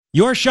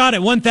Your shot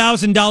at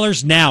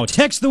 $1,000 now.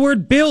 Text the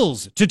word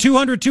BILLS to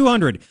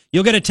 200-200.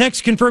 You'll get a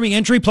text confirming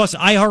entry plus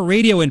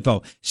iHeartRadio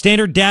info.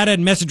 Standard data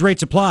and message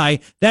rates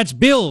apply. That's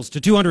BILLS to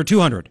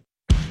 200-200.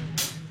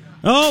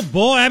 Oh,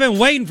 boy, I've been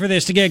waiting for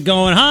this to get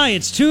going. Hi,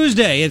 it's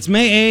Tuesday. It's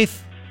May 8th.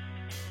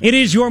 It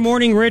is your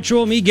morning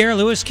ritual. Me, Garrett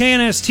Lewis,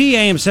 KNST,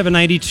 AM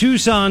 790,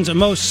 Tucson's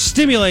most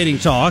stimulating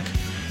talk.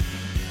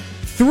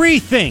 3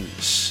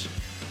 things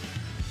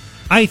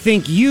I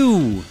think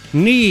you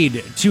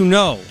need to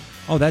know.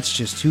 Oh, that's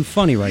just too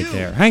funny right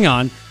there. Hang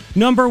on.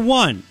 Number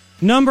one,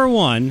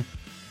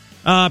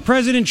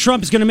 President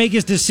Trump is going to make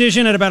his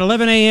decision at about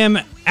 11 a.m.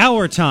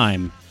 our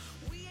time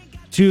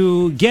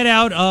to get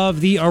out of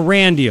the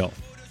Iran deal.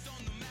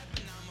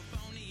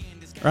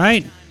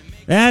 Right?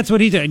 That's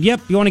what he did.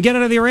 Yep, you want to get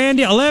out of the Iran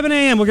deal? 11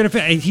 a.m.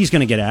 He's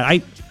going to get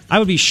out. I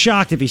would be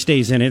shocked if he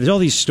stays in it. There's all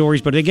these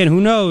stories, but again,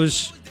 who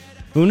knows?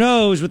 Who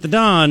knows with the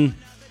Don?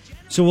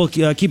 So we'll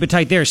keep it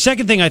tight there.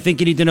 Second thing I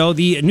think you need to know,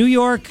 the New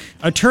York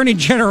Attorney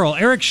General,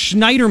 Eric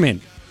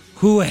Schneiderman,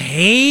 who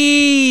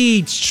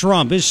hates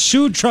Trump, has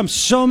sued Trump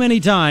so many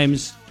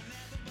times.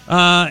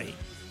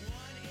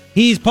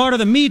 He's part of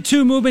the Me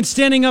Too movement,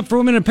 standing up for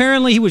women.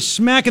 Apparently, he was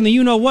smacking the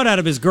you-know-what out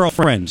of his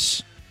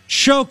girlfriends.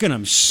 Choking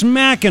them,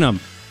 smacking them.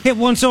 Hit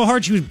one so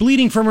hard she was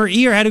bleeding from her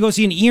ear. Had to go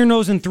see an ear,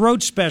 nose, and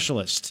throat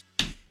specialist.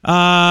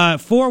 4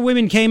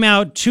 women came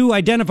out. 2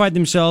 identified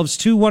themselves.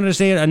 2 wanted to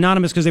stay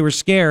anonymous because they were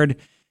scared.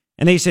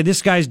 And they said,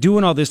 this guy's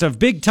doing all this stuff.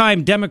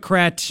 Big-time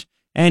Democrat,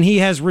 and he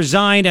has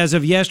resigned as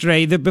of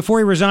yesterday. Before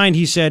he resigned,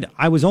 he said,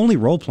 I was only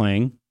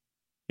role-playing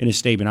in his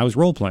statement. I was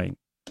role-playing.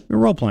 You're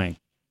role-playing.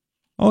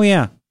 Oh,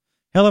 yeah.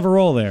 Hell of a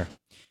role there.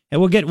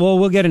 And we'll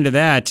get into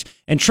that.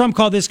 And Trump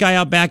called this guy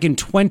out back in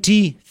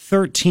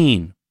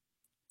 2013.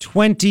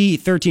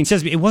 2013.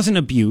 Says it wasn't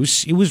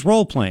abuse. It was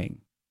role-playing.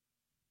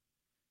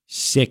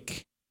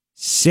 Sick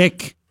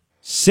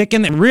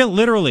in the...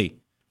 literally.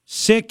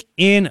 Sick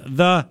in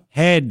the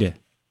head.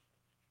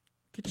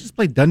 Could just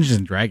play Dungeons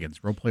and Dragons,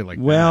 roleplay like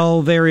that.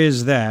 Well, there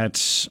is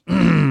that.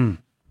 I'm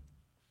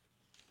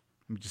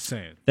just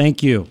saying.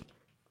 Thank you.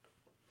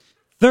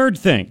 Third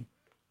thing.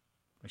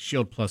 A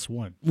shield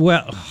 +1.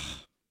 Well,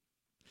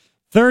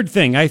 third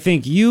thing I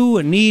think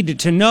you need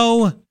to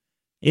know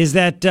is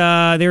that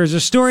there is a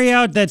story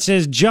out that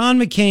says John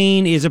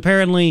McCain is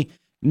apparently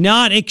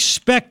not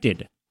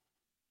expected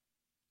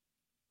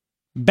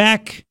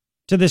back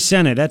to the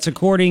Senate. That's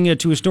according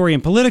to a story in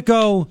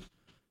Politico.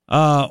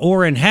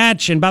 Orrin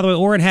Hatch, and by the way,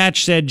 Orrin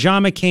Hatch said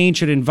John McCain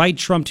should invite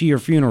Trump to your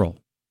funeral.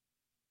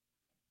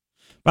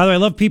 By the way, I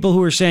love people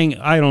who are saying,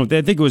 I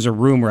think it was a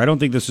rumor. I don't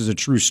think this is a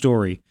true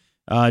story.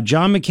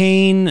 John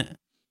McCain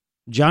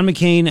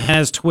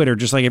has Twitter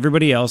just like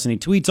everybody else, and he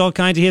tweets all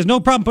kinds. He has no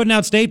problem putting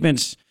out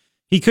statements.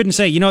 He couldn't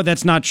say,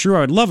 that's not true.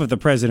 I would love if the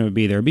president would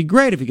be there. It'd be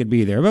great if he could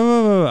be there.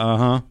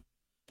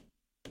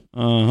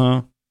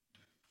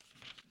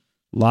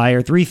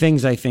 Liar. 3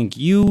 things I think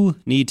you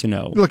need to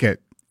know. Look at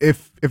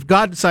if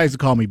God decides to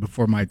call me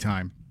before my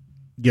time,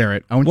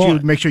 Garrett, I want you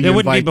to make sure you invite...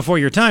 It wouldn't be before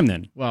your time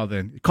then. Well,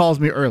 then, it calls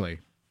me early.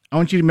 I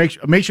want you to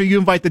make sure you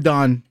invite the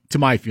Don to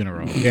my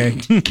funeral, okay?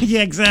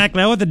 Yeah,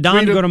 exactly. I want the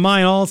Don to go to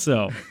mine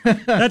also.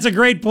 That's a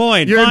great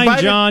point. You're Fine,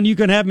 invited? John, you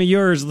can have me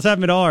yours. Let's have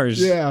him at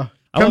ours. Yeah.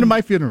 Come to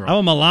my funeral. I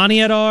want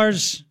Melania at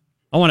ours.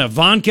 I want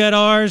Ivanka at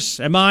ours.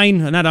 At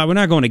mine. We're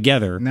not going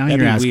together. Now That'd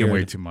you're be asking weird.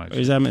 way too much.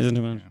 Isn't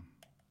too much? Yeah.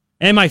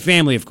 And my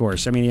family, of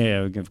course. I mean, yeah,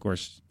 of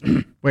course.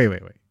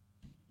 Wait.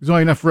 There's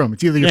only enough room.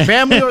 It's either your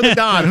family or the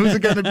Don. Who's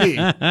it going to be?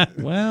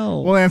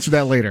 Well, we'll answer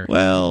that later.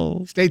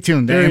 Well, stay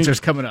tuned. The answer's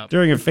coming up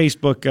during a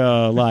Facebook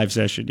live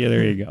session. Yeah,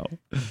 there you go.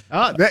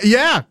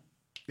 Yeah,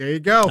 there you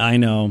go. I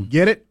know.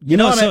 Get it?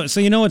 So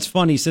you know what's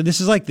funny? So this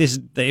is like this.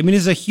 I mean,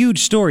 this is a huge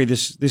story.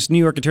 This New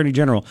York Attorney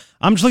General.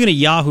 I'm just looking at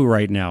Yahoo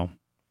right now.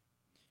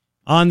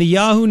 On the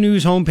Yahoo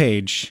News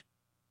homepage,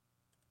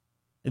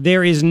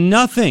 there is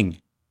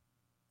nothing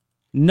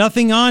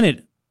on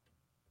it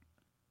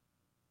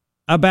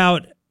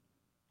about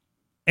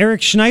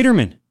Eric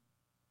Schneiderman.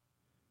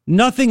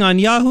 Nothing on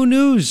Yahoo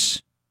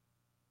News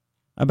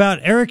about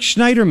Eric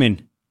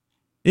Schneiderman.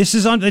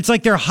 It's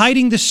like they're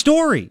hiding the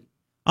story.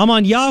 I'm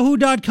on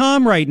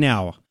yahoo.com right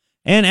now.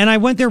 And I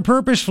went there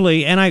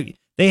purposefully, and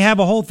they have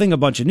a whole thing, a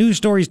bunch of news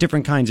stories,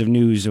 different kinds of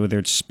news, whether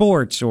it's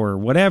sports or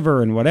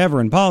whatever,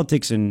 and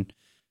politics and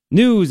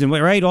news and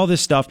right, all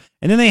this stuff.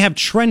 And then they have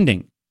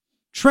trending.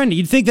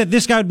 You'd think that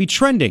this guy would be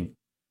trending.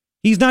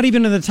 He's not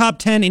even in the top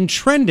 10 in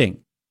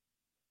trending.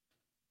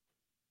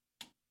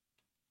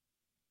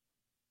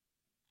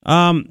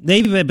 But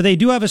they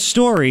do have a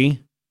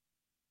story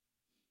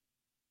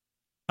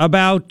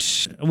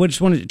about which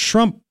one.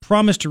 Trump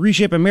promised to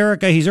reshape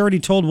America. He's already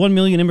told 1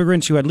 million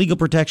immigrants who had legal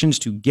protections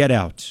to get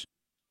out.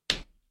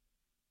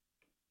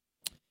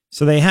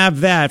 So they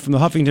have that from the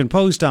Huffington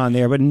Post on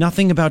there, but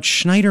nothing about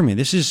Schneiderman.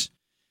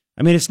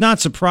 It's not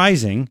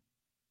surprising.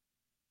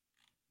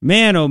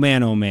 Man, oh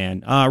man, oh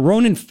man.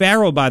 Ronan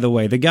Farrow, by the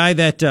way, the guy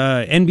that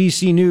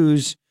NBC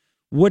News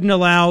wouldn't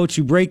allow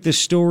to break the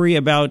story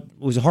about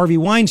was Harvey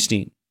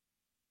Weinstein.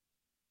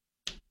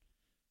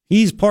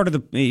 He's part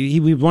of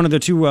he was one of the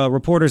two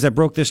reporters that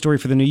broke this story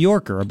for the New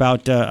Yorker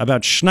about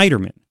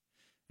Schneiderman.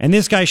 And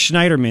this guy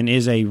Schneiderman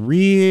is a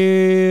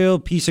real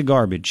piece of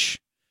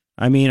garbage.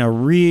 I mean, a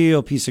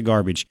real piece of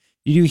garbage.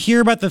 Did you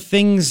hear about the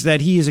things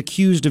that he is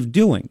accused of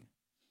doing?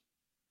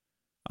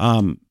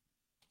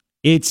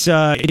 It's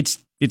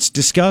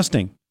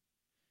disgusting.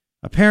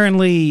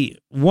 Apparently,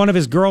 one of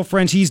his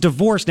girlfriends, he's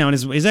divorced now, and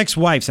his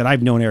ex-wife said,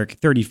 I've known Eric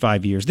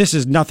 35 years. This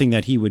is nothing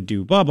that he would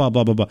do, blah, blah,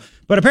 blah, blah, blah.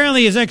 But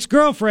apparently his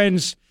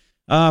ex-girlfriends,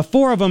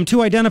 4 of them,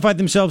 2 identified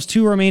themselves,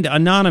 2 remained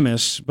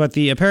anonymous. But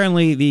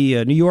apparently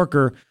the New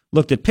Yorker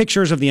looked at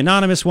pictures of the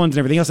anonymous ones and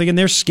everything else. Again,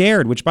 they're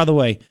scared, which, by the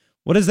way,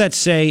 what does that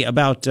say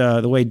about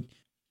the way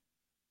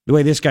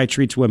this guy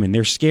treats women?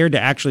 They're scared to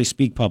actually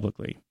speak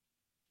publicly.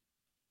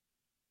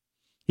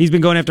 He's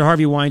been going after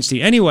Harvey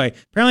Weinstein. Anyway,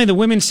 apparently the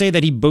women say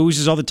that he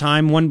boozes all the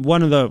time.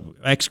 One of the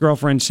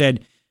ex-girlfriends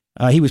said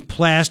he was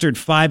plastered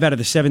 5 out of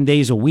the 7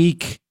 days a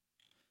week.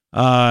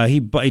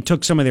 He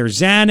took some of their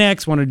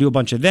Xanax, wanted to do a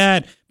bunch of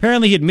that.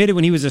 Apparently he admitted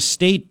when he was a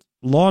state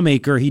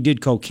lawmaker, he did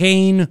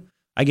cocaine,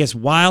 I guess,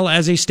 while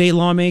as a state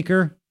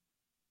lawmaker.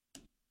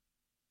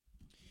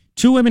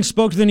 2 women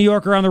spoke to the New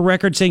Yorker on the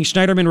record saying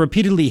Schneiderman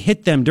repeatedly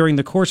hit them during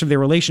the course of their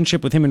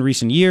relationship with him in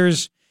recent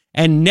years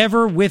and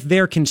never with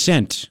their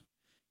consent.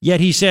 Yet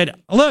he said,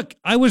 look,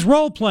 I was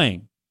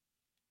role-playing.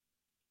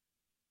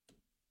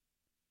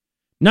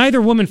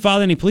 Neither woman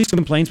filed any police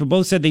complaints, but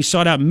both said they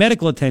sought out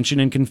medical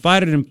attention and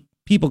confided in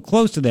people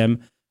close to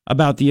them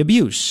about the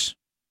abuse.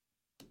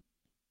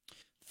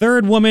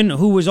 Third woman,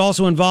 who was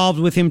also involved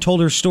with him, told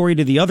her story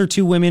to the other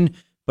 2 women,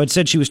 but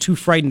said she was too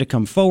frightened to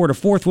come forward. A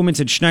 4th woman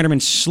said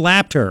Schneiderman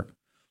slapped her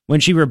when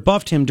she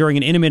rebuffed him during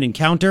an intimate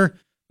encounter,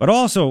 but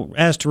also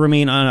asked to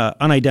remain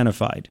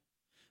unidentified.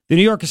 The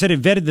New Yorker said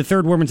it vetted the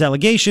 3rd woman's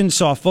allegations,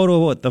 saw a photo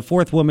of what the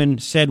 4th woman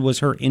said was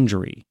her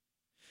injury.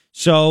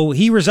 So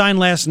he resigned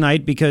last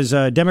night because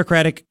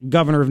Democratic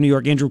governor of New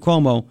York, Andrew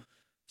Cuomo,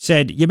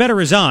 said, you better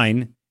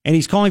resign, and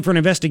he's calling for an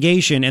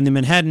investigation, and the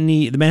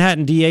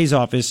Manhattan DA's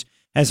office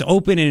has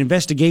opened an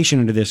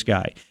investigation into this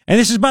guy. And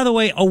this is, by the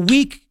way, a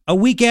week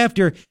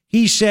after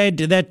he said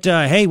that,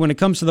 hey, when it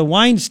comes to the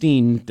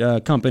Weinstein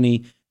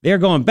company, they're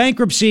going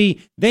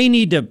bankruptcy. They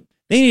need to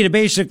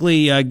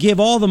basically give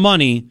all the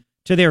money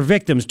to their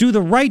victims, do the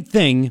right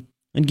thing,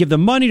 and give the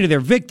money to their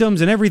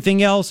victims and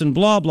everything else, and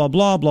blah blah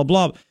blah blah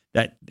blah.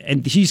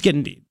 And he's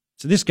getting.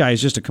 So this guy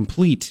is just a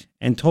complete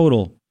and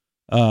total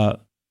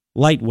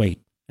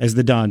lightweight, as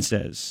the Don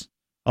says,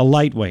 a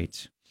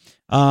lightweight.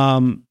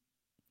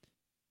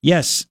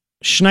 Yes,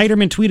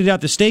 Schneiderman tweeted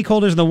out the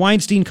stakeholders of the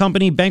Weinstein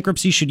Company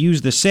bankruptcy should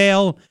use the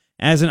sale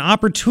as an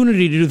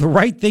opportunity to do the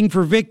right thing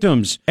for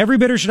victims. Every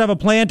bidder should have a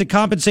plan to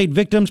compensate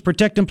victims,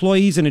 protect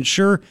employees, and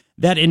ensure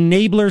that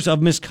enablers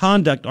of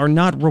misconduct are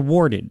not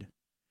rewarded.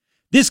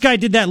 This guy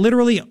did that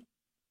literally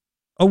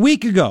a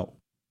week ago.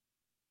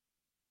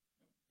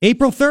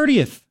 April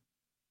 30th.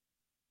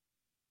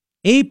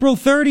 April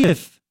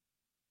 30th.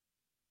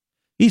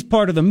 He's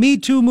part of the Me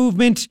Too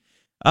movement.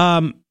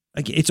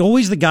 It's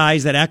always the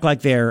guys that act like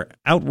they're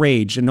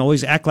outraged and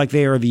always act like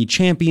they are the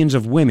champions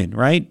of women,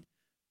 right?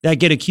 That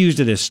get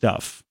accused of this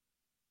stuff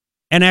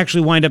and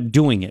actually wind up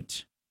doing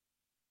it.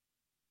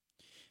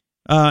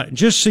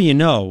 Just so you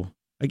know,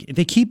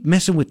 they keep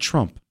messing with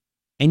Trump.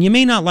 And you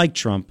may not like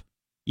Trump.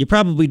 You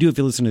probably do if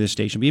you listen to this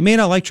station, but you may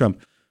not like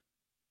Trump.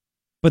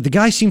 But the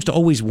guy seems to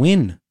always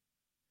win.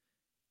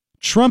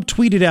 Trump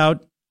tweeted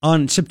out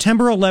on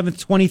September 11th,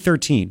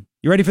 2013.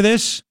 You ready for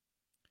this?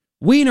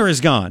 Wiener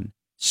is gone.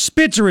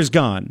 Spitzer is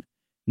gone.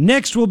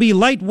 Next will be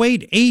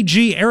lightweight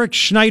AG Eric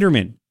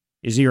Schneiderman.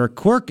 Is he a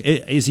crook?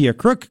 Is he a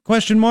crook?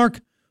 Question mark.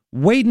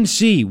 Wait and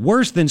see.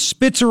 Worse than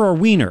Spitzer or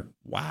Wiener.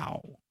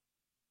 Wow.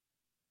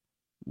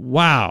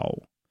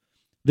 Wow.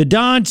 The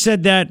Don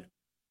said that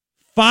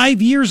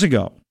 5 years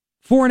ago,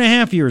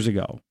 4.5 years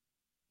ago.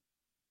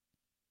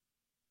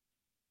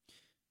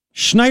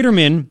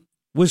 Schneiderman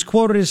was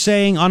quoted as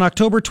saying on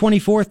October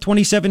 24th,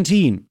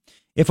 2017,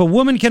 if a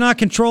woman cannot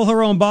control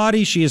her own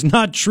body, she is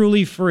not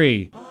truly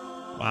free.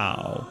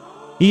 Wow.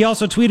 He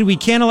also tweeted, we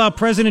can't allow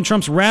President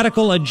Trump's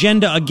radical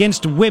agenda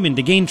against women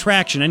to gain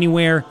traction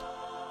anywhere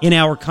in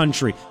our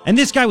country. And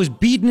this guy was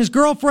beating his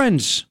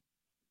girlfriends.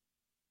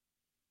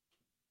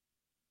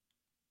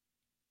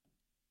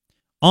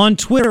 On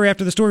Twitter,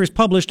 after the story was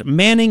published,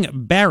 Manning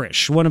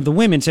Barish, one of the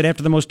women, said,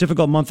 after the most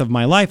difficult month of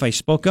my life, I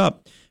spoke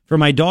up. For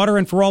my daughter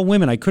and for all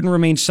women, I couldn't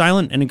remain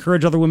silent and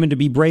encourage other women to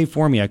be brave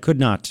for me. I could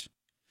not.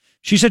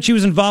 She said she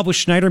was involved with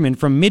Schneiderman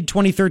from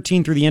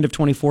mid-2013 through the end of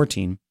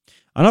 2014.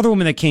 Another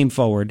woman that came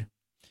forward,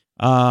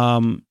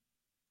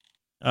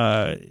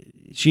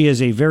 she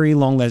is a very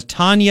long list,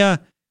 Tanya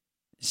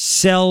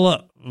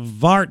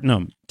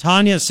Selvartnam.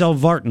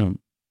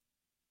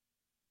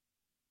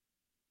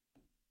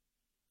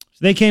 So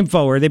they came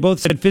forward. They both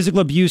said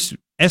physical abuse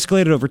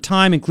escalated over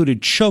time,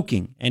 included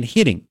choking and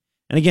hitting.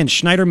 And again,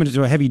 Schneiderman is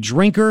a heavy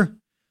drinker.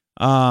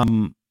 They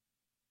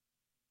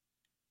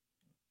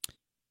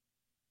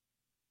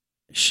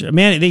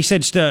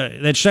said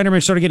that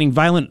Schneiderman started getting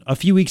violent a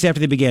few weeks after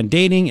they began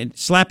dating, and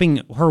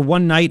slapping her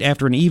one night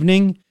after an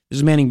evening. This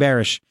is Manning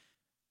Barish.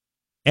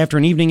 After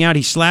an evening out,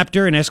 he slapped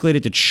her and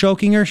escalated to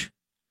choking her.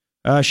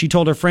 She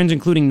told her friends,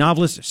 including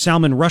novelist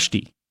Salman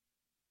Rushdie.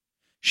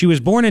 She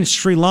was born in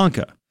Sri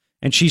Lanka,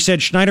 and she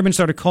said Schneiderman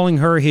started calling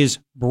her his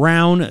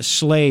brown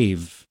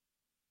slave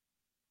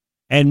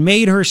and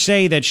made her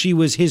say that she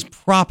was his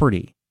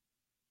property.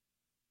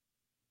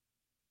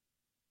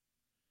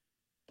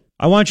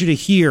 I want you to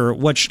hear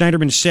what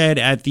Schneiderman said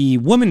at the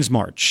Women's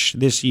March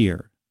this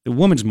year. The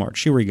Women's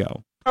March. Here we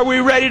go. Are we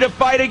ready to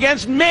fight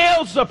against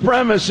male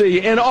supremacy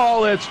in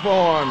all its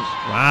forms?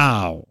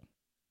 Wow.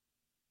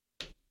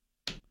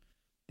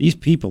 These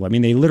people, I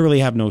mean, they literally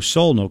have no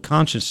soul, no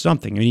conscience,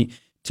 something. I mean,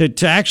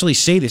 to actually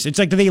say this, it's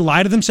like, do they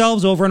lie to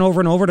themselves over and over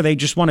and over? Do they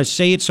just want to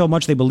say it so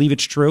much they believe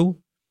it's true?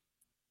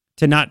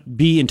 To not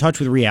be in touch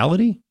with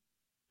reality?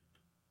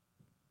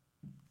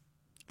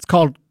 It's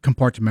called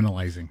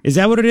compartmentalizing. Is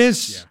that what it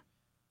is? Yeah.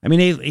 I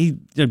mean, he's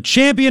a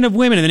champion of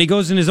women, and then he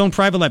goes in his own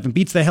private life and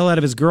beats the hell out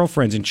of his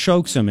girlfriends and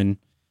chokes them, and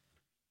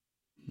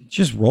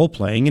just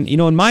role-playing. And,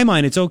 in my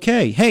mind, it's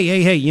okay.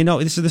 Hey,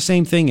 this is the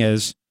same thing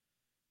as,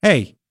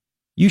 hey,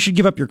 you should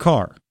give up your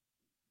car.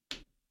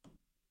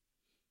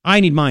 I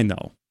need mine,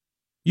 though.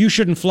 You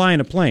shouldn't fly in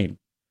a plane.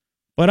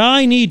 But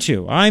I need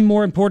to. I'm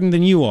more important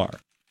than you are.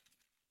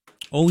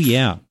 Oh,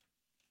 yeah.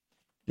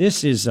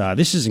 This is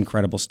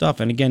incredible stuff.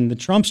 And again, the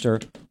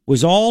Trumpster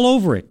was all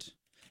over it.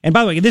 And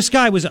by the way, this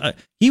guy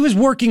he was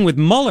working with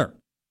Mueller.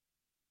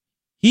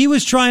 He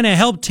was trying to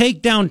help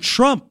take down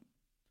Trump.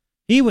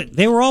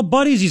 They were all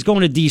buddies. He's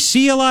going to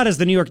D.C. a lot as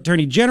the New York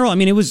Attorney General. I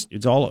mean,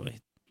 it's all of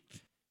it.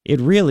 It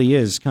really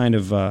is kind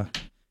of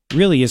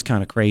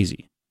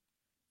crazy.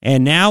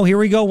 And now here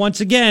we go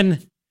once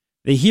again.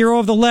 The hero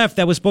of the left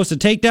that was supposed to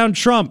take down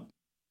Trump.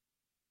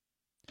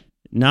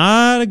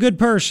 Not a good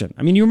person.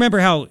 I mean, you remember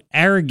how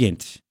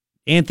arrogant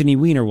Anthony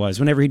Weiner was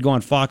whenever he'd go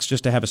on Fox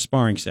just to have a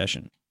sparring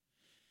session.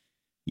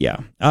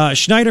 Yeah.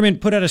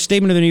 Schneiderman put out a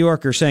statement to the New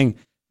Yorker saying,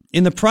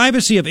 in the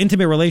privacy of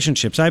intimate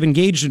relationships, I've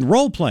engaged in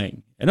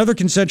role-playing and other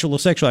consensual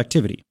sexual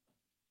activity.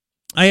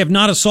 I have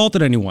not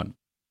assaulted anyone.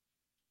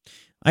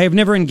 I have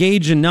never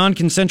engaged in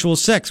non-consensual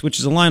sex, which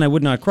is a line I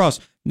would not cross.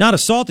 Not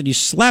assaulted. You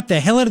slapped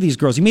the hell out of these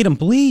girls. You made them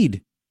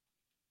bleed.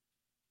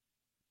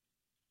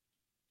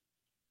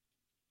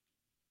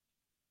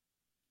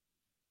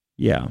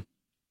 Yeah.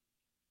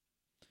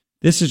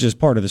 This is just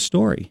part of the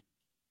story.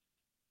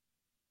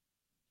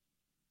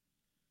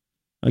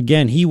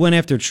 Again, he went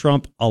after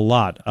Trump a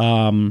lot.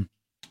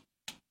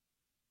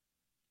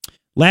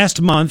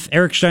 Last month,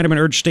 Eric Schneiderman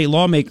urged state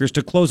lawmakers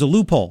to close a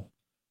loophole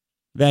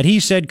that he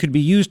said could be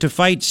used to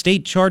fight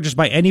state charges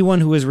by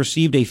anyone who has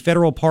received a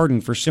federal pardon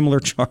for similar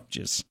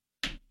charges.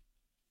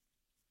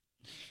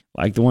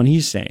 Like the one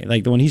he's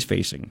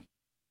facing.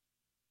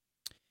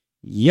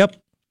 Yep.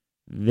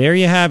 There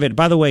you have it.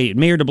 By the way,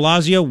 Mayor de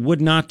Blasio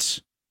would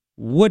not.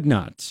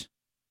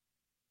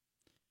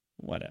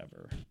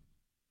 Whatever.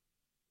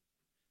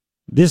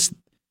 This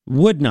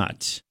would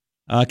not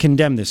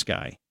condemn this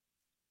guy.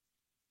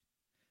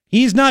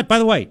 He's not, by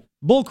the way,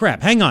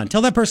 bullcrap. Hang on.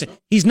 Tell that person.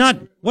 He's not.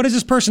 What is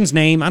this person's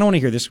name? I don't want to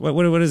hear this.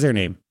 What is their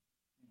name?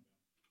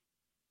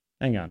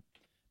 Hang on.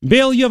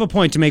 Bill, you have a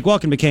point to make.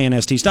 Welcome to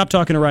KNST. Stop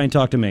talking to Ryan.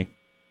 Talk to me.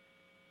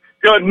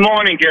 Good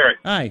morning, Garrett.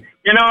 Hi.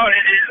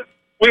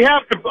 We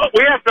have to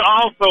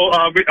also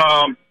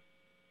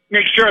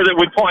make sure that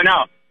we point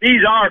out these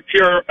are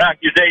pure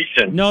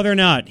accusations. No, they're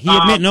not.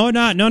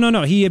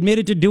 No. He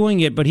admitted to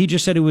doing it, but he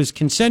just said it was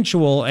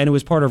consensual and it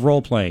was part of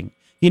role playing.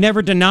 He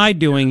never denied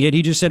doing it.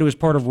 He just said it was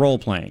part of role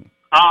playing.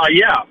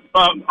 Yeah.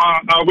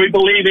 Are we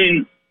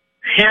believing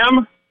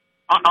him?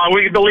 Are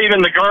we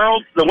believing the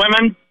girls, the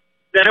women,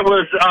 that it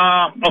was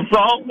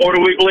assault, or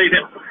do we believe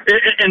it?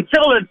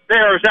 Until it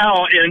bears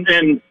out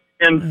in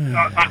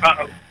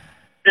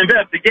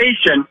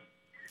investigation.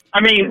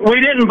 I mean,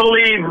 we didn't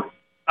believe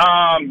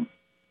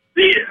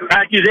the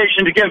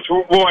accusation against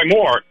Roy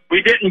Moore.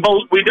 We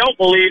don't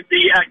believe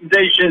the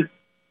accusation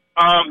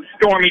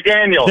Stormy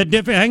Daniels.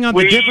 Hang on,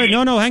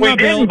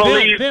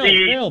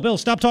 Bill,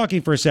 stop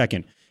talking for a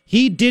second.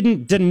 He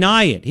didn't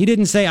deny it. He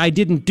didn't say, I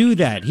didn't do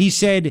that. He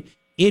said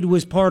it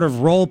was part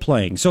of role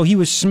playing. So he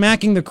was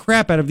smacking the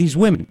crap out of these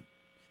women.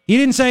 He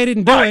didn't say I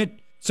didn't do it.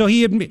 So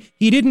he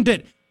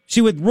didn't.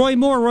 See, with Roy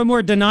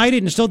Moore denied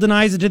it and still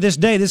denies it to this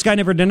day. This guy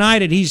never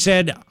denied it. He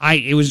said,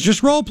 it was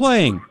just role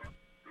playing.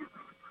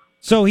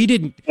 So he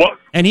didn't. What?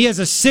 And he has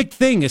a sick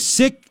thing, a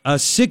sick,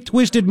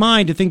 twisted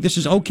mind to think this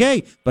is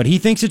okay. But he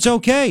thinks it's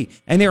okay.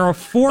 And there are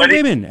four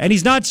women. And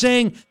he's not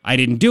saying, I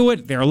didn't do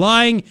it. They're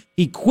lying.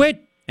 He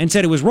quit and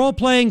said it was role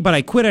playing, but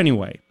I quit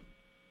anyway.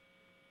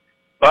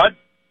 But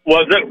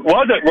was it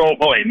role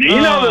playing? You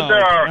know that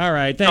there are. All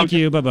right. Thank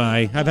you.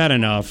 Bye-bye. I've had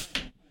enough.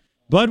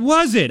 But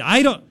was it?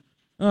 I don't.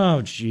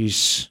 Oh,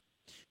 jeez.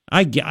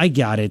 I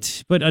got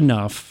it. But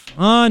enough.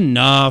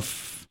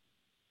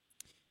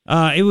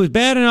 It was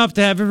bad enough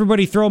to have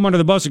everybody throw him under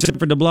the bus, except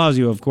for de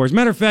Blasio, of course.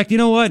 Matter of fact, you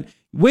know what?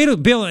 Wait till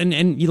Bill,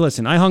 and you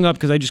listen, I hung up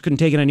because I just couldn't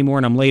take it anymore,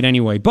 and I'm late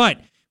anyway. But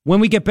when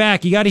we get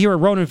back, you got to hear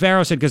what Ronan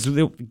Farrow said, because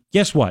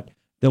guess what?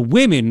 The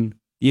women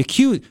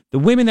The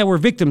women that were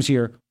victims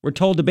here were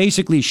told to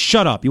basically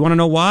shut up. You want to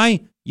know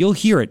why? You'll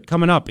hear it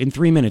coming up in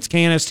 3 minutes.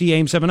 KNST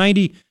AM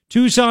 790,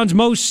 Tucson's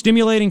most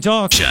stimulating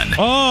talk.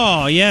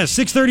 Oh, yes,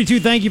 632.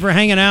 Thank you for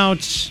hanging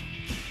out.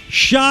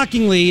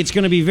 Shockingly, it's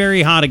going to be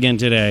very hot again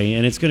today,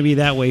 and it's going to be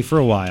that way for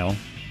a while.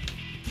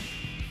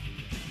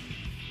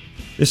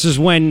 This is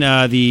when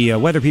the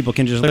weather people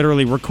can just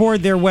literally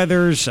record their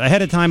weathers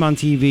ahead of time on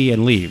TV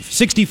and leave.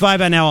 65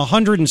 at now,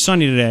 100 and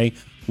sunny today.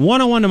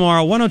 101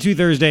 tomorrow, 102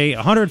 Thursday,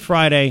 100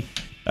 Friday,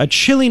 a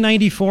chilly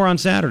 94 on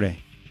Saturday.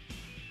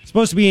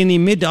 Supposed to be in the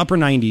mid to upper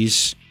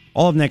 90s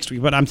all of next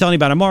week, but I'm telling you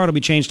about tomorrow, it'll be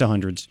changed to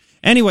hundreds.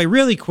 Anyway,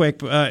 really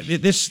quick, I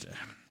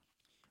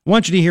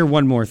want you to hear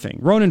one more thing.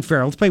 Ronan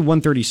Farrow, let's play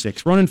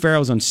 136. Ronan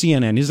Farrow's on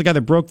CNN. He's the guy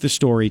that broke the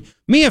story.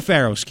 Mia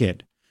Farrow's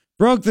kid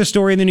broke the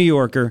story in the New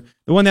Yorker.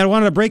 The one that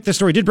wanted to break the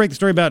story did break the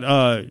story about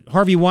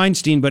Harvey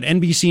Weinstein, but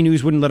NBC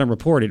News wouldn't let him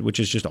report it, which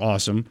is just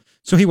awesome.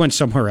 So he went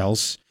somewhere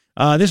else.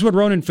 This is what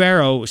Ronan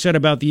Farrow said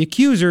about the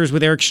accusers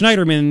with Eric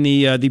Schneiderman,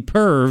 the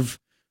perv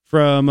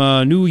from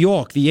New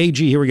York, the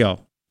AG. Here we go.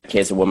 In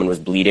case a woman was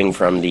bleeding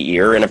from the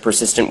ear in a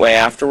persistent way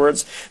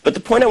afterwards. But the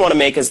point I want to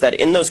make is that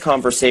in those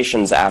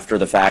conversations after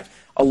the fact,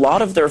 a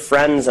lot of their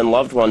friends and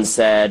loved ones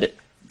said,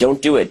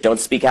 don't do it, don't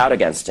speak out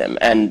against him.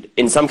 And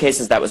in some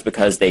cases that was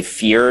because they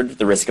feared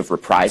the risk of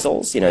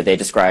reprisals. You know, they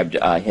described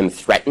him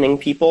threatening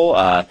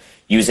people,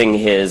 using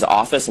his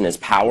office and his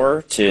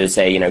power to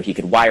say, you know, he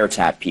could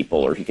wiretap people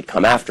or he could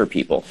come after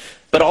people.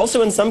 But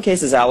also in some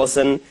cases,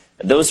 Allison,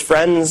 those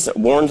friends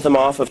warned them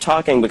off of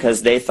talking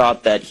because they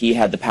thought that he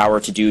had the power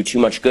to do too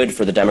much good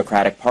for the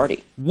Democratic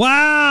Party.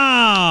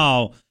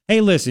 Wow. Hey,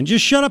 listen,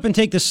 just shut up and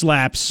take the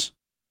slaps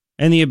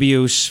and the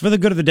abuse for the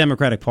good of the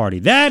Democratic Party.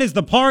 That is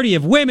the party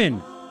of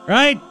women,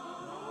 right?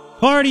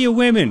 Party of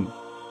women.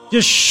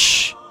 Just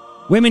shh.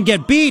 Women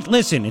get beat.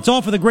 Listen, it's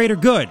all for the greater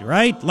good,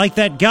 right? Like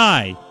that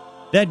guy.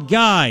 That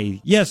guy,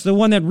 yes, the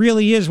one that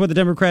really is what the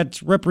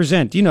Democrats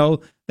represent. You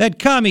know, that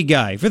commie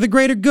guy for the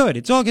greater good.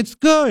 It's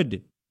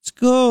good. It's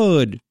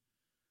good.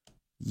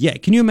 Yeah,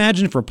 can you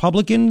imagine if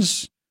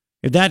Republicans,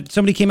 if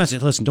somebody came out and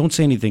said, listen, don't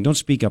say anything, don't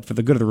speak up for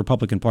the good of the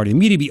Republican Party. The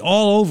media would be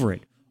all over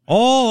it.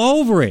 All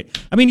over it.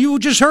 I mean, you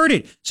just heard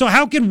it. So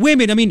how can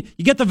women, I mean,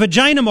 you get the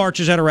vagina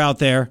marches that are out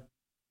there,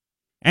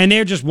 and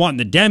they're just wanting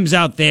the Dems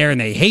out there,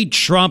 and they hate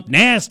Trump,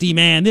 nasty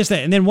man, this,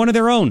 that, and then one of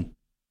their own.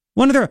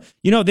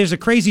 There's a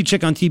crazy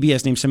chick on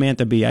TBS named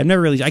Samantha Bee.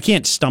 I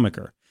can't stomach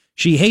her.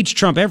 She hates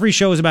Trump. Every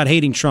show is about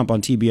hating Trump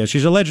on TBS.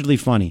 She's allegedly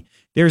funny.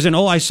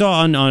 I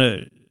saw on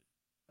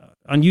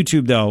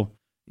YouTube, though,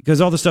 because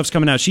all the stuff's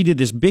coming out, she did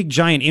this big,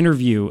 giant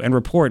interview and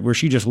report where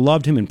she just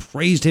loved him and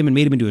praised him and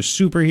made him into a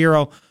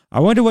superhero. I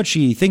wonder what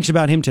she thinks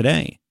about him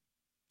today.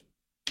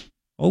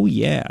 Oh,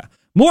 yeah.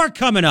 More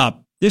coming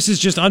up. This is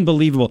just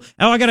unbelievable.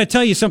 Oh, I got to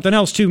tell you something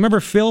else, too. Remember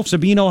Phil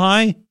Sabino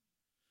High,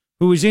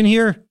 who was in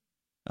here?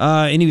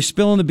 And he was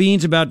spilling the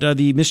beans about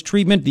the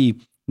mistreatment, the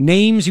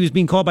names he was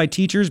being called by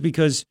teachers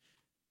because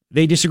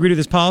they disagreed with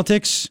his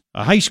politics.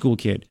 A high school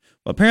kid.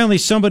 Well, apparently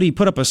somebody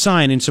put up a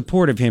sign in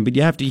support of him, but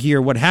you have to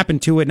hear what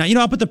happened to it. Now,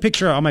 I'll put the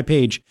picture on my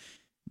page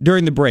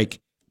during the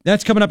break.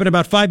 That's coming up in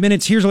about 5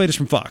 minutes. Here's the latest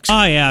from Fox.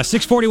 Oh, yeah,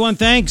 641.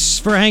 Thanks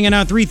for hanging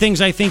out. 3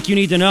 things I think you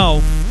need to know.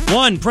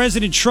 1,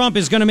 President Trump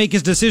is going to make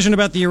his decision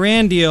about the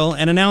Iran deal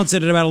and announce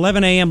it at about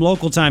 11 a.m.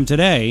 local time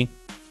today.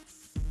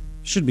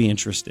 Should be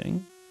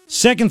interesting.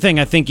 Second thing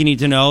I think you need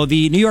to know,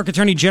 the New York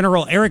Attorney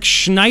General Eric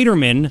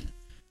Schneiderman,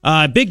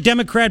 big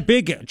Democrat,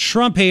 big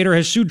Trump hater,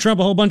 has sued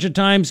Trump a whole bunch of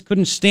times,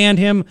 couldn't stand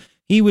him.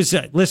 He was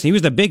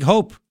the big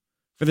hope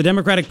for the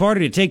Democratic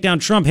Party to take down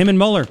Trump, him and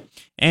Mueller.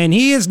 And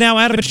he is now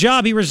out of a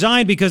job. He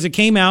resigned because it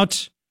came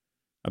out.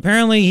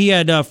 Apparently he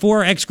had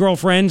 4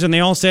 ex-girlfriends, and they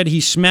all said he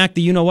smacked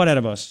the you-know-what out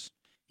of us.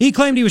 He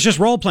claimed he was just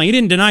role-playing. He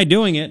didn't deny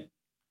doing it.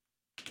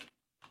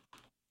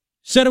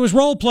 Said it was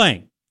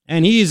role-playing.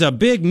 And he's a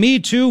big Me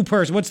Too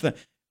person. What's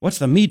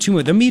the Me Too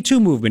movement? The Me Too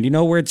movement,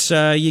 where it's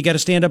you got to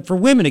stand up for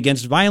women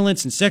against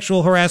violence and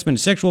sexual harassment,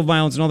 and sexual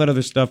violence, and all that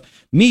other stuff.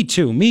 Me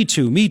Too, Me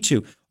Too, Me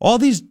Too. All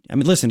these,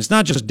 listen, it's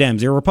not just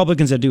Dems. There are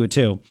Republicans that do it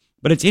too.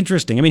 But it's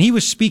interesting. He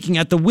was speaking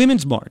at the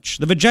Women's March,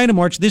 the Vagina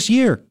March this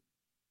year.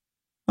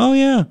 Oh,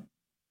 yeah.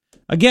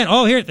 Again,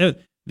 here,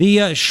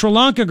 the Sri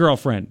Lanka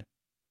girlfriend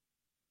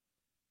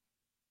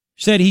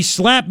said he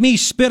slapped me,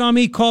 spit on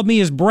me, called me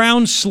his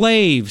brown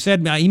slave,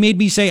 said he made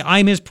me say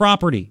I'm his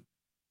property.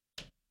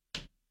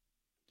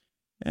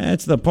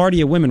 That's the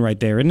party of women right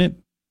there, isn't it?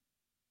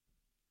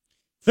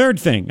 Third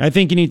thing I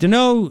think you need to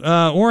know,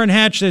 Orrin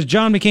Hatch says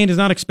John McCain is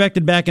not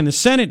expected back in the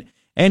Senate,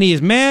 and he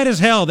is mad as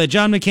hell that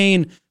John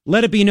McCain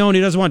let it be known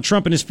he doesn't want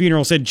Trump in his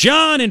funeral. Said,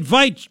 John,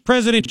 invite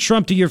President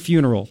Trump to your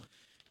funeral.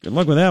 Good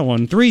luck with that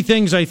one. 3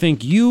 things I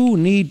think you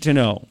need to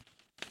know.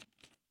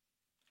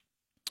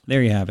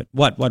 There you have it.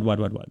 What?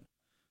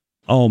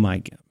 Oh, my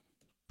God.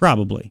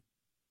 Probably.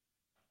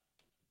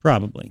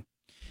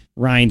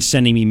 Ryan's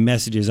sending me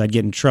messages. I'd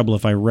get in trouble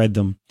if I read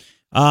them.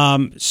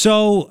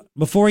 So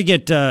before we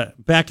get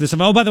back to this,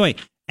 oh, by the way,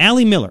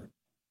 Allie Miller,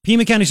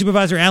 Pima County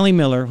Supervisor Allie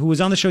Miller, who was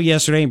on the show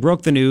yesterday and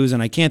broke the news,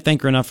 and I can't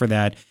thank her enough for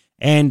that.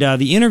 And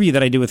the interview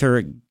that I did with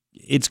her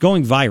it's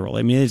going viral.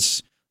 I mean,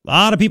 it's a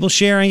lot of people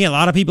sharing it, a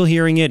lot of people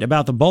hearing it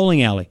about the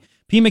bowling alley.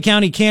 Pima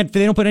County they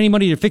don't put any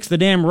money to fix the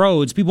damn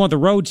roads. People want the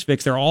roads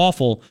fixed. They're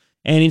awful.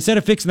 And instead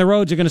of fixing the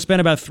roads, they're going to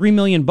spend about $3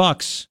 million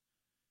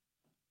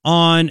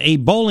on a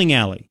bowling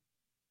alley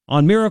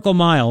on Miracle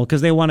Mile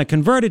because they want to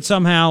convert it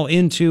somehow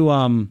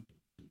into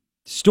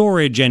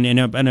storage and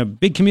a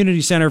big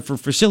community center for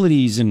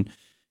facilities and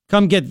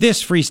come get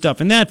this free stuff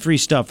and that free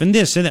stuff and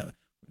this and that.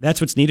 That's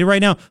what's needed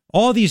right now.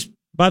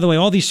 By the way,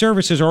 all these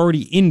services are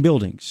already in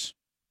buildings.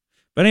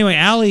 But anyway,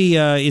 Allie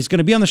is going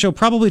to be on the show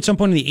probably at some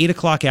point in the 8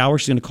 o'clock hour.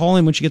 She's going to call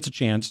in when she gets a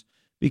chance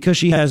because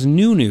she has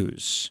new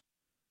news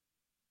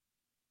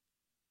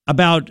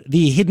about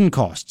the hidden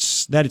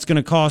costs, that it's going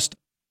to cost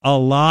a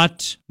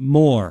lot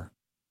more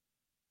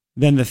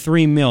than the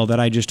 $3 million that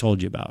I just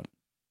told you about.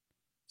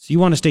 So you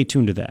want to stay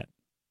tuned to that.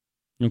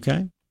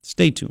 Okay?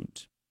 Stay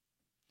tuned.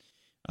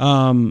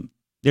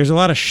 There's a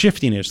lot of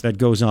shiftiness that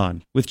goes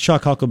on with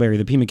Chuck Huckleberry,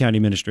 the Pima County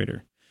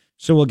Administrator.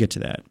 So we'll get to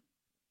that.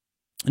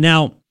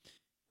 Now,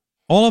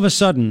 all of a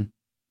sudden,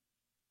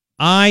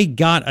 I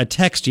got a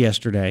text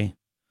yesterday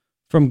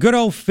from good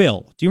old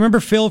Phil. Do you remember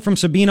Phil from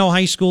Sabino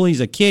High School? He's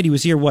a kid. He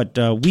was here,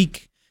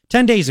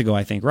 10 days ago,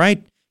 I think,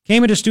 right?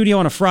 Came into studio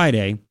on a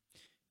Friday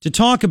to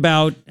talk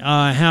about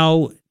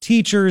how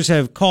teachers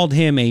have called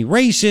him a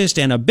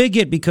racist and a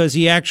bigot because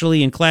he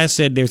actually in class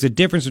said there's a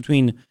difference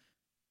between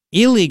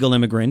illegal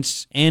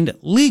immigrants and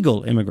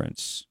legal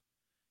immigrants.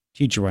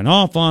 Teacher went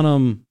off on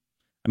him.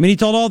 I mean, he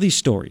told all these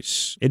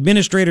stories.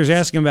 Administrators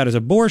asking him about his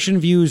abortion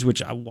views,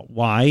 which,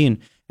 why?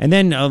 And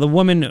then the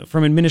woman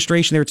from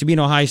administration there at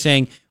Sabino High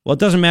saying, well, it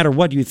doesn't matter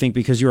what you think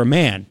because you're a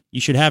man.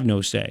 You should have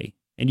no say,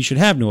 and you should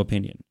have no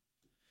opinion.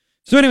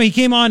 So anyway, he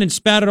came on and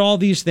spouted all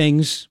these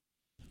things,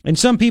 and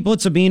some people at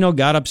Sabino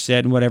got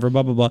upset and whatever,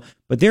 blah, blah, blah.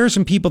 But there are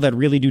some people that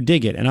really do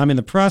dig it, and I'm in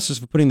the process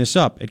of putting this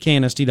up at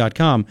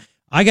knst.com.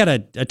 I got a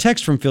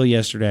text from Phil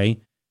yesterday.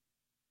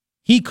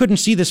 He couldn't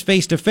see this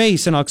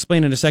face-to-face, and I'll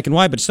explain in a second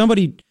why, but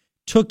somebody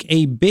took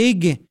a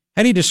big,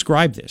 how do you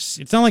describe this?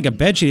 It's not like a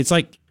bedsheet. It's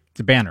like... It's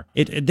a banner.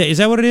 Is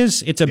that what it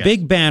is? It's a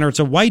big banner. It's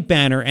a white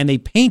banner, and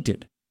they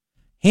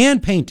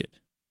hand-painted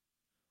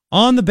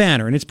on the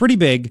banner, and it's pretty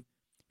big,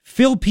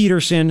 Phil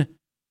Peterson,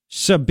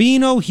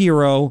 Sabino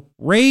hero,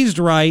 raised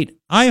right,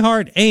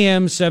 iHeart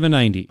AM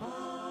 790.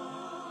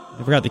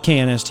 I forgot the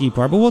KNST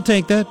part, but we'll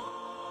take that.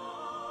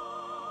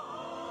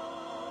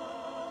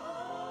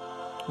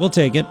 We'll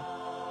take it.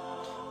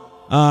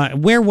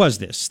 Where was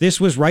this? This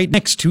was right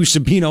next to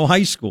Sabino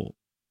High School.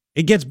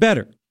 It gets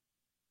better.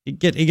 It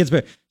gets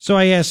better. So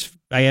I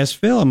asked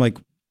Phil, I'm like,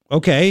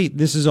 okay,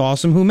 this is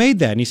awesome. Who made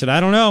that? And he said, I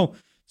don't know.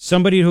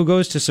 Somebody who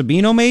goes to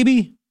Sabino,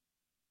 maybe?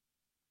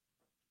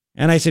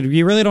 And I said,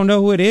 you really don't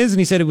know who it is? And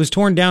he said it was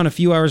torn down a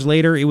few hours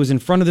later. It was in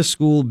front of the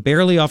school,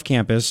 barely off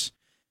campus.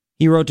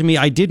 He wrote to me,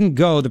 I didn't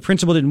go. The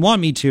principal didn't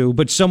want me to,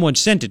 but someone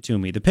sent it to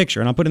me, the picture.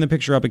 And I'll put in the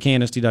picture up at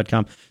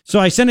knst.com. So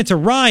I sent it to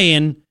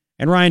Ryan,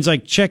 and Ryan's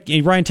like,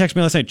 Ryan texted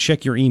me last night,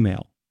 check your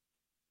email.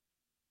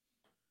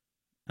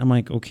 I'm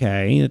like,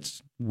 okay,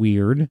 that's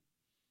weird.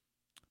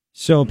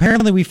 So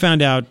apparently we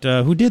found out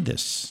who did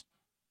this.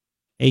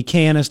 A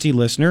KNST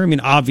listener. I mean,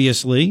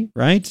 obviously,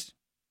 right?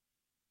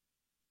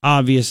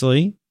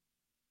 Obviously.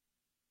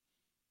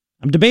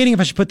 I'm debating if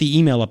I should put the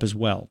email up as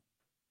well.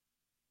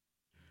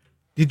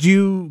 Did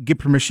you get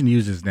permission to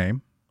use his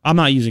name? I'm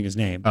not using his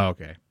name. Oh,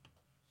 okay.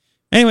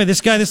 Anyway,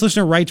 this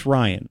listener writes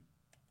Ryan.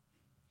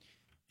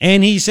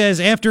 And he says,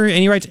 after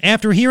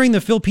hearing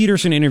the Phil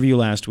Peterson interview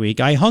last week,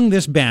 I hung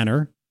this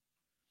banner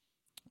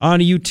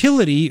on a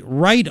utility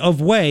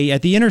right-of-way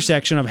at the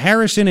intersection of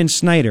Harrison and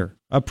Snyder,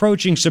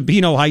 approaching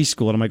Sabino High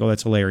School. And I'm like, oh,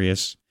 that's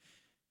hilarious.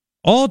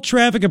 All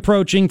traffic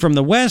approaching from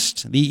the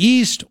west, the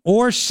east,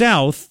 or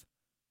south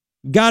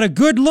got a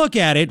good look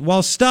at it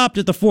while stopped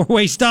at the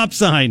four-way stop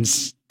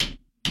signs.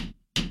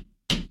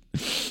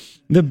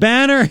 The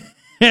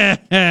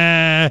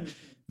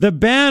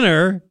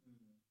banner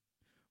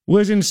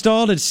was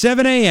installed at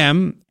 7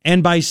 a.m.,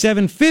 and by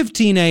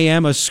 7:15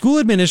 a.m., a school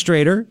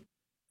administrator,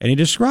 and he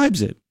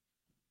describes it.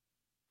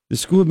 The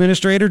school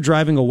administrator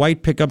driving a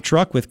white pickup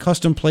truck with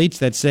custom plates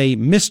that say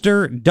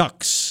Mr.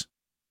 Ducks.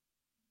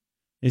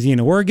 Is he an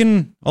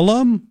Oregon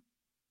alum?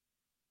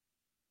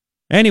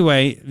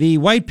 Anyway, the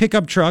white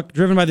pickup truck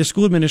driven by the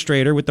school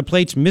administrator with the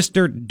plates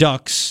Mr.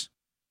 Ducks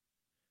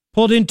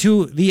pulled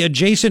into the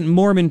adjacent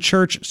Mormon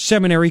church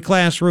seminary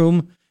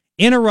classroom,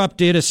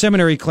 interrupted a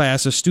seminary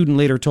class, a student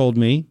later told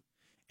me,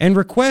 and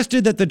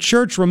requested that the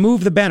church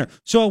remove the banner.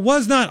 So it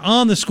was not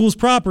on the school's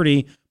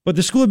property, but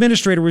the school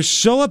administrator was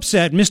so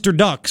upset, Mr.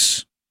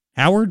 Ducks,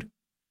 Howard,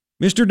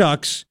 Mr.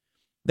 Ducks,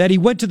 that he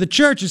went to the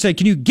church and said,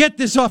 can you get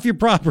this off your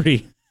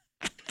property?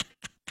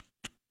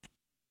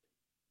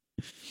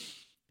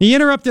 He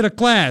interrupted a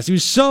class. He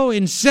was so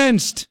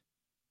incensed.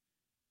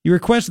 He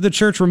requested the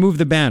church remove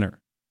the banner.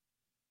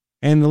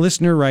 And the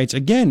listener writes,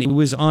 again, it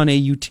was on a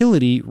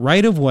utility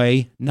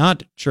right-of-way,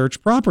 not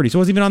church property. So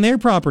it wasn't even on their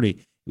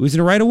property. It was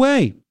in a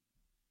right-of-way.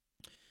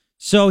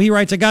 So he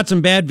writes, I got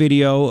some bad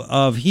video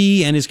of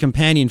he and his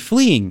companion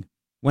fleeing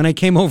when I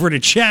came over to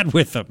chat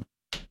with them.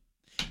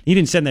 He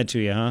didn't send that to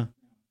you, huh?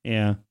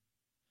 Yeah.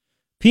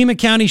 Pima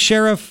County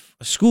Sheriff,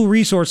 school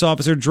resource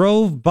officer,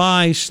 drove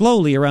by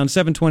slowly around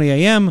 7:20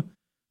 a.m.,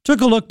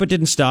 took a look but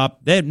didn't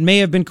stop. That may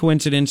have been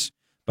coincidence,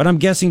 but I'm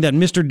guessing that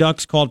Mr.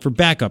 Ducks called for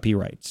backup, he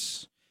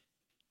writes.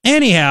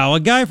 Anyhow, a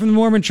guy from the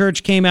Mormon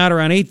church came out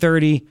around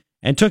 8:30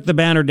 and took the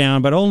banner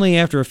down, but only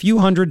after a few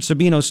hundred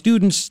Sabino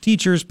students,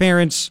 teachers,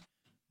 parents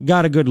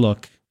got a good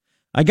look.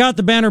 I got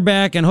the banner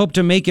back and hope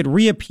to make it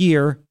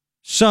reappear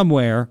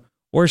somewhere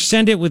or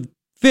send it with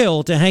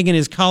Phil to hang in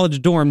his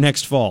college dorm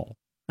next fall.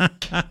 Is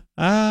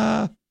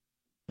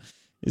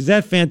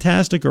that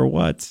fantastic or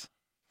what?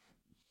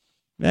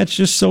 That's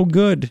just so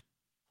good.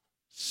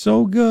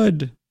 So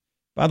good.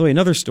 By the way,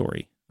 another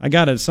story. I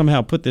got to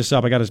somehow put this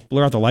up. I got to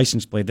blur out the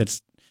license plate.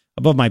 That's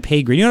above my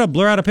pay grade. You know how to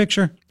blur out a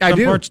picture? I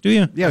do. Parts, do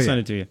you? Yeah, I'll send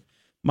it to you.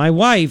 My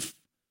wife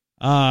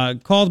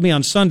called me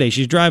on Sunday.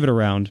 She's driving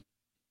around,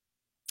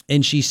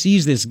 and she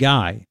sees this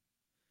guy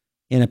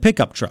in a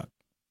pickup truck.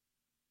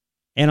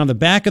 And on the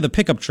back of the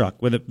pickup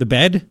truck, with the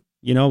bed,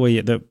 you know,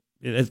 where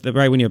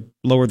right when you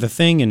lower the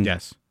thing, and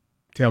yes,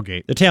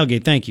 tailgate. The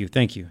tailgate. Thank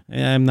you.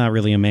 I'm not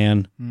really a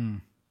man.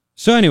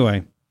 So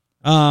anyway,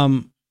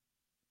 on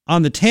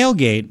the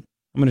tailgate,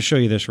 I'm going to show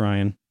you this,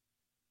 Ryan.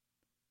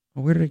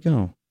 Oh, where did it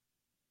go?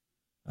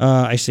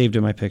 I saved it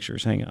in my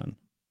pictures. Hang on.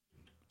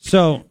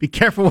 So be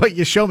careful what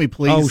you show me,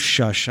 please. Oh,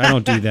 shush! I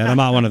don't do that. I'm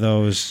not one of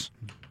those.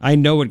 I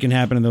know what can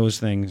happen in those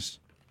things.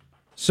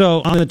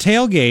 So on the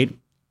tailgate,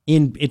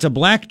 it's a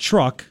black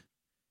truck,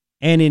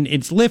 and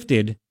it's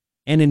lifted,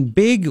 and in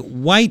big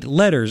white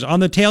letters on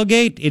the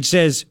tailgate, it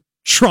says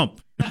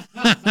Trump.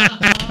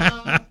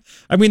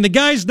 I mean, the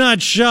guy's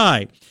not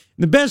shy.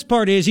 The best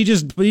part is he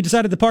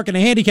decided to park in a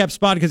handicap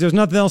spot because there's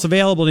nothing else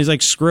available, and he's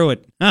like, screw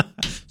it.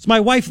 So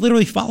my wife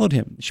literally followed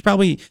him.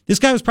 This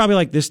guy was probably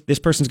like, this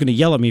person's going to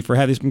yell at me for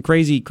having this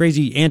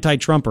crazy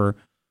anti-Trumper.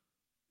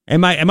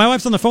 And my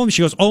wife's on the phone.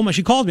 She goes,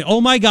 she calls me. Oh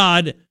my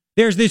God,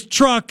 there's this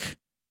truck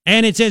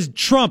and it says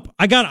Trump.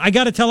 I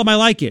got to tell him I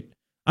like it.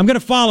 I'm going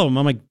to follow him.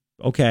 I'm like,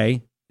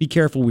 okay, be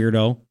careful,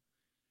 weirdo.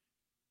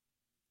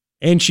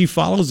 And she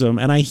follows him,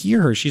 and I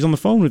hear her. She's on the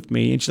phone with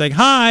me, and she's like,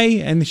 hi.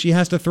 And she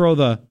has to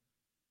throw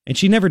and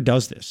she never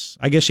does this.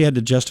 I guess she had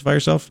to justify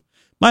herself.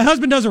 My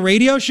husband does a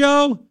radio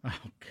show. Oh,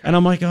 and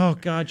I'm like, oh,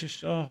 God.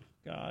 Is that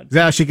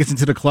how she gets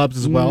into the clubs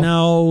as well?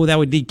 No, that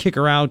would kick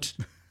her out.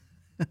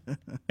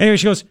 Anyway,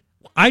 she goes,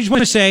 I just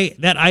want to say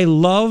that I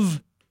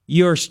love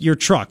your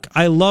truck.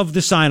 I love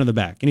the sign on the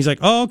back. And he's like,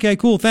 oh, okay,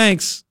 cool,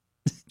 thanks.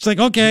 It's like,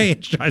 okay.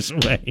 It drives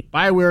away.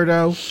 Bye,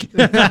 weirdo.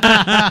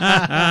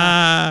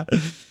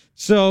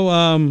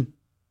 So,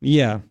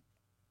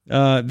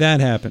 that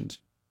happened,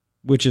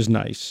 which is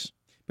nice.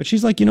 But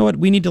she's like, you know what?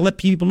 We need to let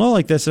people know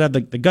like this, that have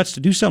the guts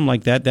to do something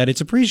like that it's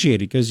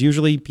appreciated, because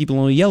usually people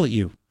only yell at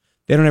you.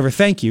 They don't ever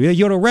thank you.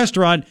 You go to a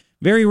restaurant,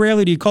 very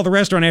rarely do you call the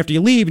restaurant after you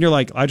leave, and you're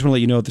like, I just want to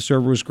let you know the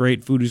server was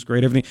great, food was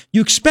great, everything.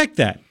 You expect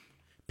that.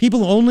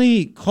 People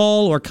only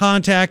call or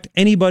contact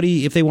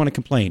anybody if they want to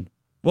complain.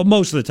 Well,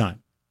 most of the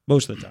time.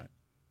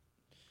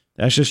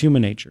 That's just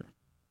human nature.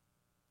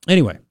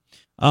 Anyway,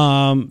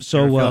 so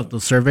fill out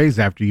those surveys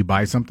after you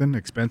buy something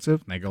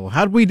expensive, and they go,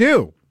 how'd we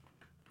do?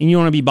 And you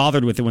don't want to be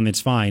bothered with it when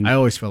it's fine. I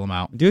always fill them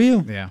out. Do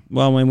you? Yeah.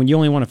 Well, when you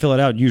only want to fill it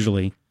out,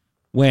 usually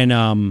when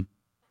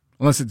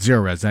unless it's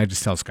zero res, I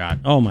just tell Scott.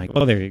 Oh my!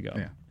 Well, there you go.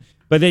 Yeah.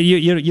 But then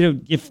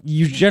if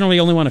you generally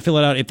only want to fill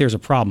it out if there's a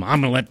problem,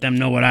 I'm gonna let them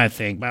know what I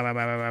think. Blah, blah,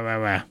 blah, blah, blah,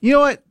 blah. You know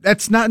what?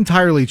 That's not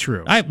entirely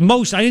true. I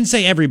didn't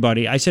say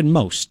everybody. I said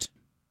most.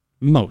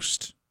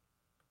 Most.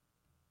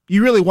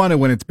 You really want it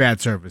when it's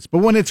bad service, but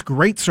when it's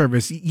great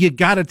service, you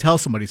got to tell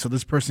somebody so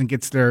this person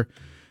gets their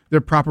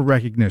proper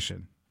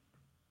recognition.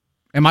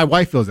 And my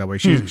wife feels that way.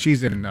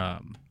 She's in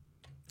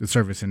the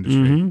service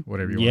industry,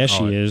 whatever you want to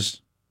call it. Yes, she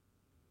is.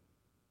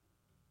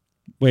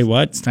 Wait,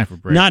 what? It's time for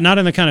break. Not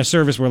in the kind of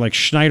service where like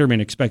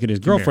Schneiderman expected his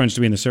girlfriends to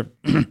be in the service.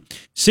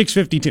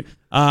 6:52.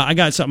 I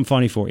got something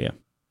funny for you.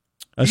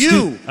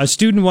 A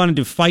student wanted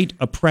to fight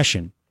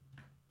oppression.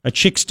 A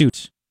chick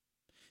student.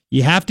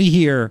 You have to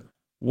hear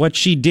what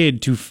she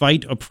did to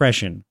fight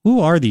oppression. Who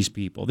are these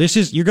people?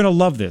 You're going to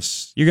love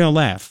this. You're going to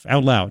laugh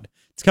out loud.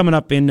 It's coming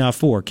up in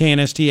 4.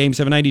 KNST AM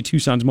 790,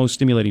 Tucson's most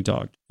stimulating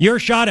talk. Your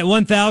shot at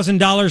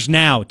 $1,000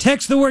 now.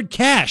 Text the word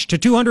cash to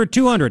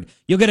 200-200.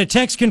 You'll get a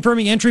text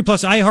confirming entry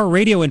plus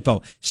iHeartRadio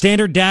info.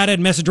 Standard data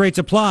and message rates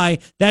apply.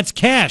 That's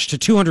cash to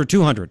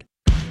 200-200.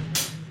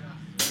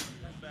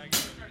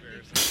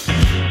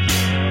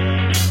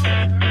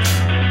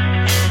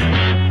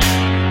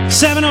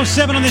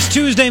 $7:07 on this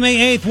Tuesday,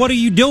 May 8th. What are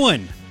you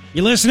doing?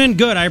 You listening?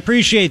 Good. I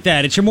appreciate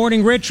that. It's your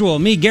morning ritual.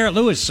 Me, Garrett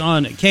Lewis,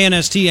 on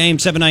KNST AM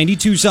 790,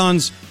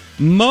 Tucson's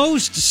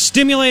most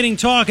stimulating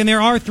talk. And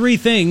there are 3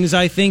 things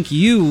I think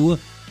you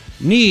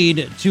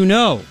need to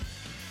know.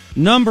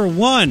 Number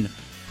 1,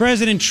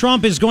 President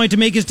Trump is going to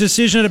make his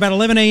decision at about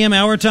 11 a.m.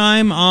 our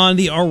time on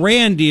the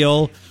Iran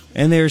deal.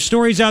 And there's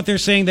stories out there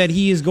saying that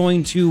he is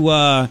going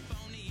to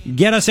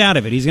get us out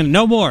of it. He's going to,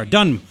 no more,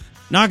 done.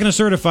 Not going to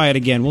certify it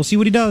again. We'll see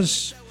what he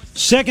does.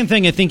 Second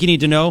thing I think you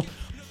need to know,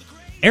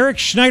 Eric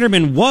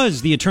Schneiderman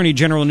was the Attorney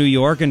General of New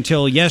York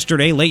until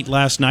yesterday, late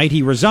last night.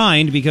 He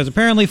resigned because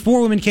apparently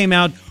 4 women came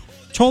out,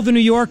 told the New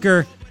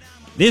Yorker,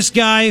 this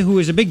guy who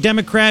is a big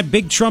Democrat,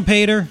 big Trump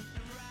hater,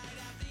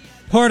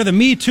 part of the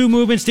Me Too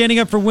movement, standing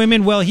up for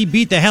women, well, he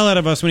beat the hell out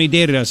of us when he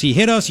dated us. He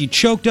hit us, he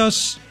choked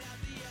us.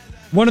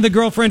 One of the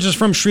girlfriends is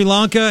from Sri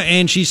Lanka,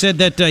 and she said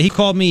that he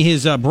called me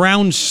his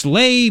brown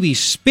slave. He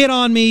spit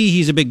on me.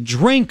 He's a big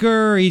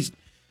drinker.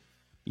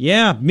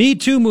 Yeah, Me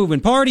Too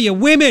movement. Party of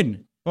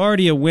women.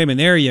 Party of women.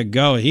 There you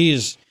go. He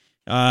is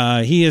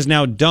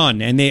now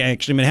done, and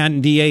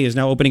Manhattan DA is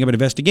now opening up an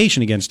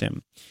investigation against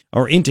him,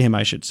 or into him,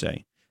 I should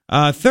say.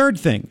 Third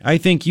thing I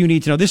think you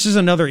need to know. This is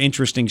another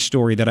interesting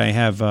story that I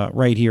have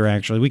right here.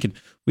 Actually, we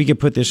could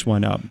put this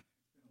one up.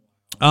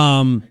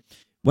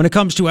 When it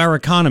comes to our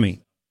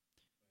economy,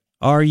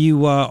 are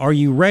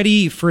you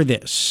ready for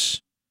this?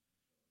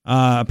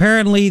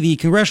 Apparently, the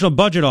Congressional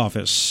Budget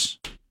Office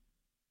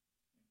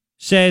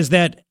says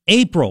that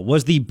April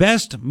was the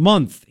best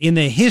month in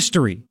the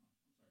history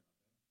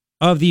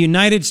of the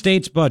United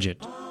States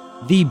budget.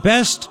 The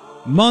best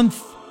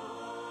month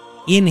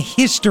in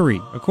history,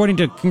 according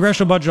to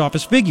Congressional Budget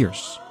Office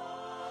figures.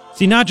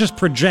 See, not just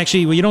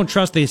projection. Well, you don't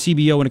trust the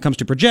CBO when it comes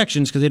to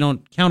projections because they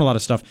don't count a lot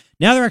of stuff.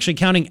 Now they're actually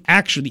counting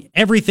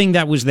everything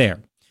that was there.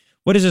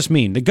 What does this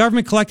mean? The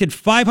government collected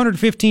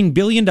 $515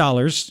 billion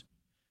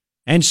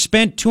and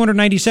spent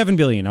 $297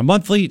 billion. A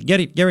monthly,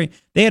 Gary,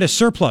 they had a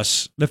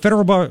surplus, the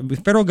federal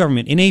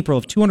government, in April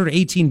of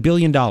 $218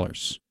 billion.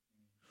 But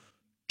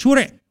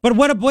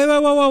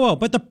whoa.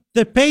 But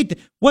the paid,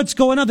 what's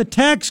going on? The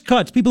tax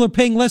cuts. People are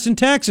paying less in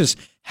taxes.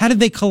 How did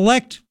they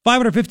collect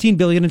 $515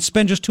 billion and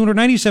spend just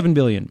 $297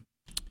 billion?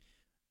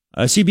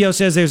 CBO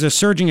says there's a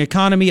surging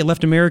economy. It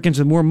left Americans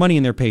with more money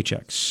in their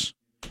paychecks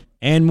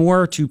and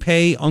more to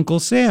pay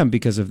Uncle Sam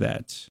because of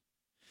that.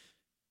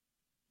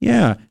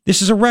 Yeah,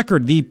 this is a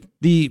record.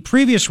 The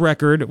previous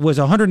record was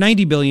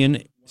 $190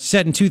 billion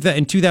set in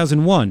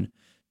 2001.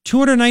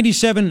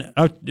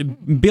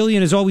 $297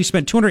 billion is all we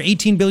spent.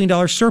 $218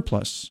 billion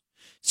surplus.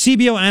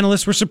 CBO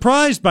analysts were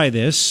surprised by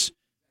this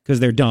because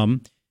they're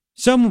dumb.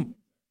 Some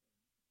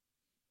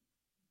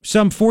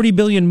 $40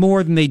 billion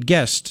more than they'd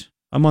guessed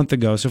a month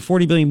ago. So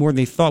 $40 billion more than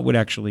they thought would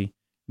actually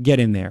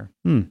get in there.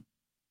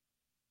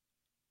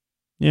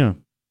 Yeah.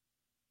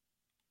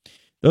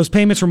 Those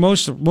payments were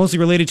mostly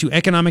related to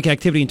economic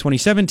activity in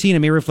 2017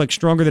 and may reflect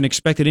stronger than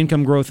expected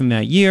income growth in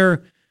that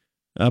year.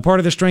 Part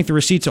of the strength of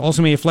receipts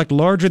also may reflect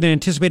larger than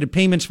anticipated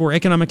payments for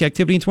economic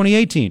activity in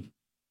 2018.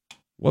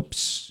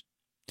 Whoops.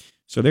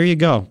 So there you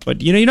go.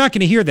 But you're not going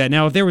to hear that.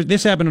 Now, if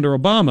this happened under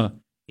Obama,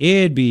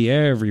 it'd be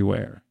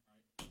everywhere.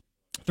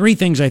 3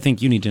 things I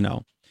think you need to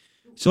know.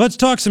 So let's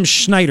talk some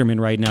Schneiderman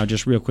right now,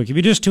 just real quick. If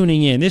you're just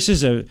tuning in, this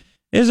is a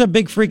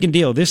big freaking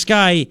deal. This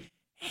guy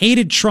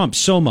hated Trump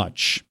so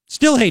much.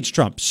 Still hates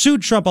Trump.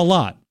 Sued Trump a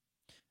lot.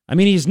 I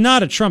mean, he's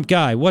not a Trump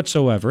guy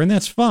whatsoever, and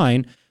that's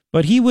fine.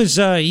 But he was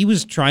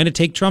trying to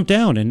take Trump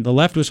down, and the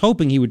left was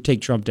hoping he would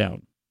take Trump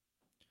down.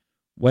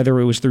 Whether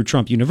it was through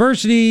Trump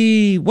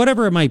University,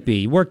 whatever it might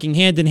be, working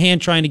hand in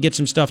hand, trying to get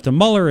some stuff to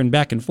Mueller and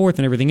back and forth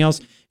and everything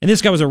else. And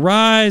this guy was a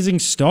rising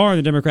star in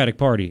the Democratic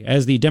Party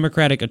as the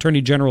Democratic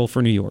Attorney General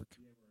for New York.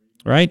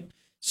 Right?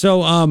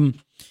 So,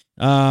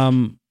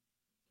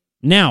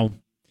 now,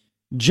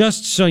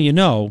 just so you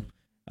know,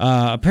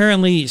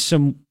 apparently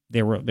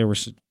there were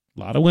a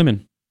lot of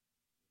women.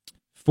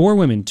 4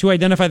 women, 2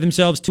 identify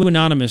themselves, 2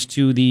 anonymous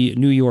to the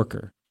New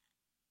Yorker.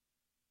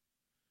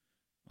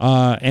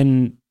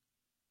 And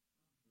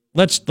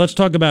let's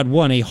talk about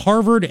one, a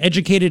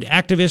Harvard-educated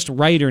activist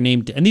writer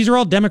named, and these are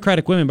all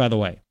Democratic women, by the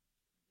way,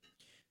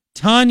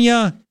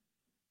 Tanya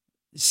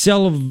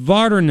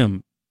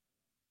Selvarnam.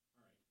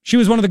 She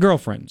was one of the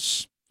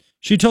girlfriends.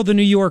 She told the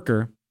New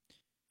Yorker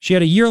she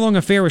had a year-long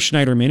affair with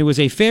Schneiderman. It was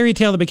a fairy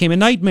tale that became a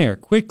nightmare,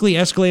 quickly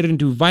escalated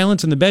into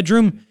violence in the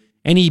bedroom,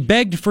 and he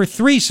begged for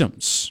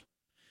threesomes.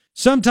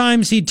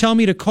 Sometimes he'd tell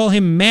me to call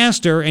him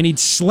master, and he'd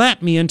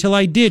slap me until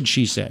I did,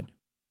 she said.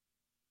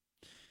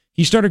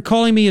 He started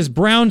calling me his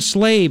brown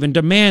slave and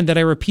demand that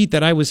I repeat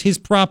that I was his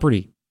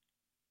property.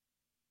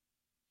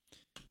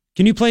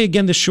 Can you play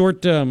again the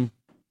short soundbite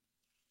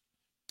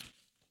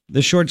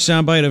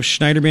of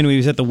Schneiderman when he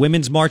was at the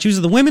Women's March? He was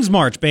at the Women's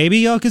March,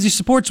 baby, because he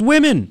supports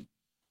women.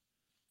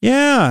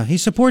 Yeah, he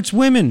supports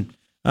women.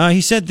 He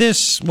said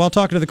this while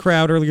talking to the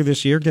crowd earlier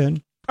this year. Go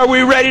ahead. Are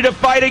we ready to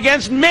fight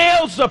against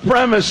male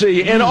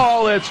supremacy in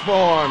all its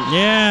forms?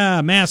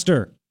 Yeah,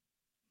 master.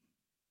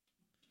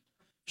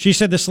 She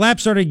said the slap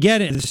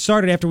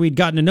started after we'd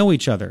gotten to know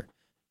each other.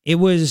 It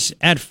was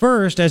at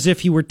first as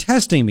if he were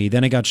testing me.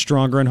 Then it got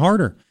stronger and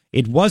harder.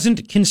 It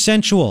wasn't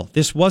consensual.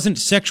 This wasn't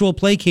sexual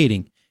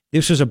placating.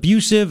 This was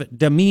abusive,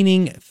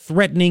 demeaning,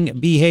 threatening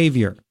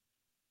behavior.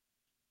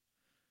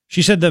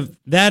 She said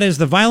that as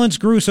the violence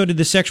grew, so did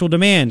the sexual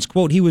demands.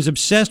 Quote, he was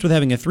obsessed with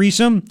having a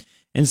threesome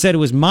and said it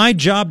was my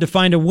job to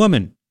find a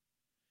woman.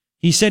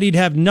 He said he'd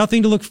have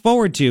nothing to look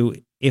forward to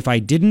if I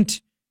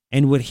didn't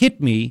and would hit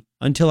me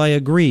until I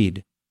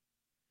agreed.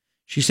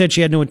 She said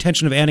she had no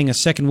intention of adding a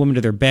second woman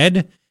to their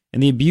bed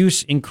and the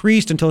abuse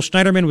increased until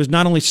Schneiderman was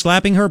not only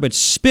slapping her, but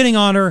spitting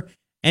on her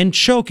and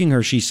choking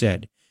her, she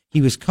said.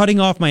 He was cutting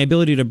off my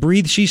ability to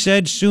breathe, she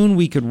said. Soon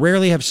we could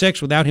rarely have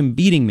sex without him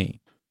beating me.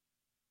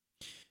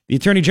 The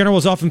Attorney General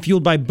was often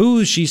fueled by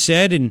booze, she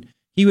said, and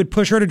he would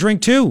push her to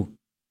drink too.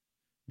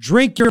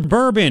 Drink your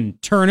bourbon,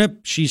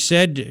 turnip, she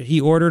said,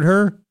 he ordered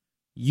her,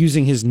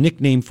 using his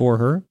nickname for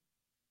her.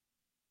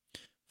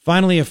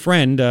 Finally, a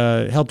friend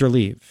helped her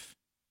leave.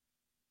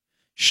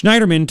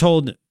 Schneiderman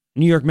told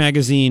New York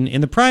Magazine,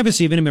 in the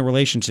privacy of intimate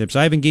relationships,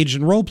 I have engaged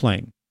in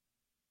role-playing.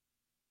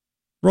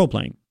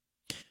 Role-playing.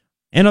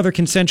 And other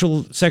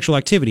consensual sexual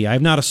activity. I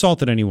have not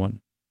assaulted anyone.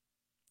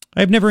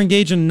 I have never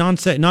engaged in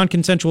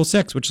non-consensual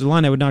sex, which is a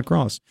line I would not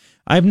cross.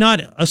 I have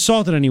not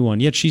assaulted anyone,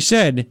 yet she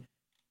said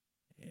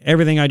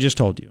everything I just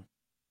told you.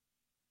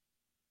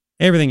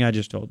 Everything I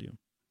just told you.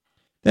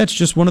 That's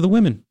just one of the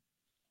women.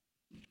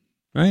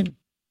 Right?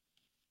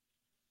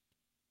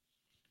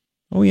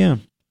 Oh, yeah.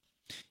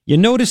 You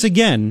notice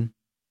again,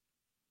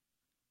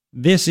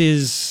 this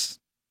is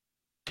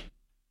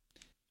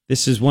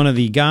one of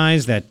the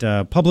guys that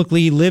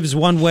publicly lives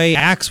one way,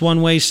 acts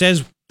one way,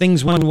 says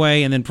things one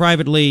way, and then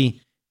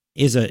privately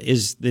is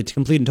the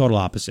complete and total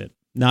opposite.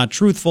 Not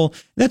truthful.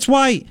 That's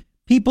why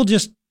people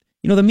just,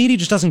 the media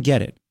just doesn't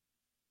get it.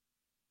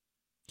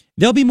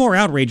 They'll be more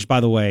outraged, by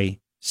the way,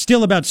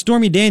 still about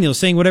Stormy Daniels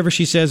saying whatever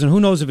she says, and who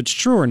knows if it's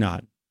true or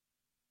not.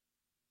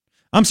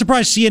 I'm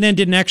surprised CNN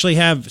didn't actually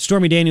have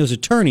Stormy Daniels'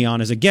 attorney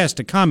on as a guest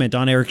to comment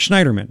on Eric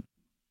Schneiderman.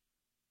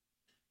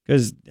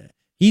 Because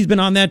he's been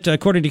on that,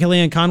 according to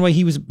Kellyanne Conway,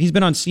 he's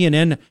been on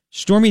CNN.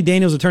 Stormy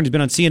Daniels' attorney has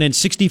been on CNN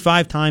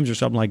 65 times or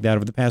something like that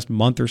over the past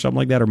month or something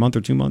like that, or month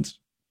or 2 months.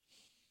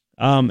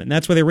 And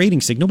that's why their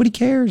ratings sink. Nobody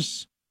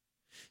cares.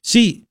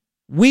 See,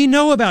 we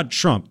know about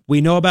Trump.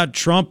 We know about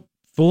Trump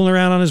fooling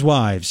around on his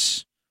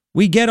wives.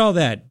 We get all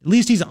that. At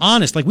least he's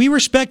honest. Like, we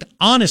respect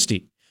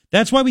honesty.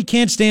 That's why we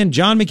can't stand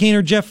John McCain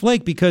or Jeff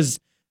Flake, because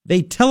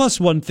they tell us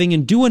one thing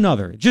and do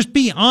another. Just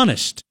be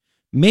honest.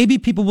 Maybe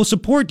people will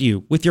support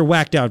you with your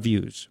whacked out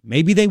views.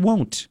 Maybe they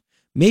won't.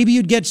 Maybe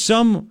you'd get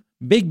some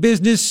big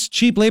business,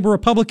 cheap labor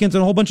Republicans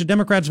and a whole bunch of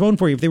Democrats voting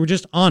for you if they were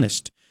just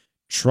honest.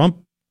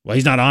 Trump, well,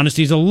 he's not honest.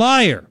 He's a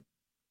liar.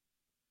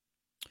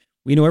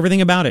 We know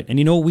everything about it. And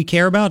you know what we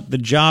care about? The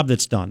job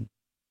that's done.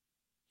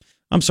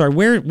 I'm sorry,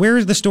 where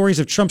are the stories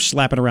of Trump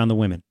slapping around the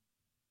women?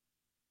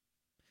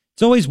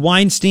 It's always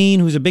Weinstein,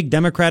 who's a big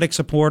Democratic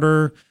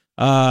supporter,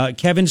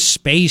 Kevin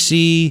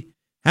Spacey.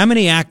 How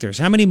many actors?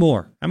 How many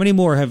more? How many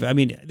more have,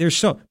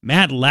 there's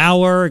Matt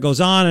Lauer, it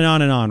goes on and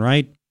on and on,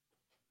 right?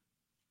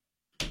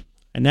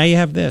 And now you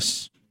have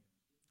this.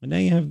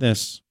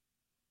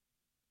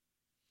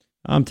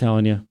 I'm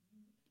telling you.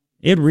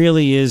 It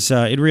really is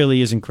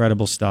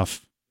incredible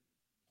stuff.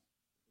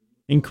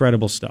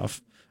 Incredible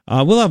stuff.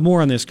 We'll have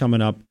more on this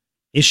coming up.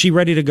 Is she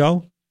ready to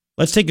go?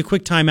 Let's take a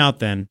quick time out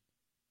then,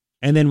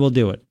 and then we'll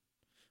do it.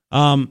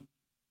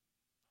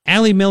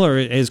 Allie Miller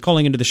is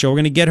calling into the show. We're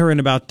going to get her in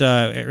about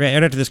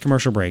right after this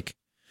commercial break.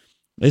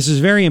 This is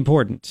very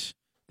important.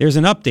 There's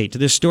an update to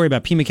this story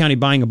about Pima County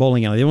buying a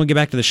bowling alley. They won't get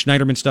back to the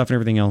Schneiderman stuff and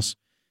everything else.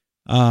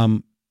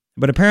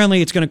 But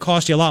apparently it's going to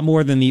cost you a lot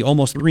more than the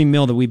almost $3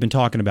 million that we've been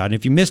talking about. And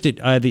if you missed it,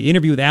 the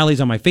interview with Allie's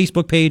on my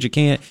Facebook page.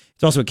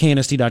 It's also at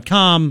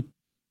knst.com.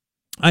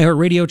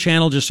 iHeartRadio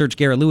channel. Just search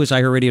Garrett Lewis,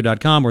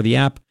 iHeartRadio.com, or the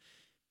app.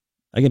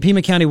 Again,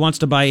 Pima County wants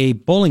to buy a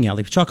bowling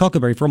alley, Chuck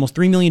Huckleberry, for almost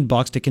 $3 million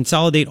to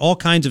consolidate all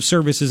kinds of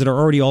services that are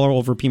already all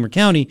over Pima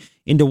County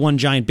into one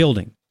giant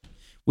building.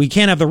 We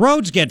can't have the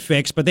roads get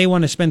fixed, but they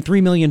want to spend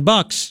 $3 million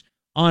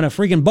on a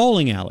freaking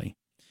bowling alley.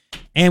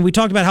 And we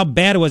talked about how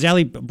bad it was.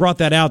 Allie brought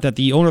that out, that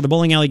the owner of the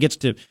bowling alley gets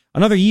to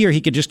another year.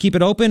 He could just keep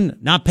it open,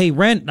 not pay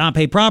rent, not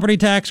pay property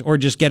tax, or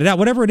just get it out.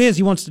 Whatever it is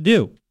he wants to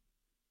do.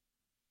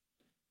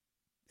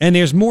 And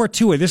there's more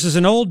to it. This is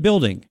an old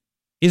building.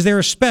 Is there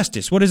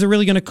asbestos? What is it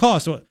really going to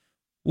cost?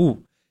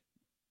 Ooh.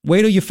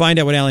 Wait till you find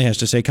out what Allie has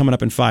to say coming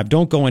up in 5.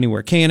 Don't go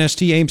anywhere.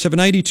 KNST AM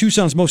 790,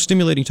 Tucson's most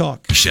stimulating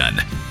talk.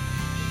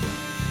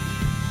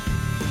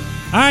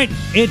 All right,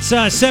 it's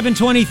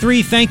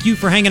 7:23. Thank you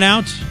for hanging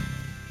out.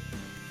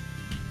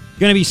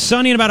 Going to be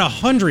sunny and about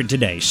 100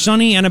 today.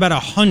 Sunny and about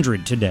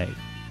 100 today.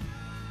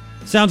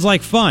 Sounds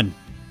like fun.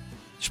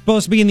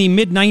 Supposed to be in the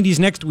mid-90s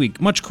next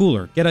week. Much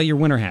cooler. Get out your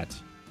winter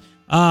hats.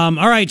 All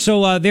right,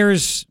 so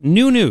there's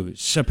new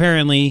news,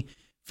 apparently,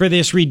 for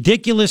this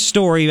ridiculous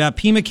story about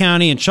Pima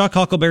County and Chuck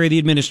Huckleberry, the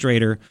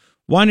administrator,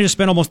 wanting to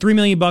spend almost $3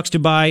 million to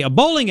buy a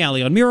bowling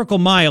alley on Miracle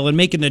Mile and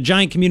make it a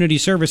giant community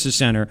services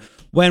center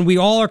when we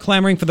all are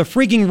clamoring for the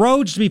freaking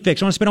roads to be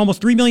fixed. I want to spend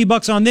almost $3 million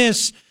on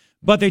this,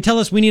 but they tell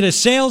us we need a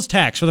sales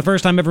tax for the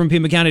first time ever in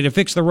Pima County to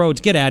fix the roads.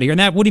 Get out of here. And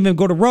that wouldn't even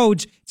go to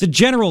roads. It's a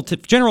general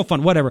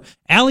fund, whatever.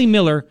 Allie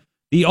Miller,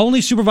 the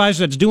only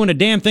supervisor that's doing a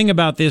damn thing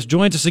about this,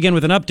 joins us again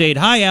with an update.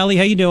 Hi, Allie.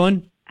 How you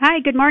doing? Hi.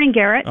 Good morning,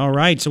 Garrett. All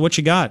right. So what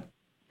you got?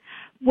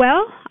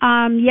 Well,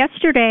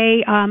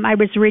 yesterday I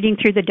was reading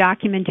through the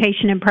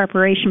documentation in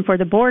preparation for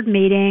the board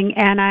meeting,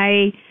 and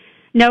I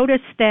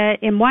Notice that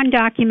in one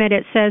document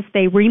it says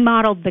they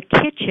remodeled the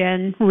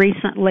kitchen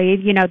recently,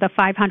 the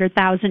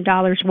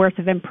 $500,000 worth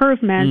of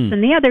improvements,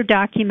 and the other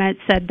document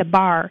said the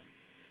bar.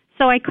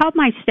 So I called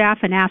my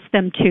staff and asked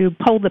them to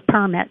pull the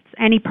permits,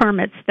 any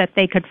permits that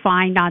they could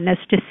find on this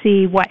to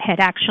see what had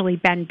actually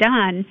been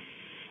done.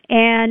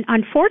 And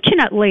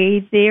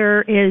unfortunately,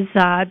 there is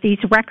these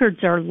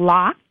records are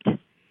locked.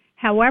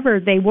 However,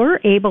 they were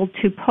able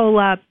to pull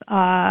up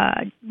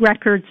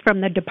records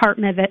from the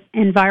Department of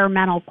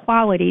Environmental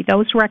Quality.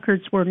 Those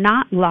records were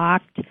not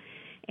locked,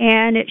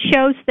 and it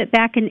shows that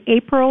back in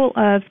April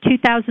of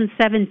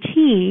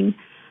 2017,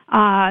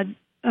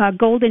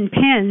 Golden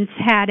Pins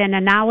had an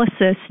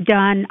analysis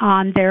done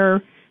on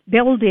their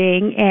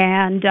building,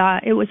 and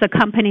it was a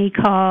company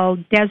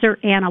called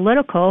Desert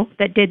Analytical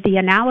that did the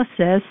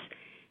analysis.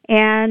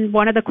 And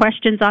one of the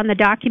questions on the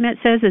document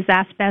says, is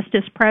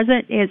asbestos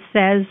present? It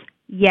says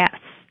yes.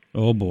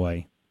 Oh,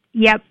 boy.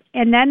 Yep.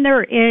 And then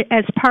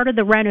as part of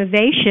the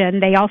renovation,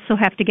 they also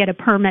have to get a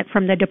permit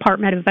from the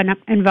Department of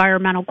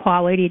Environmental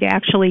Quality to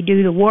actually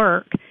do the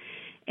work.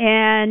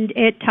 And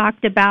it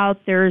talked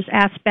about there's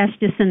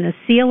asbestos in the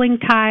ceiling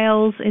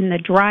tiles, in the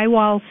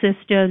drywall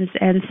systems,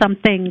 and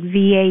something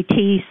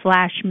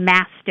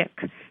VAT/mastic.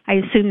 I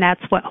assume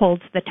that's what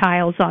holds the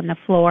tiles on the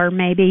floor,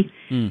 maybe.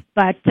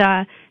 But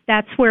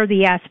that's where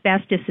the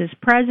asbestos is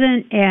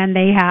present, and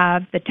they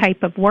have the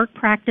type of work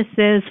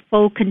practices,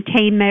 full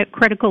containment,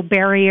 critical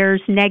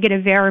barriers,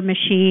 negative air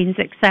machines,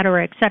 et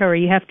cetera, et cetera.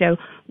 You have to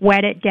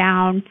wet it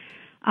down.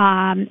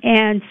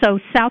 And so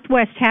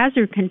Southwest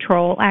Hazard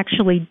Control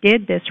actually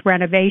did this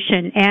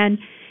renovation. And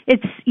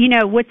it's,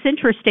 what's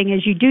interesting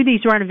is you do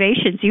these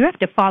renovations, you have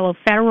to follow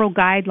federal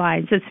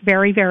guidelines. It's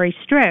very, very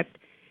strict.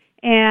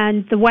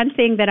 And the one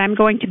thing that I'm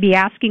going to be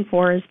asking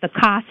for is the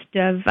cost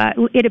of,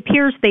 it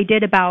appears they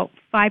did about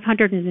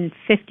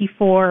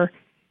 554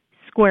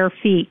 square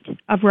feet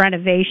of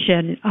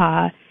renovation,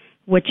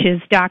 which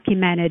is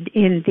documented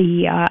in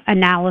the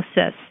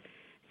analysis.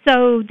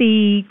 So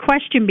the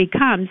question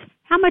becomes,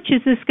 how much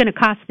is this going to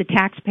cost the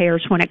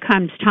taxpayers when it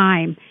comes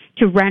time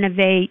to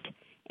renovate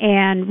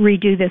and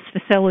redo this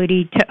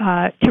facility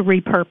to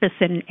repurpose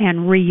and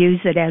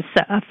reuse it as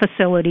a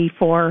facility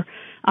for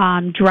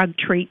drug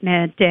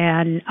treatment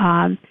and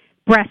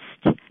breast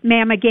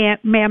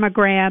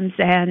mammograms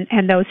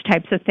and those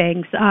types of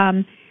things.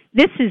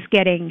 This is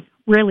getting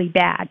really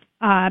bad.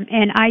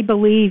 And I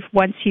believe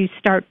once you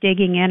start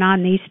digging in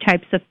on these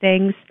types of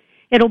things,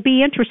 it'll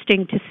be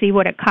interesting to see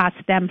what it costs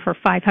them for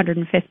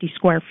 550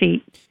 square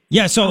feet.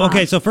 Yeah, so,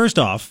 okay, so first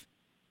off,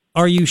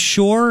 are you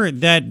sure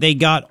that they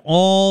got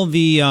all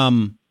the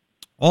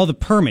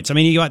permits? I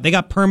mean, they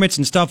got permits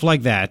and stuff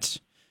like that.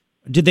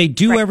 Did they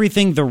do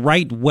everything the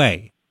right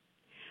way?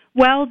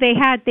 Well, they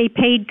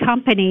paid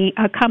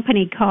a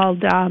company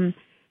called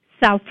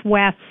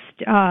Southwest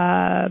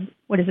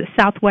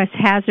Southwest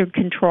Hazard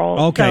Control.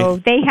 Okay. So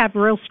they have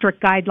real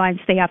strict guidelines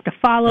they have to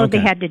follow. Okay.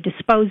 They had to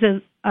dispose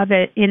of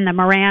it in the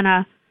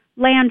Marana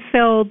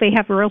landfill. They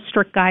have real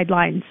strict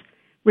guidelines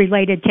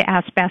related to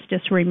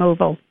asbestos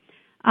removal.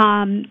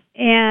 And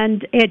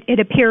it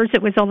appears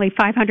it was only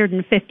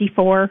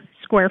 554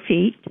 square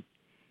feet.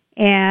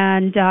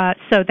 And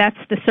so that's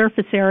the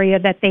surface area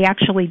that they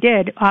actually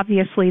did.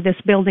 Obviously, this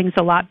building's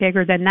a lot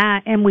bigger than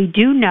that. And we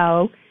do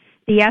know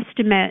the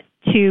estimate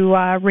to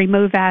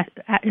remove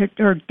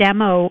or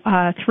demo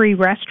 3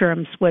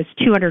 restrooms was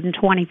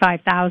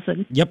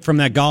 $225,000. Yep, from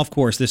that golf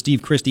course, the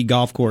Steve Christie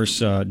golf course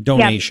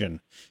donation.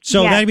 Yep.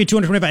 So that'd be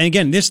 $225,000. And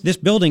again, this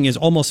building is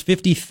almost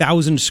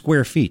 50,000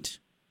 square feet.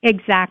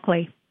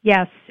 Exactly.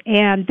 Yes,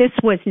 and this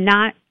was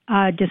not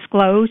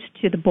disclosed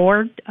to the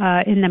board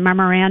in the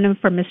memorandum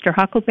from Mr.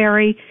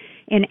 Huckleberry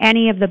in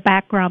any of the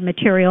background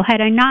material.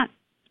 Had I not,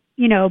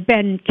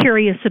 been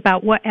curious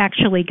about what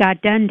actually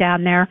got done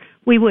down there,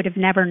 we would have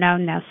never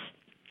known this.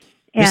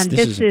 And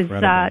this is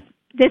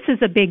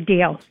a big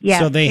deal. Yes,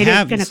 so it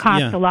is going to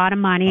cost a lot of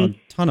money.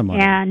 A ton of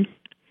money. And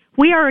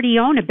we already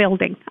own a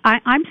building.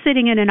 I'm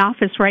sitting in an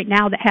office right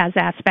now that has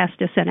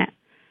asbestos in it.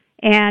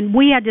 And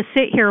we had to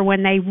sit here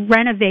when they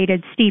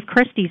renovated Steve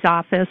Christie's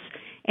office,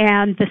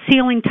 and the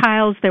ceiling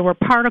tiles, there were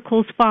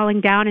particles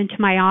falling down into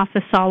my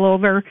office all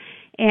over.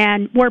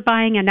 And we're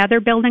buying another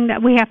building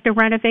that we have to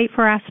renovate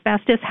for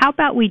asbestos. How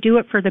about we do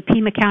it for the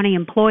Pima County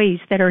employees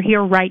that are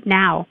here right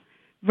now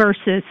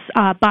versus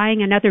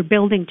buying another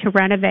building to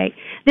renovate?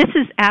 This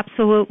is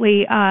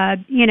absolutely,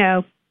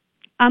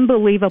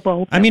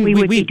 unbelievable that we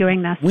would be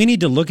doing this. We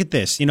need to look at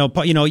this.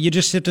 You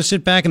just have to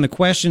sit back, and the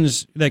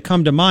questions that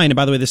come to mind, and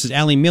by the way, this is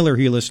Allie Miller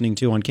who you're listening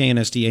to on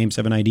KNST AM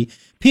 790,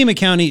 Pima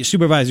County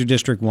Supervisor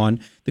District 1.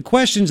 The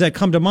questions that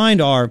come to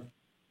mind are,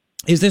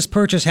 is this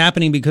purchase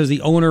happening because the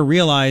owner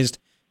realized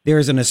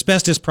there's an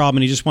asbestos problem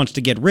and he just wants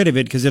to get rid of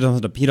it because he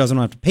doesn't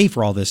have to pay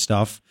for all this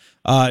stuff?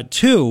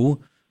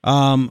 2,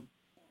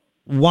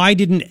 why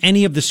didn't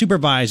any of the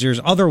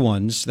supervisors, other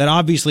ones that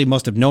obviously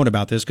must have known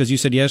about this, because you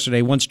said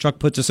yesterday, once Chuck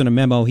puts us in a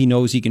memo, he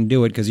knows he can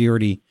do it because he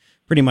already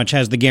pretty much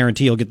has the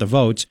guarantee he'll get the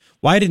votes.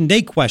 Why didn't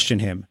they question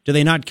him? Did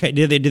they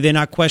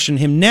not question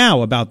him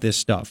now about this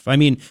stuff? I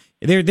mean,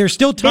 there's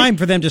still time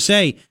for them to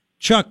say,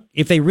 Chuck,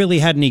 if they really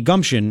had any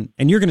gumption,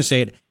 and you're going to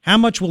say it, how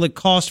much will it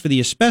cost for the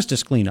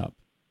asbestos cleanup?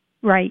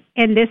 Right.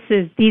 And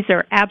these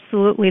are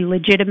absolutely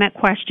legitimate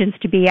questions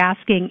to be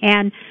asking.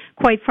 And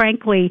quite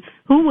frankly,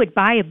 who would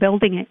buy a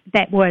building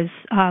that was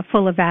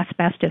full of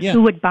asbestos? Yeah.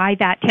 Who would buy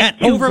that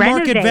At over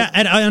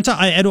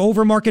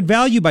market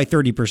value by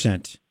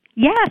 30%?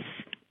 Yes,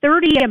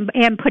 30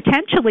 and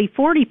potentially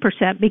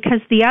 40%,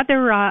 because the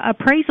other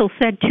appraisal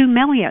said $2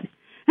 million.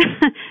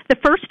 The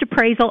first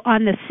appraisal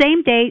on the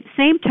same date,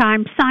 same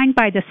time, signed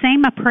by the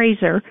same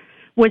appraiser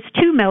was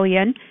 $2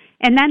 million,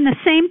 and then the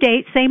same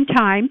date, same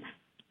time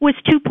was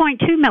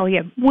 $2.2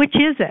 million. Which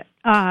is it?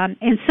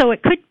 And so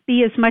it could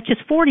be as much as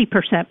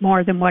 40%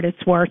 more than what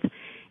it's worth.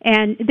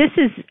 And this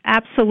is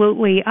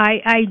absolutely,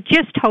 I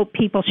just hope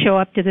people show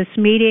up to this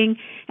meeting,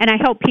 and I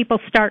hope people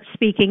start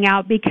speaking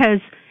out,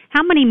 because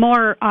how many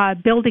more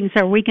buildings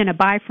are we going to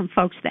buy from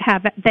folks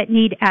that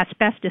need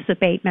asbestos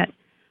abatement?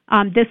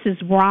 This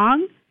is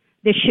wrong.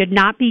 This should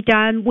not be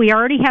done. We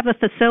already have a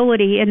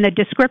facility in the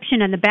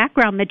description and the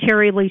background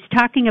material. He's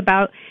talking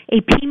about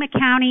a Pima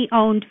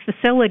County-owned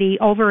facility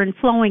over in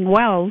Flowing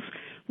Wells,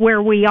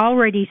 where we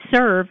already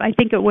serve, I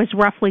think it was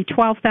roughly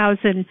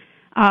 12,000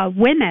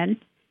 women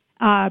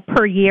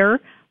per year.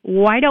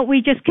 Why don't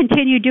we just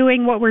continue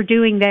doing what we're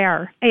doing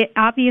there?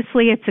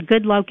 Obviously, it's a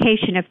good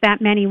location if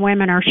that many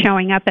women are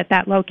showing up at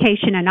that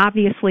location, and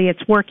obviously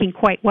it's working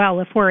quite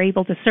well if we're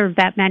able to serve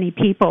that many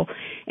people.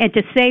 And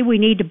to say we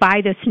need to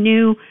buy this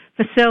new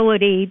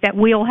facility that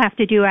we'll have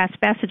to do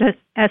asbestos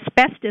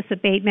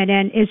abatement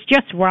in is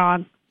just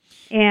wrong.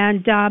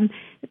 And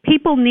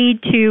people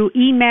need to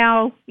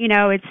email,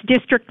 it's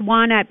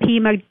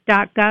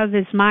district1@pima.gov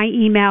is my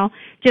email.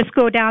 Just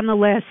go down the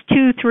list,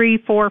 2, 3,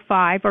 4,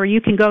 5, or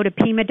you can go to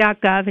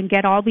pima.gov and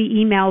get all the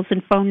emails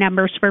and phone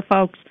numbers for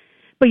folks.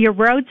 But your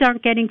roads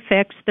aren't getting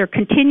fixed. They're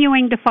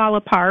continuing to fall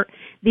apart.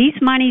 These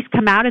monies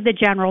come out of the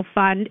general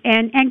fund.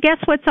 And guess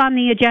what's on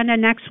the agenda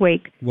next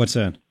week? What's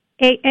that?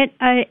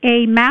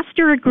 A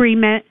master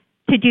agreement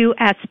to do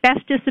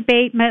asbestos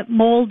abatement,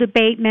 mold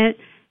abatement,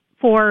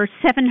 for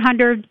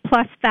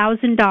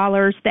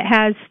 $700,000+ that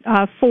has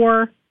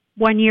 4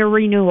 one-year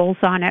renewals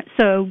on it.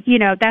 So,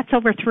 that's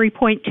over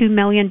 $3.2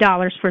 million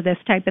for this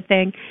type of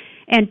thing.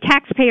 And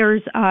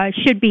taxpayers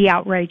should be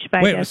outraged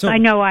by this. So, I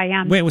know I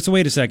am. Wait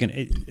a second.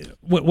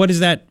 What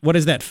is that? What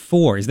is that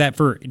for? Is that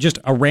for just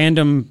a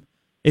random?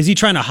 Is he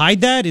trying to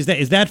hide that? Is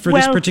that for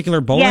this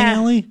particular bowling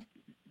alley?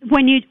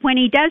 When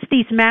he does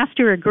these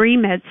master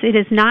agreements, it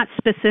is not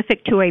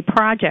specific to a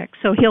project.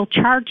 So he'll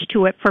charge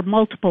to it for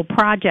multiple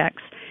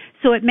projects.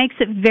 So it makes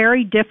it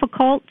very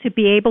difficult to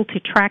be able to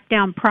track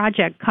down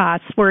project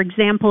costs. For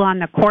example, on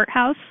the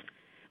courthouse,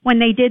 when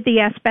they did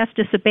the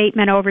asbestos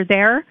abatement over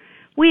there,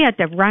 we had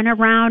to run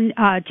around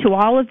to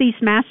all of these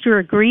master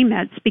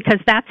agreements, because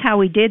that's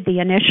how he did the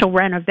initial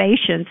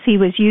renovations. He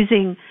was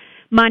using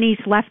monies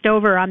left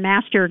over on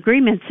master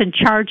agreements and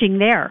charging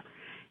there.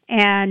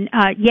 And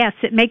yes,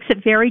 it makes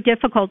it very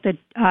difficult to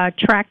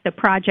track the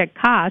project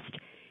cost.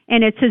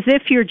 And it's as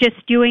if you're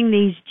just doing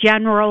these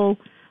general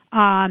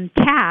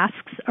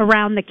tasks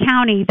around the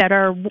county that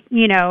are,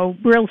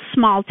 real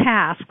small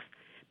tasks.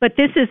 But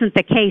this isn't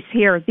the case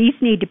here. These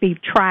need to be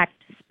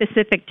tracked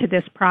specific to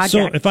this project.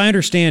 So if I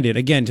understand it,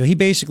 again, so he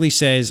basically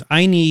says,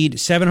 I need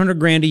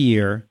 $700,000 a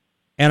year,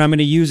 and I'm going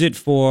to use it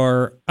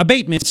for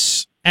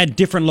abatements at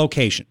different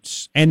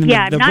locations. And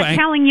I'm not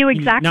telling you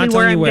exactly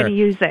where I'm going to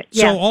use it.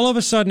 So all of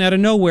a sudden, out of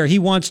nowhere, he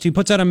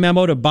puts out a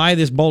memo to buy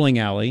this bowling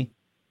alley.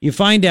 You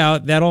find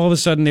out that all of a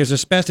sudden there's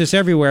asbestos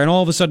everywhere, and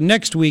all of a sudden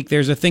next week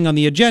there's a thing on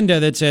the agenda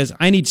that says,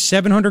 I need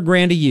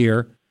 $700,000 a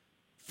year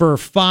for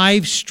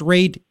 5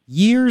 straight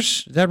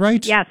years. Is that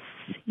right? Yes.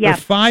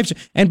 For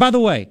 5. And by the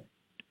way,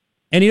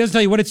 and he doesn't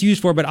tell you what it's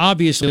used for, but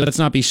obviously let's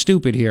not be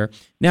stupid here.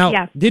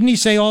 Now, didn't he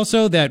say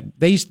also that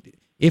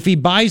if he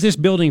buys this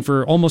building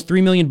for almost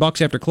 $3 million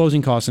after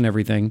closing costs and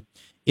everything,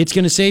 it's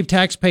going to save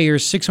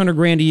taxpayers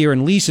 $600,000 a year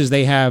in leases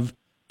they have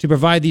to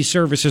provide these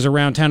services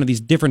around town to these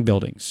different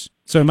buildings.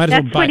 So it might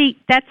as well buy.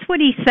 That's what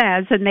he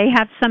says, and they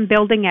have some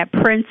building at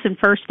Prince and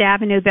First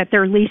Avenue that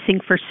they're leasing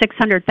for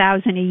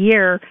 $600,000 a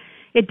year.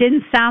 It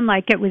didn't sound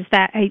like it was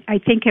that. I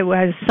think it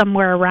was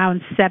somewhere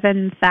around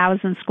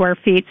 7,000 square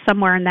feet,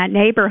 somewhere in that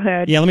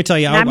neighborhood. Yeah, let me tell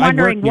you. I'm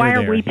wondering why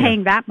are we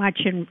paying that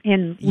much in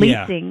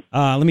leasing?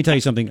 Let me tell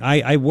you something.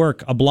 I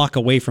work a block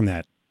away from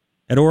that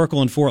at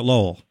Oracle in Fort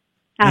Lowell,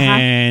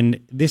 and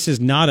this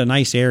is not a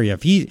nice area.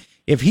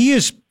 If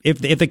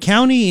the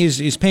county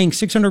is paying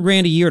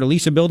 $600,000 a year to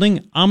lease a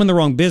building, I'm in the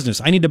wrong business.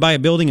 I need to buy a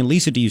building and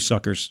lease it to you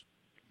suckers.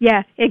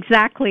 Yeah,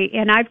 exactly.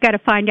 And I've got to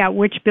find out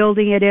which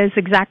building it is,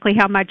 exactly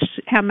how much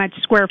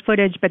square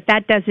footage, but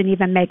that doesn't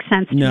even make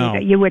sense to me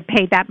that you would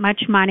pay that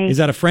much money. Is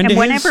that a friend of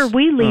his? And whenever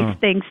we lease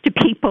things to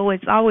people,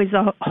 it's always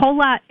a whole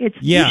lot. It's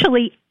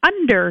usually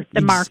under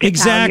the market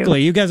Exactly.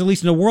 value. You guys are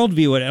leasing a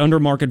Worldview at under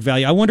market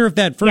value. I wonder if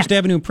that First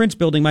Avenue Prince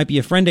building might be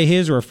a friend of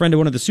his or a friend of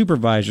one of the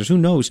supervisors. Who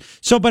knows?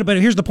 So, but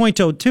here's the point,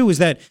 too, is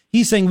that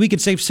he's saying we could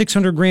save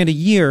 $600,000 a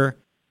year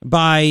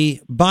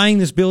by buying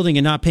this building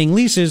and not paying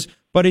leases,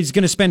 but he's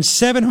going to spend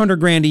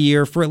 $700,000 a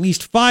year for at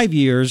least 5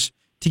 years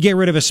to get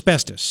rid of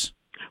asbestos?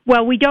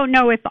 Well, we don't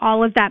know if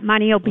all of that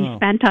money will be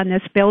spent on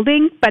this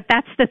building, but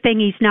that's the thing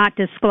he's not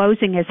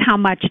disclosing is how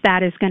much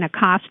that is going to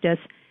cost us.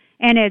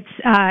 And it's,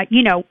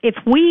 if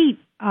we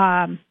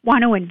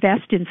want to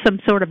invest in some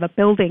sort of a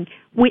building,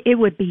 it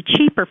would be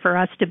cheaper for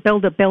us to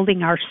build a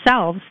building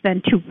ourselves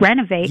than to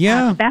renovate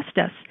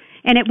asbestos.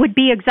 And it would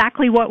be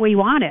exactly what we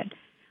wanted.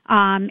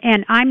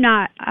 And I'm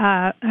not,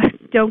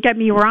 don't get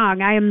me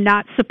wrong, I am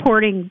not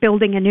supporting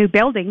building a new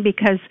building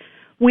because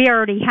we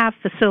already have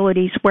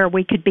facilities where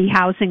we could be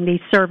housing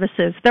these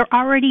services. They're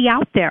already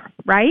out there,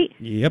 right?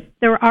 Yep.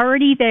 They're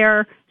already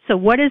there. So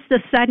what is the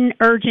sudden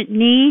urgent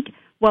need?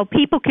 Well,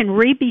 people can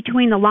read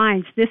between the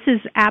lines. This is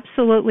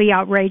absolutely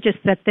outrageous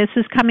that this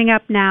is coming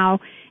up now,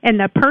 and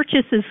the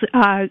purchase is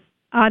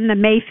on the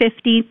May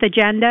 15th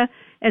agenda,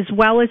 as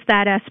well as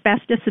that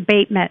asbestos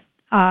abatement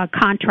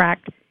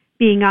contract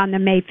being on the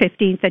May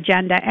 15th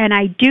agenda. And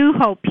I do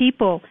hope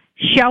people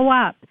show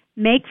up,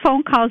 make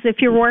phone calls if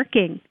you're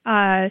working,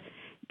 send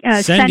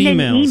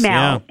an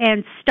email,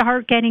 and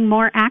start getting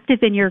more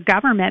active in your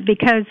government,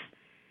 because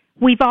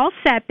we've all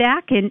sat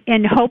back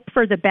and hoped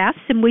for the best,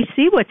 and we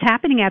see what's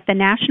happening at the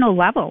national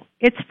level.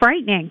 It's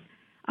frightening,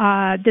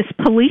 this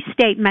police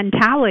state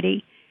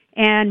mentality,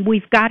 and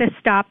we've got to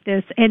stop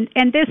this. And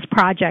this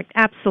project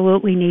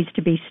absolutely needs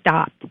to be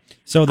stopped.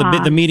 So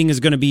the meeting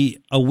is going to be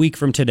a week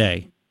from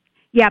today?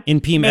 Yep,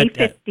 in Pima, May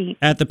 15th.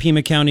 At the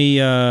Pima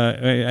County,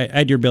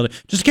 at your building.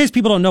 Just in case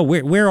people don't know,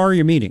 where are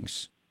your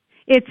meetings?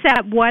 It's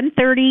at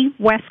 130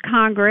 West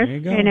Congress,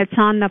 and it's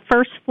on the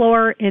first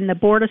floor in the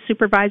Board of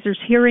Supervisors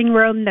hearing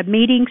room. The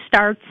meeting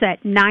starts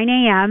at 9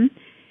 a.m.,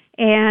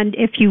 and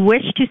if you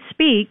wish to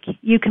speak,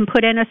 you can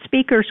put in a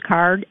speaker's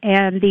card,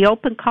 and the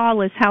open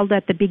call is held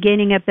at the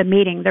beginning of the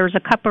meeting. There's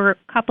a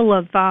couple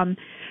of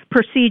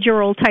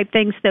procedural type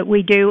things that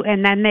we do,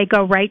 and then they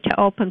go right to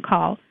open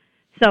call.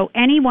 So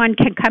anyone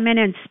can come in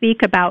and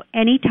speak about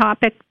any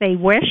topic they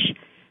wish.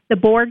 The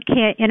board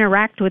can't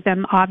interact with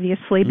them,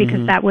 obviously,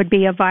 because that would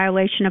be a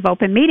violation of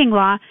open meeting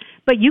law.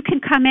 But you can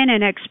come in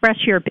and express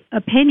your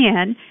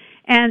opinion.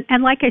 And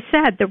like I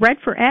said, the Red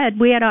for Ed,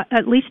 we had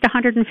at least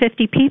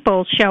 150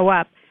 people show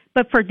up.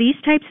 But for these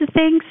types of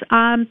things,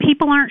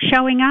 people aren't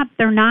showing up.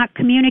 They're not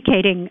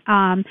communicating.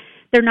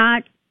 They're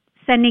not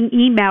sending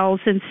emails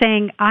and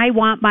saying, I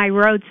want my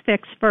roads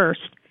fixed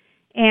first.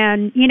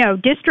 And,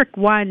 District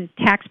 1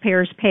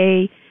 taxpayers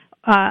pay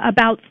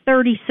about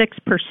 36%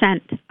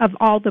 of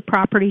all the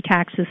property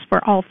taxes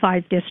for all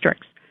 5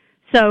 districts.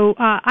 So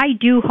I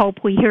do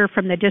hope we hear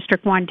from the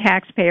District 1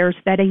 taxpayers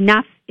that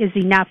enough is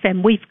enough,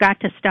 and we've got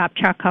to stop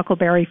Chuck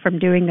Huckleberry from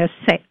doing this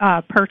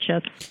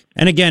purchase.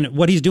 And again,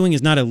 what he's doing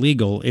is not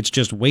illegal. It's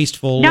just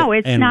wasteful and wrong. No,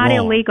 it's not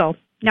illegal.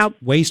 No,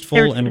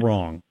 wasteful and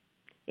wrong.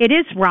 It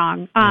is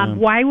wrong.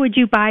 Why would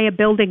you buy a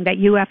building that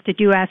you have to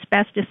do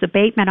asbestos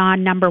abatement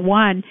on, number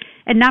one?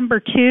 And number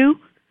two,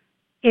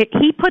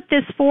 he put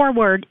this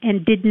forward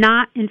and did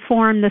not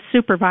inform the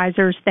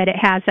supervisors that it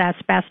has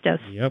asbestos.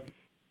 Yep.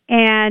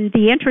 And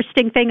the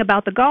interesting thing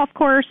about the golf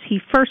course, he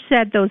first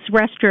said those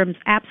restrooms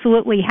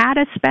absolutely had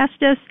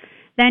asbestos.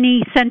 Then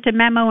he sent a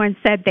memo and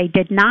said they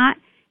did not.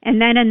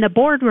 And then in the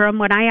boardroom,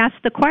 when I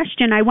asked the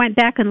question, I went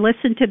back and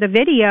listened to the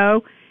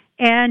video,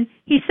 and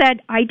he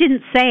said, I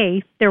didn't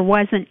say there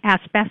wasn't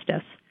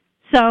asbestos.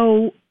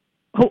 So,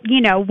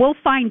 we'll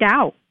find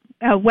out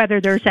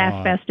whether there's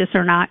asbestos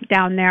or not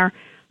down there.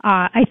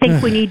 I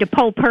think we need to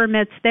pull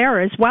permits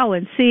there as well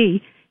and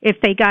see if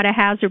they got a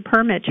hazard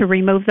permit to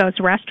remove those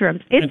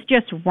restrooms. It's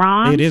just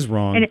wrong. It is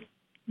wrong.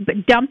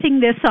 But dumping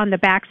this on the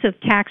backs of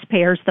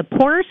taxpayers,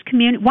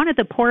 one of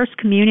the poorest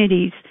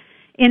communities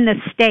in the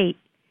state,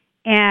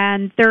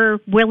 and they're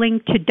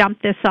willing to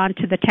dump this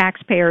onto the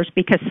taxpayers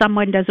because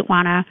someone doesn't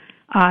want to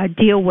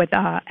deal with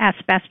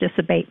asbestos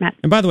abatement.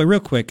 And by the way, real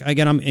quick,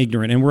 again, I'm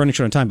ignorant, and we're running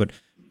short on time, but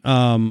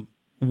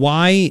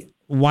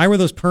why were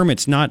those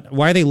permits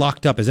why are they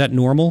locked up? Is that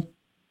normal?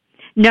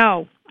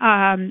 No.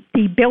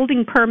 The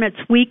building permits,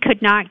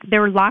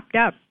 they're locked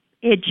up.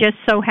 It just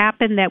so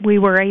happened that we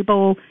were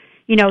able,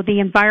 the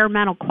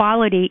environmental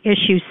quality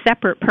issues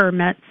separate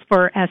permits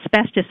for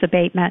asbestos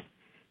abatement.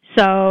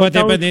 So but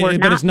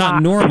it's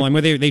not normal. I mean,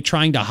 were they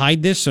trying to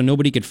hide this so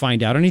nobody could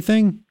find out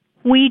anything?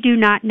 We do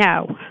not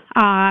know.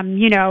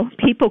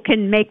 People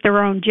can make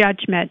their own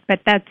judgment,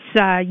 but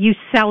you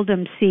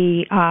seldom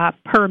see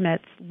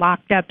permits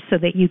locked up so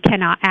that you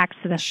cannot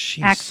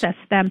access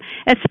them,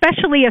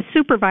 especially a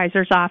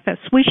supervisor's office.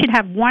 We should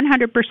have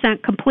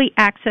 100% complete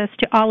access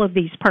to all of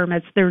these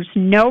permits. There's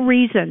no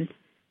reason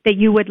that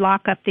you would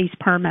lock up these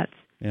permits.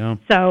 Yeah.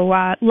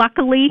 So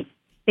luckily,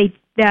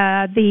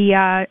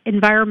 the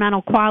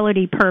environmental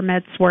quality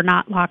permits were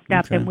not locked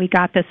up, and we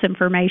got this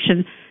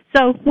information.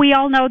 So we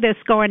all know this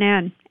going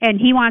in, and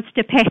he wants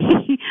to pay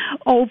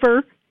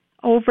over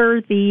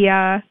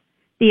the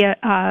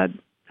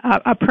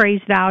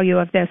appraised value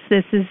of this.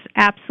 This is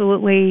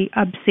absolutely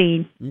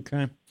obscene.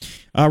 Okay.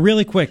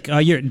 Really quick,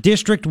 your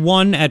District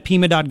 1 at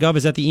pima.gov,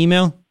 is that the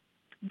email?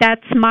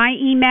 That's my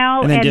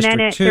email, and then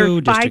District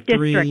 2, there's 5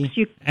 3.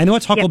 districts. And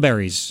what's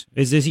Huckleberry's?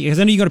 Because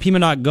I know you go to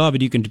pima.gov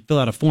and you can fill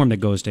out a form that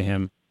goes to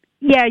him.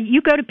 Yeah, you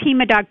go to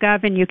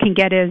pima.gov and you can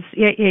get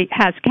it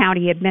has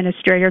county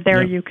administrator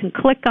there. Yeah. You can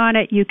click on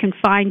it. You can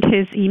find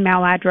his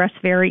email address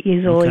very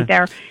easily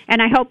there. And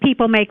I hope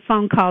people make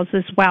phone calls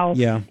as well.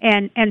 Yeah.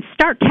 And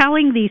start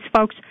telling these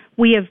folks,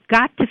 we have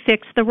got to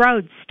fix the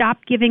roads. Stop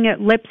giving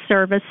it lip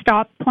service.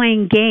 Stop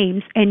playing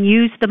games and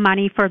use the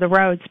money for the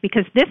roads,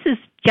 because this is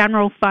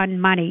general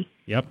fund money.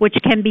 Yep. Which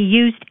can be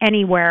used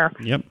anywhere.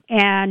 Yep.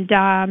 And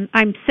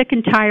I'm sick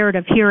and tired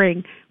of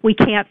hearing we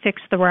can't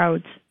fix the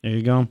roads. There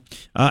you go.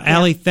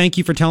 Allie, thank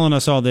you for telling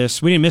us all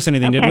this. We didn't miss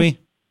anything, did we?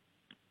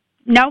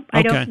 No,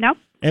 I don't. No.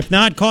 If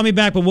not, call me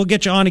back, but we'll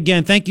get you on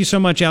again. Thank you so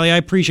much, Allie. I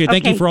appreciate it.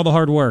 Thank you for all the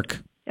hard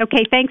work.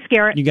 Okay, thanks,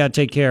 Garrett. You got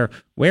to take care.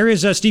 Where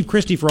is Steve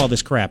Christie for all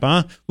this crap,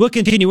 huh? We'll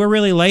continue. We're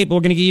really late, but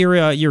we're going to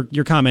get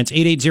your comments.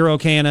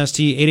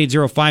 880-KNST,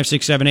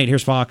 880-5678.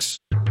 Here's Fox.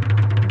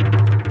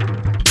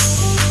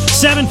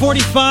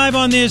 7:45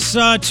 on this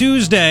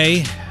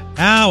Tuesday.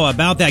 How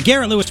about that?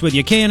 Garrett Lewis with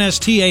you.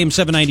 KNST, AM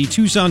 790,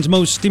 Tucson's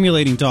most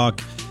stimulating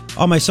talk.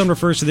 Oh, my son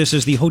refers to this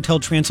as the Hotel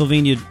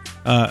Transylvania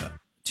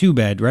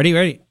two-bed. Ready?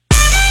 Rack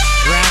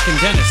and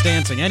Dennis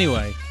dancing.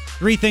 Anyway,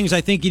 3 things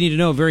I think you need to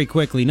know very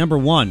quickly. Number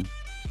one,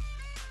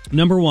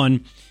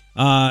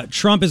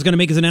 Trump is going to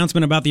make his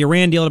announcement about the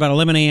Iran deal at about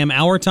 11 a.m.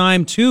 our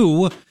time.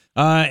 2,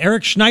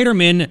 Eric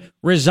Schneiderman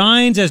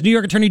resigns as New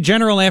York Attorney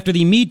General after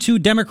the Me Too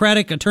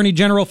Democratic Attorney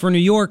General for New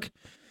York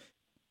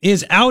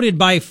is outed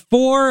by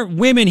 4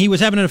 women he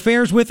was having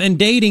affairs with and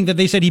dating that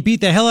they said he beat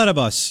the hell out of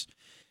us.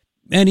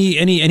 And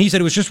he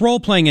said it was just role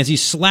playing as he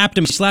slapped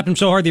him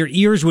so hard their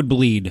ears would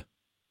bleed.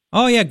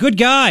 Oh yeah, good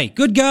guy.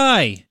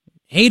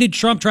 Hated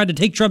Trump, tried to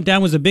take Trump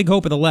down, was a big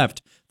hope of the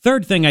left.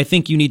 3rd thing I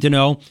think you need to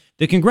know,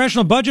 the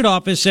Congressional Budget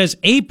Office says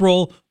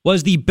April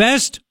was the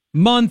best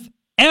month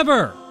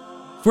ever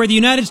for the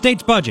United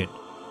States budget.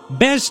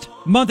 Best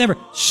month ever.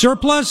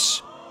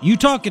 Surplus? You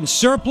talking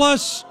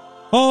surplus?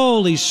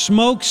 Holy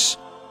smokes.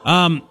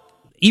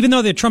 Even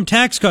though the Trump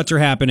tax cuts are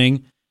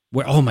happening,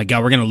 oh my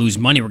God, we're going to lose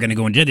money. We're going to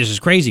go into debt. This is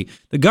crazy.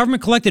 The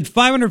government collected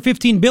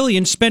 $515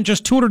 billion, spent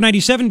just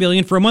 $297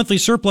 billion for a monthly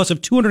surplus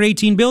of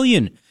 $218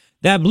 billion.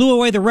 That blew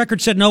away the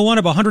record set in 01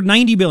 of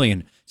 $190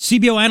 billion.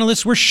 CBO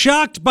analysts were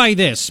shocked by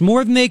this,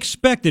 more than they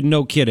expected.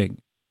 No kidding.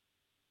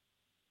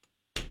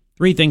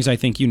 3 things I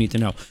think you need to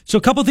know. So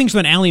a couple things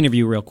from an Alley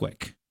interview real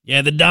quick.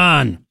 Yeah, the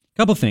Don.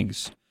 Couple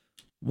things.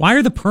 Why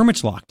are the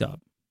permits locked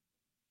up?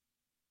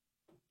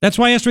 That's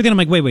why I asked her then. I'm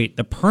like, wait,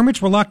 the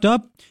permits were locked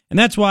up? And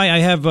that's why I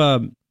have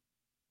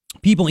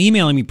people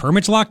emailing me,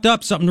 permits locked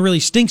up? Something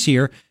really stinks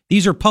here.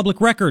 These are public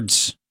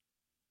records.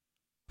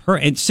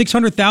 And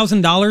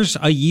 $600,000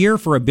 a year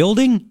for a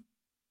building?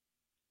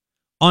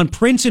 On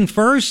Prince and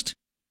First?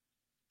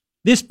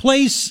 This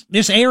place,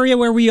 this area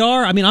where we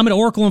are, I mean, I'm at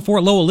Oracle and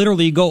Fort Lowell.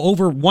 Literally, you go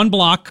over 1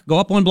 block, go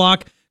up 1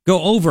 block,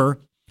 go over.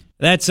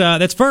 That's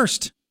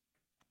First.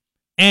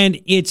 And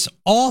it's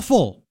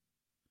awful.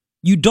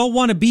 You don't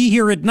want to be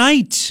here at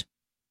night,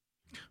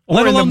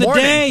 let alone the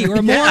day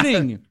or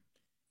morning.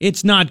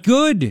 It's not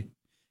good.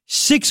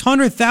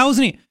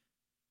 600,000.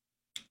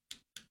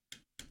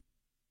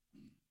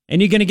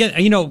 And you're going to get,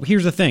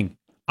 here's the thing.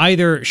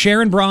 Either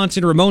Sharon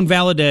Bronson, Ramon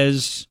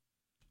Valadez,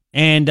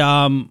 and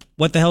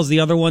what the hell's the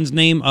other one's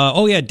name?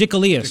 Dick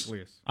Elias.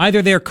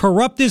 Either they're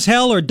corrupt as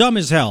hell or dumb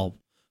as hell.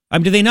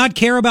 Do they not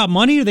care about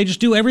money? Or they just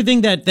do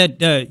everything that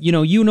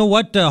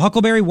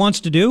Huckleberry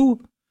wants to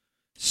do?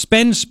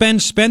 Spend.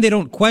 They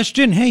don't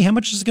question. Hey, how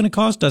much is it going to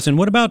cost us? And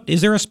what about,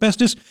 is there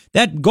asbestos?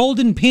 That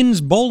Golden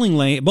Pins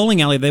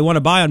bowling alley they want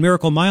to buy on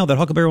Miracle Mile that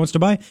Huckleberry wants to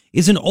buy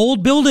is an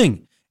old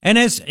building. And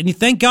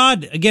thank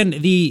God, again,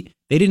 they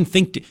didn't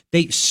think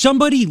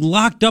somebody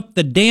locked up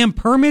the damn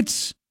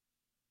permits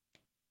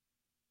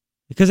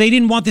because they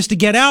didn't want this to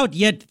get out.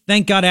 Yet,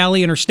 thank God,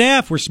 Allie and her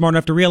staff were smart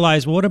enough to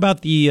realize, well, what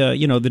about the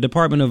the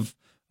Department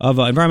of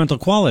Environmental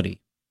Quality?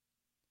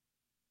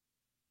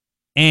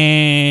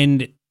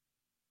 And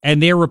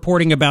they're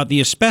reporting about the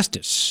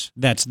asbestos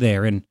that's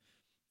there, and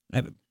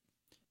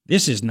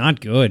this is not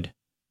good.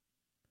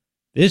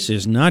 This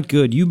is not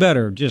good. You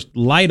better just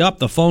light up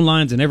the phone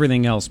lines and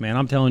everything else, man.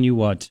 I'm telling you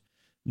what.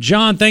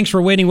 John, thanks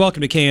for waiting.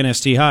 Welcome to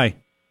KNST. Hi.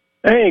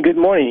 Hey, good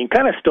morning. You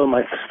kind of stole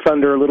my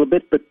thunder a little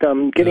bit, but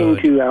getting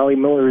to Allie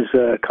Miller's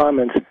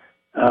comments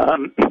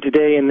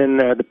today and then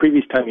the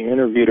previous time you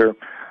interviewed her,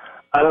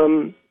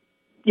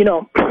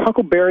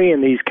 Huckleberry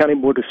and these county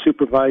board of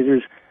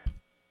supervisors,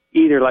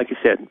 either, like you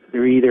said,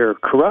 they're either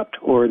corrupt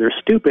or they're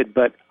stupid,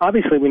 but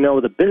obviously we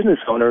know the business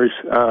owners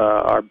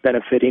are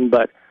benefiting,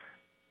 but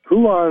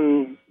who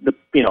on the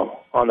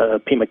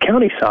Pima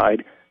County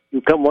side,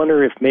 you can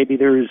wonder if maybe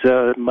there's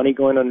money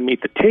going underneath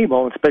the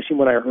table, especially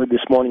when I heard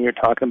this morning you're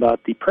talking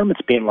about the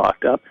permits being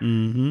locked up.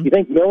 Mm-hmm. You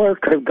think Miller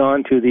could have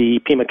gone to the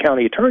Pima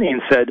County attorney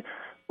and said,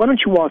 why don't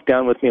you walk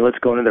down with me, let's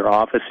go into their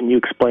office, and you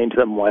explain to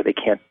them why they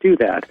can't do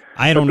that.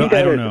 I don't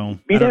know.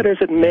 Be that as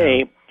it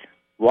may,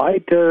 why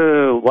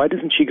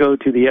doesn't she go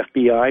to the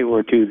FBI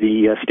or to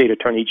the state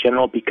attorney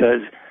general?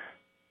 Because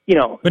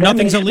but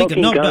nothing's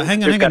illegal. No, guns,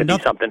 hang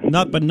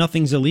on. But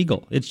Nothing's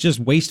illegal. It's just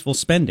wasteful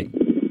spending.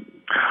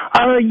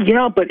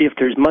 Yeah, but if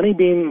there's money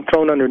being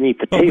thrown underneath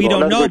the table, we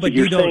don't in other know. words, But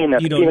you're saying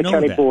that the Pima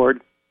County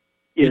Board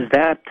is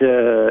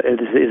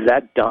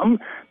that dumb?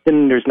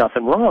 Then there's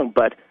nothing wrong.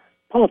 But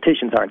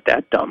politicians aren't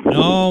that dumb.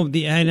 No,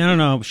 I don't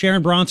know.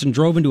 Sharon Bronson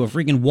drove into a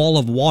freaking wall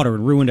of water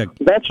and ruined a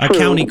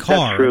county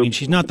car. That's true. I mean,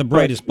 she's not the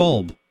brightest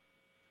bulb.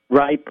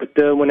 Right,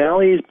 but when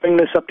Allie is bringing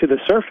this up to the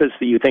surface,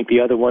 you think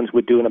the other ones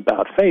would do an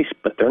about face,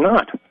 but they're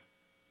not.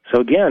 So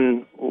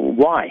again,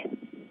 why?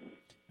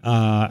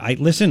 I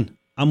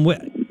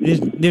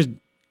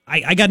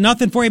got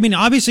nothing for you. I mean,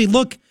 obviously,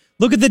 look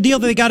at the deal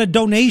that they got a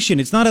donation.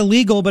 It's not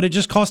illegal, but it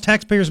just costs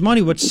taxpayers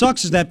money. What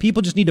sucks is that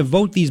people just need to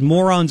vote these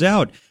morons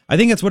out. I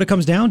think that's what it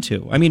comes down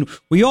to. I mean,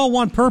 we all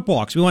want perp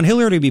walks. We want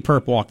Hillary to be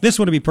perp walked. This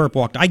one to be perp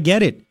walked. I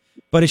get it.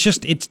 But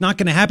it's not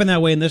going to happen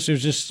that way unless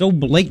there's just so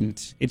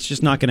blatant. It's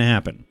just not going to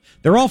happen.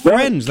 They're all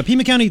friends. The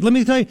Pima County, let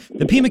me tell you,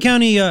 the Pima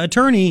County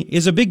attorney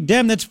is a big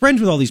Dem that's friends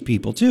with all these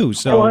people too.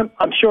 So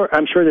I'm sure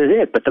that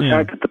it is. But the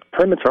fact that the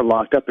permits are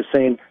locked up is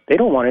saying they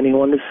don't want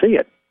anyone to see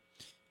it.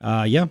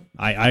 Yeah,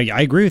 I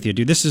agree with you,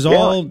 dude. This is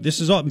all.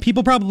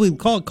 People probably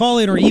call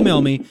in or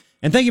email me.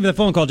 And thank you for the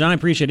phone call, John. I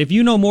appreciate it. If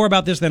you know more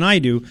about this than I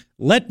do,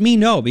 let me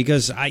know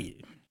because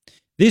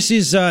This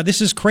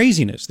is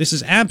craziness. This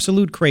is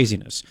absolute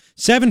craziness.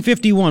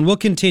 7:51. We'll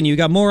continue.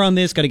 Got more on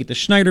this. Got to get the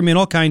Schneiderman,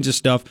 all kinds of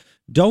stuff.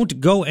 Don't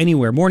go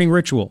anywhere. Morning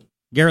Ritual.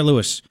 Garrett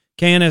Lewis.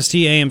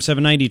 KNST AM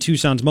 790,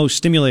 Tucson's most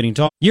stimulating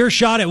talk. Your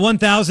shot at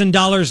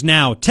 $1,000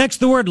 now.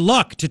 Text the word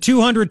luck to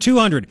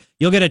 200-200.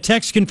 You'll get a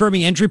text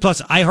confirming entry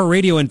plus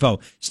iHeartRadio info.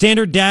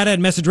 Standard data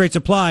and message rates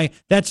apply.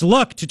 That's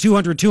luck to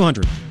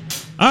 200-200.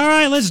 All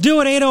right, let's do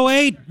it.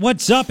 808.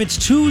 What's up? It's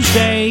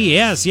Tuesday.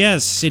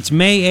 Yes. It's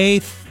May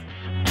 8th.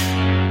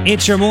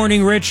 It's your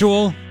morning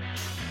ritual.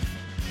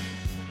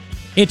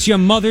 It's your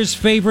mother's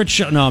favorite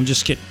show. No, I'm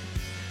just kidding.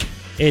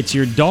 It's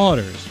your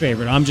daughter's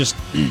favorite.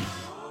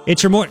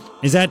 It's your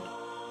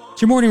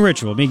it's your morning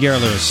ritual. Me,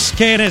 Garrett Lewis.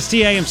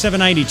 KNST AM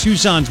 790,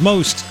 Tucson's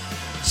most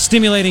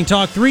stimulating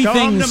talk. Three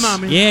things.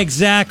 Yeah,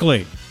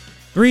 exactly.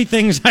 3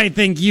 things I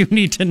think you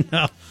need to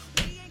know.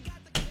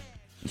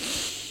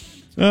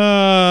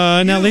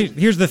 Now,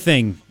 here's the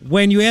thing.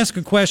 When you ask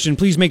a question,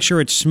 please make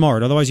sure it's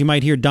smart. Otherwise, you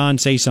might hear Don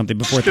say something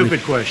before.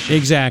 Stupid question.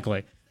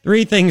 Exactly.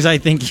 3 things I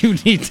think you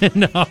need to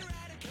know.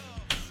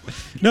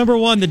 Number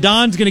 1, the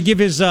Don's going to give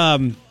his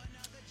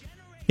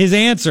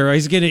answer.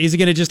 Is he going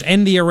to just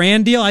end the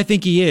Iran deal? I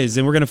think he is,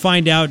 and we're going to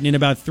find out in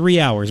about 3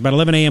 hours, about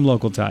 11 a.m.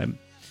 local time.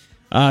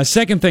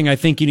 Second thing I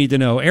think you need to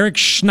know. Eric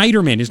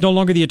Schneiderman is no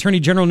longer the Attorney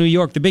General of New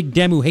York, the big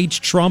Dem who hates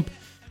Trump.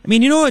 I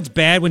mean, you know what's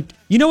bad? When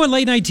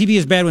late night TV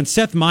is bad? When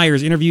Seth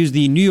Meyers interviews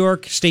the New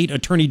York State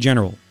Attorney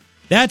General.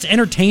 That's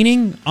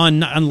entertaining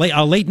on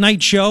a late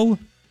night show.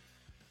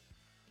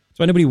 That's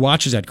why nobody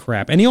watches that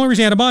crap. And the only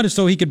reason he had him on is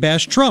so he could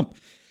bash Trump.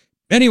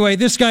 Anyway,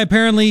 this guy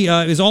apparently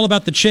is all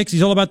about the chicks.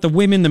 He's all about the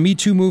women, the Me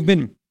Too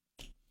movement.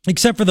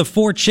 Except for the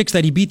 4 chicks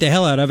that he beat the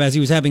hell out of as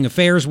he was having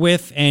affairs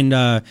with, and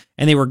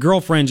they were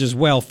girlfriends as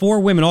well. 4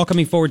 women all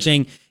coming forward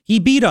saying, he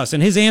beat us.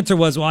 And his answer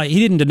was, well, he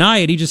didn't deny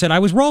it. He just said, I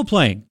was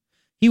role-playing.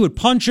 He would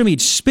punch them.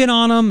 He'd spit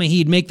on them.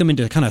 He'd make them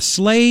into kind of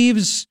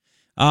slaves.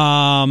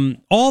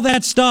 All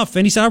that stuff.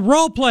 And he said, I'm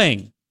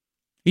role-playing.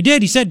 He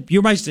did. He said,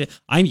 he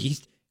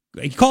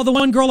called the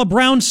one girl a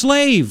brown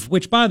slave,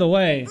 which, by the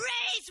way,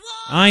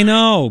 I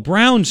know,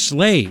 brown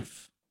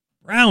slave.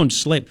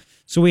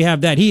 So we have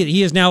that.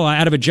 He is now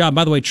out of a job.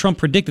 By the way, Trump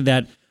predicted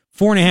that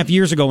 4.5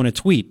 years ago in a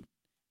tweet.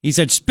 He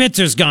said,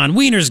 Spitzer's gone.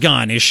 Wiener's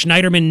gone. Is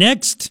Schneiderman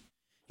next?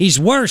 He's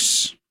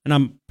worse. And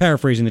I'm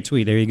paraphrasing the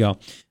tweet. There you go.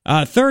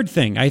 Third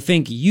thing I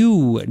think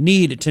you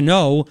need to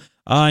know.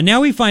 Now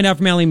we find out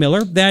from Allie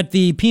Miller that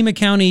the Pima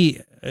County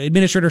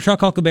Administrator Chuck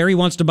Huckleberry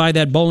wants to buy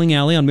that bowling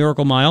alley on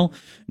Miracle Mile.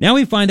 Now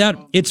we find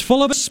out it's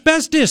full of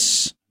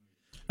asbestos.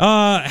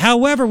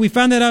 However, we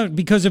found that out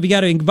because we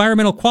got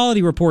environmental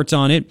quality reports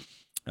on it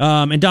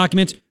and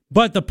documents.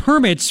 But the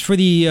permits for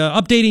the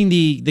updating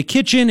the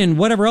kitchen and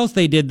whatever else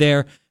they did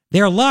there,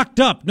 they're locked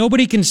up.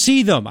 Nobody can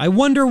see them. I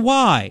wonder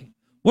why.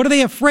 What are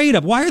they afraid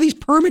of? Why are these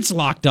permits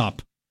locked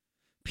up?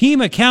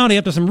 Pima County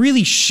up to some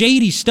really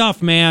shady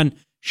stuff, man.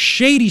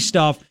 Shady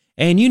stuff.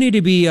 And you need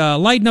to be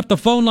lighting up the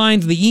phone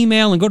lines, the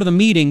email, and go to the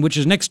meeting, which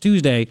is next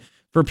Tuesday,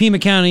 for Pima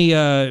County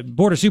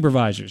Board of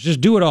Supervisors.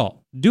 Just do it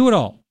all. Do it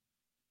all.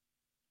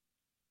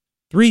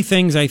 3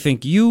 things I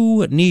think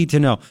you need to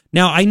know.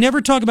 Now, I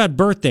never talk about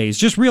birthdays,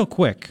 just real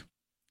quick.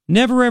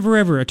 Never, ever,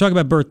 ever I talk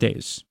about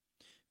birthdays.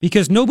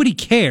 Because nobody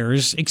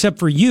cares except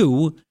for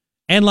you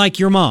and, like,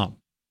 your mom.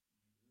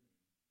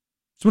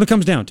 That's what it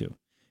comes down to.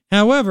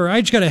 However,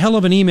 I just got a hell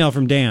of an email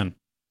from Dan.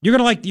 You're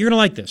gonna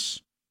like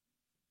this.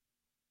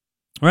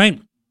 All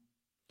right?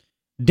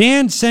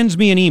 Dan sends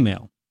me an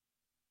email.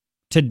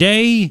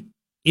 Today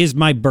is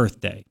my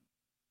birthday.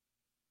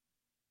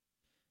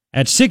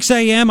 At 6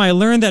 a.m., I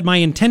learned that my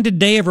intended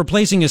day of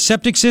replacing a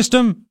septic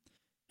system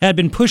had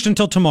been pushed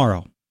until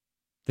tomorrow.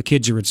 The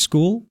kids are at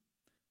school.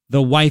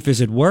 The wife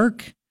is at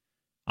work.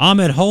 I'm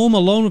at home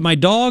alone with my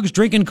dogs,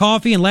 drinking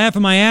coffee and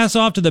laughing my ass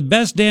off to the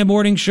best damn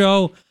morning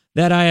show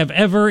that I have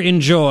ever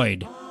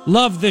enjoyed.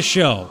 Love the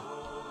show.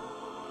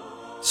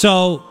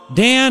 So,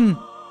 Dan,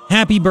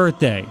 happy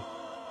birthday.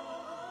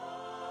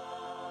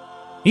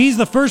 He's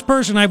the first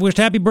person I've wished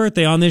happy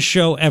birthday on this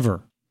show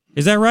ever.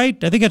 Is that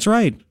right? I think that's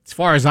right. As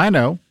far as I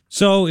know.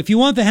 So, if you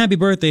want the happy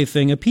birthday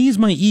thing, appease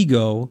my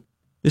ego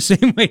the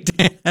same way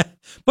Dan.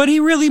 But he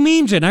really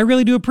means it. And I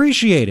really do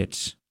appreciate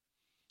it.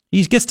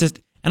 He gets to,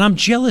 and I'm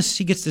jealous.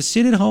 He gets to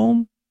sit at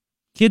home.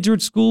 Kids are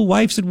at school.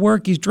 Wife's at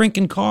work. He's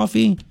drinking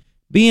coffee,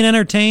 being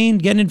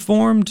entertained, getting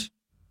informed,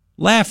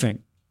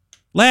 laughing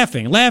at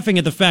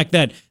the fact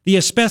that the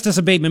asbestos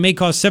abatement may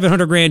cost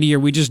 $700,000 a year.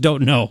 We just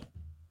don't know.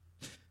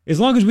 As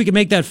long as we can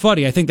make that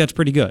funny, I think that's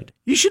pretty good.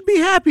 You should be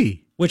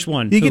happy. Which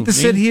one? You get to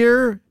sit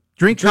here,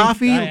 drink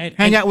coffee,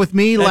 hang out with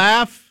me,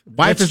 laugh.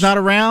 Wife is not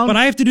around. But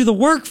I have to do the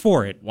work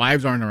for it.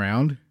 Wives aren't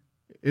around.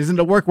 Isn't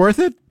the work worth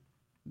it?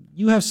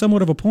 You have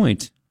somewhat of a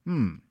point.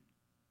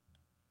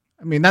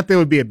 I mean, not that it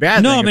would be a bad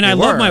thing. No, I mean, I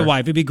love my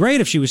wife. It'd be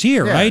great if she was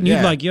here, right? And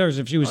you'd like yours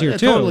if she was here,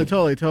 too.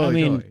 Totally. I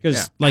mean,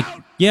 because,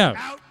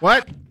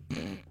 What?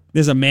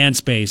 There's a man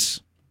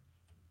space.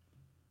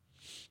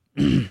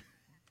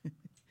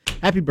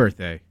 Happy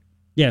birthday.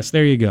 Yes,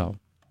 there you go.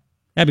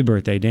 Happy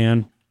birthday,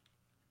 Dan.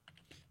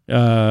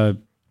 Yeah.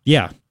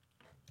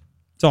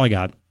 That's all I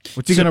got.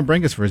 What's he going to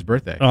bring us for his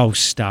birthday? Oh,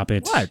 stop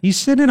it. What? He's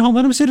sitting at home.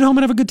 Let him sit at home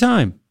and have a good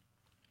time.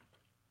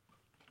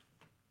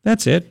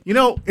 That's it. You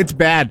know, it's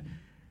bad.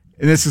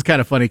 And this is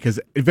kind of funny because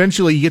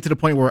eventually you get to the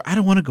point where I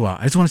don't want to go out.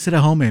 I just want to sit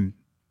at home and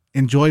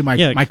enjoy my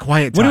quiet time.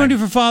 What do you want to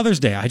do for Father's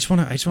Day? I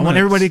want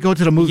everybody to go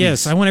to the movies.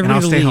 Yes, I want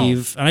everybody to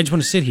leave, and I just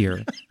want to sit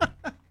here.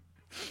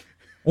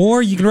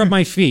 Or you can rub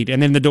my feet,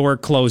 and then the door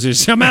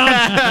closes. I'm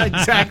out.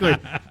 Exactly.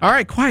 All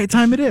right, quiet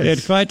time it is. Yeah,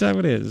 quiet time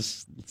it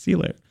is. See you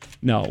later.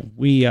 No,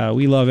 we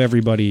love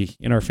everybody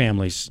in our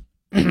families.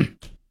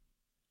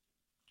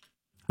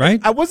 Right?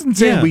 I wasn't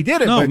saying we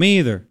did it. No, but, me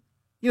either.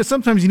 You know,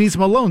 sometimes you need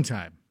some alone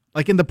time.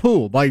 Like in the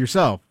pool by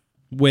yourself.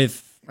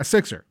 With a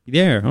sixer.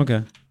 Yeah,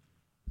 okay.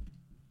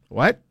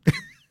 What?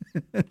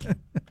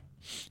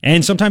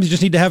 And sometimes you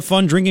just need to have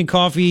fun drinking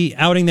coffee,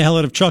 outing the hell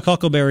out of Chuck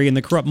Huckleberry and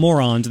the corrupt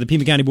morons of the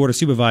Pima County Board of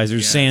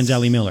Supervisors, sans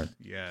Ellie Miller.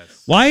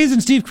 Yes. Why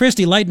isn't Steve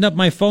Christie lighting up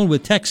my phone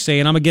with text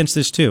saying I'm against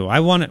this too? I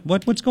want it.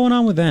 What's going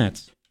on with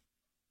that?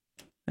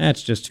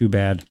 That's just too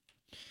bad.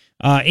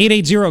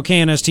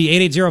 880-KNST,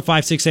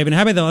 880-5687.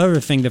 How about the other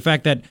thing, the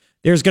fact that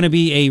there's going to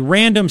be a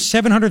random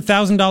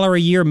 $700,000 a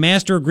year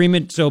master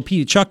agreement so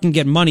Chuck can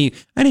get money.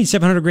 I need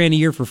 $700,000 a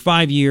year for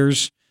 5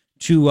 years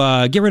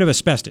to get rid of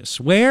asbestos.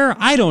 Where?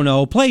 I don't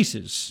know.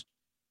 Places.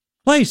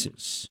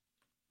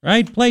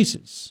 Right?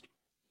 Places.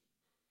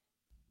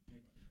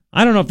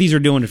 I don't know if these are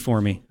doing it for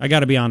me. I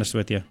got to be honest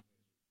with you.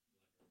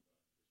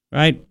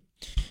 Right?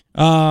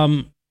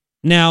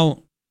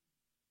 Now,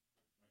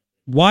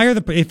 why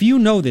are if you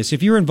know this,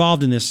 if you're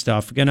involved in this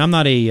stuff, again, I'm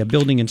not a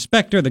building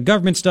inspector, the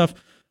government stuff,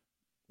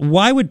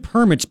 why would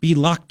permits be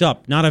locked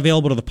up, not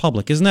available to the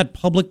public? Isn't that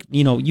public?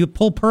 You know, you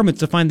pull permits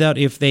to find out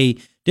if they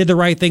did the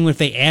right thing, if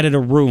they added a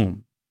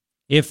room,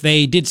 if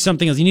they did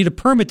something else. You need a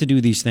permit to do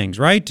these things,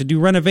 right? To do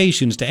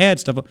renovations, to add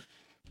stuff.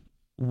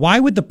 Why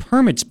would the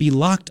permits be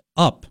locked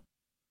up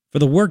for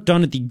the work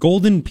done at the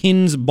Golden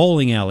Pins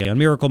Bowling Alley on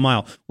Miracle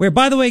Mile? Where,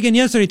 by the way, again,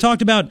 yesterday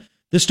talked about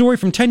the story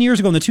from 10 years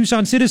ago in the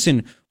Tucson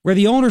Citizen, where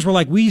the owners were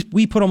like, we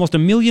put almost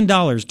 $1 million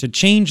to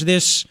change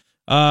this,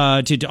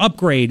 to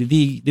upgrade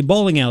the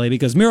bowling alley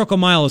because Miracle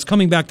Mile is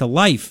coming back to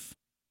life.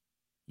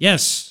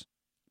 Yes,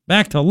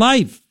 back to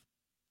life.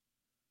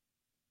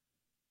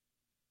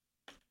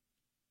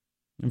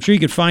 I'm sure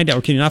you could find out,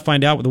 or can you not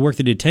find out what the work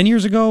they did 10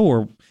 years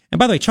ago? And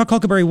by the way, Chuck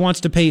Huckleberry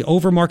wants to pay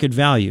over market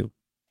value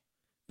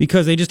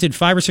because they just did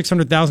 $500,000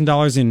 or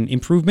 $600,000 in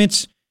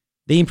improvements.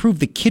 They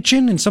improved the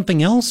kitchen and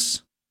something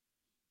else.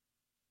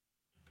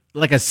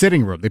 Like a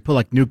sitting room. They put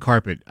like new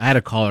carpet. I had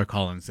a caller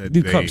call and said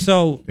they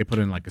put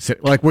in like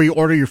like where you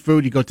order your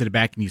food, you go to the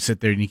back and you sit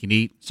there and you can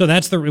eat. So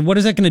what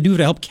is that going to do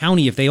to help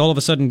county if they all of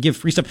a sudden give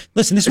free stuff?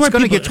 Listen, this is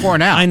going to get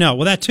torn out. I know.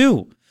 Well, that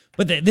too.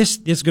 But this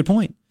is a good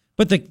point.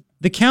 But the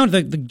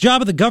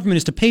job of the government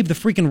is to pave the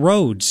freaking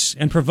roads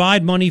and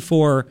provide money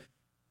for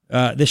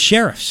the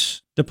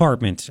sheriff's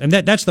department, and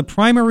that's the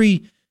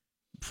primary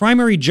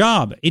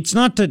job. It's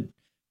not to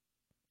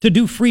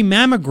do free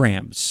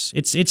mammograms.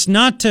 It's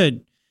not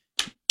to.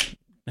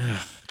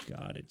 Oh,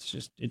 God,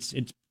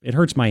 it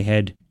hurts my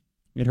head.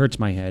 It hurts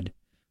my head.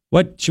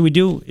 What should we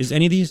do? Is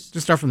any of these?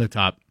 Just start from the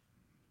top.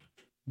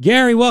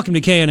 Gary, welcome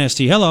to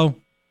KNST. Hello.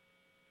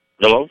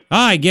 Hello.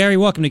 Hi, Gary.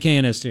 Welcome to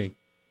KNST.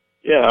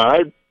 Yeah,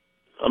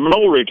 I'm an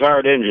old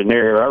retired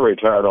engineer. I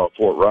retired off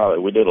Fort Riley.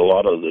 We did a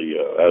lot of the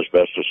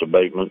asbestos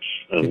abatements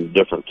and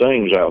different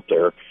things out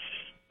there.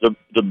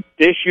 The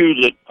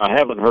issue that I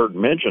haven't heard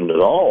mentioned at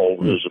all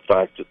is the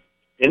fact that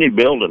any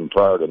building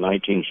prior to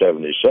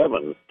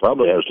 1977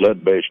 probably has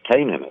lead-based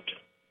paint in it.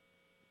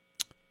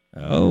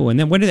 Oh, and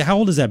then how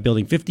old is that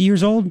building? 50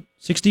 years old?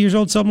 60 years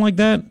old? Something like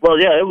that? Well,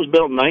 yeah, it was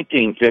built in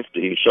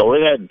 1950, so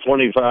it had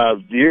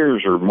 25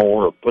 years or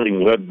more of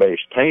putting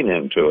lead-based paint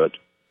into it.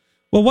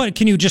 Well, what,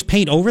 can you just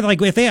paint over? Like,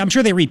 I'm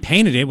sure they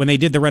repainted it when they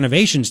did the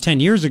renovations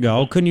 10 years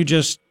ago. Couldn't you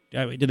just,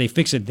 did they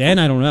fix it then?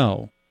 I don't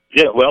know.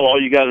 Yeah, well,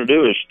 all you got to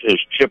do is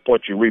chip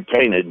what you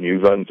repainted, and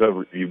you've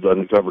uncovered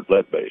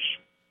lead base.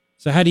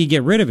 So how do you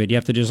get rid of it? You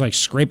have to just like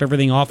scrape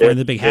everything off wearing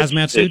the big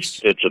hazmat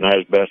suits? It's an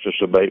asbestos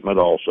abatement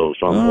also,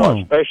 somewhat,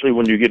 especially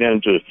when you get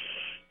into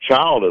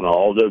child and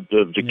all.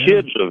 The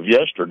kids of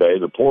yesterday,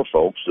 the poor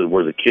folks,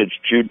 where the kids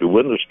chewed the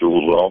window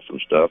stools off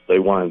and stuff, they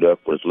wind up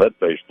with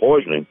lead-based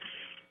poisoning,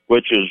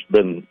 which has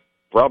been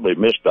probably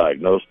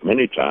misdiagnosed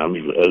many times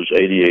as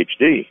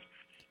ADHD.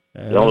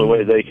 The only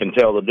way they can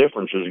tell the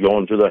difference is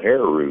going to the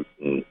hair root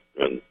and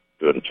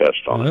doing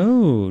tests on it.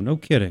 Oh, no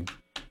kidding.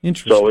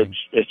 Interesting. So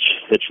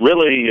it's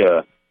really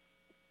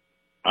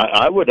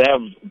I would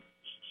have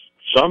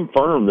some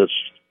firm that's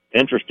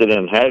interested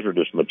in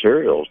hazardous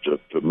materials to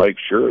make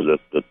sure that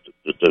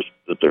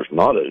there's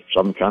not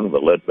some kind of a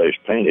lead-based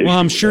paint issue. Well,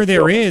 I'm sure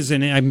there is,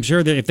 and I'm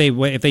sure that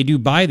if they do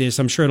buy this,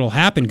 I'm sure it'll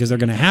happen because they're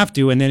going to have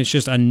to, and then it's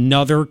just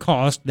another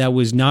cost that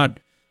was not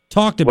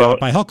talked about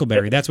by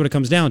Huckleberry. That's what it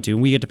comes down to,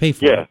 and we get to pay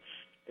for it. Yeah,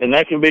 and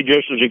that can be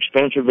just as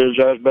expensive as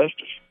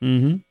asbestos.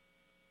 Mm-hmm.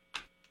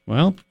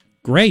 Well,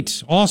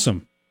 great.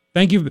 Awesome.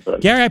 Thank you.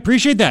 Gary, I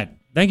appreciate that.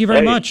 Thank you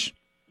very much.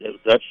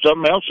 That's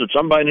something else that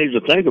somebody needs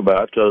to think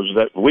about because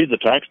we, the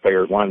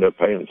taxpayers, wind up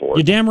paying for it.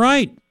 You're damn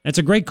right. That's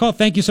a great call.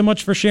 Thank you so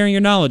much for sharing your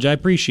knowledge. I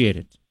appreciate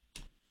it.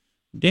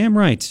 Damn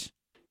right.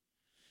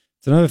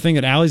 It's another thing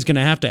that Allie's going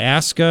to have to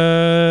ask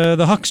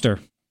the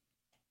huckster.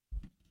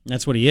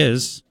 That's what he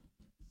is.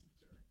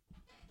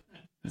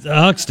 The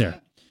huckster.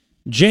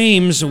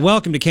 James,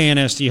 welcome to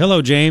KNST.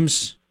 Hello,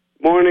 James.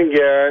 Morning,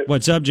 Garrett.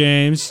 What's up,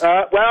 James?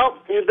 Well,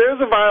 there's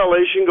a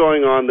violation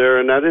going on there,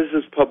 and that is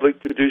his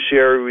public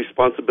fiduciary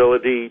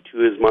responsibility to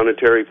his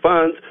monetary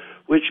funds,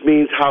 which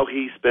means how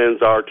he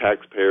spends our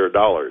taxpayer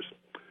dollars.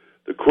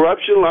 The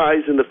corruption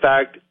lies in the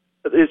fact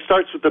that it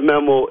starts with the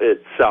memo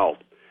itself.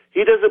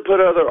 He doesn't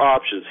put other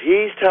options.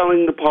 He's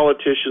telling the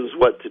politicians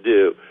what to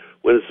do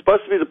when it's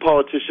supposed to be the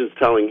politicians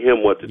telling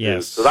him what to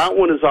do. So that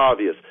one is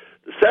obvious.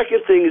 The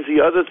second thing is the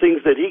other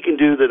things that he can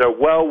do that are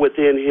well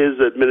within his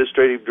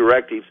administrative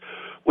directives,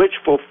 which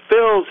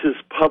fulfills his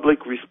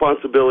public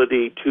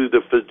responsibility to the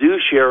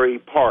fiduciary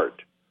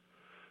part.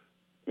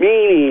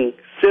 Meaning,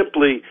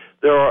 simply,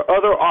 there are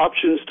other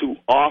options to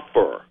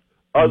offer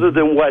other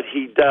than what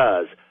he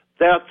does.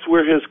 That's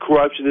where his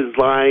corruption is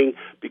lying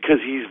because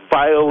he's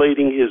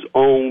violating his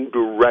own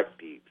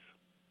directives.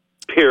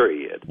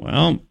 Period.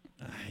 Well,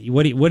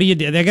 what do you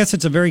do? I guess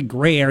it's a very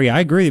gray area.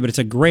 I agree, but it's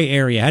a gray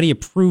area. How do you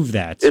prove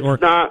that?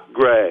 It's not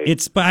gray.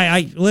 It's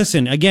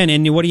listen again.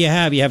 And what do you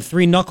have? You have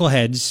three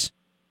knuckleheads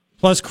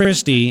plus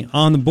Christie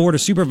on the board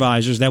of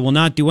supervisors that will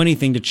not do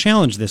anything to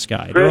challenge this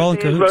guy. They're all in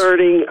cahoots.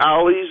 Learning.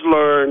 Ollie's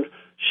learned.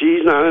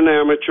 She's not an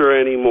amateur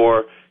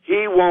anymore.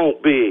 He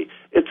won't be.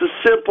 It's a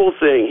simple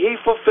thing. He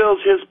fulfills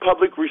his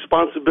public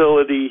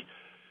responsibility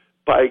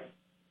by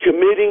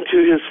committing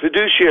to his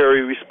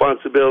fiduciary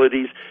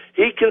responsibilities.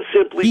 He can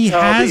simply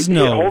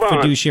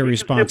fiduciary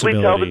responsibility.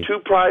 Simply tell the two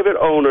private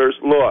owners,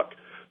 look,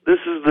 this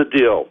is the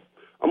deal.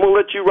 I'm going to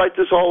let you write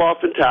this all off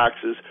in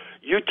taxes.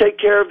 You take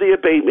care of the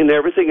abatement and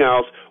everything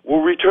else.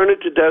 We'll return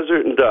it to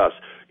desert and dust.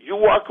 You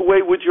walk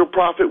away with your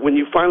profit when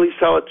you finally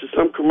sell it to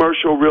some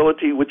commercial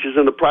realty, which is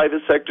in the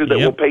private sector that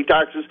will pay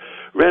taxes,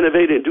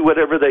 renovate it, and do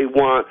whatever they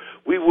want.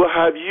 We will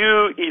have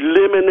you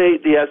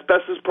eliminate the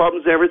asbestos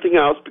problems and everything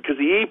else because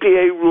the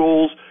EPA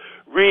rules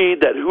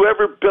read that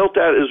whoever built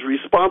that is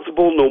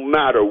responsible no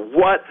matter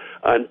what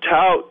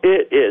until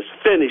it is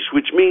finished,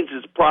 which means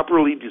it's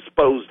properly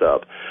disposed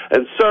of.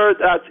 And, sir,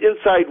 that's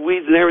inside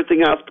weeds and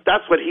everything else, but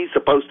that's what he's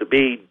supposed to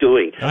be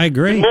doing. I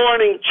agree. Good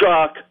morning,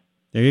 Chuck.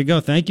 There you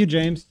go. Thank you,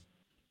 James.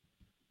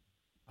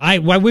 Why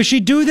wish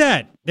he'd do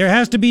that? There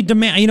has to be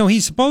demand. You know,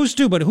 he's supposed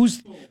to, but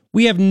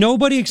we have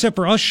nobody except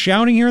for us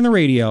shouting here on the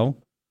radio,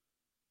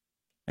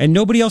 and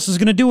nobody else is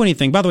going to do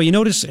anything. By the way, you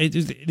notice,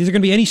 is there going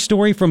to be any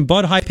story from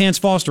Bud High Pants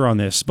Foster on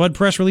this? Bud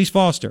Press Release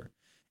Foster.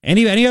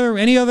 Anybody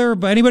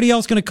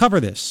else going to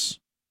cover this?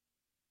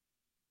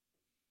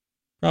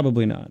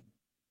 Probably not.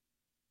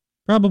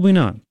 Probably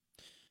not.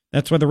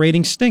 That's why the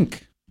ratings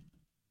stink.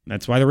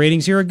 That's why the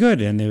ratings here are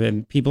good,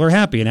 and people are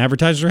happy, and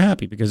advertisers are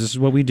happy, because this is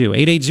what we do.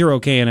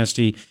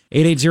 880-KNST,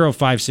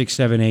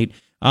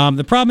 880-5678.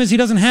 The problem is he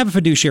doesn't have a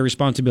fiduciary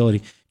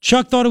responsibility.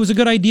 Chuck thought it was a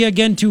good idea,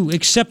 again, to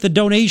accept the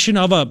donation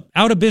of a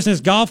out-of-business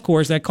golf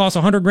course that costs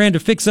 $100,000 to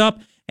fix up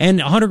and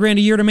 $100,000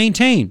 a year to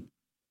maintain.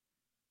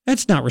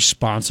 That's not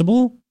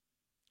responsible.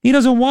 He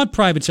doesn't want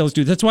private sales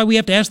to do. That's why we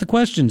have to ask the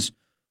questions.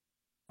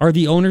 Are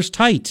the owners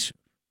tight?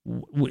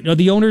 Are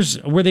the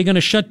owners, were they going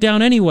to shut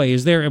down anyway?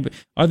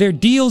 Are there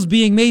deals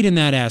being made in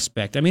that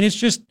aspect? I mean,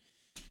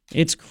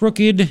 it's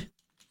crooked.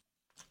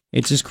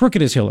 It's as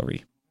crooked as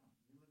Hillary.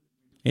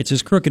 It's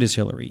as crooked as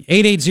Hillary.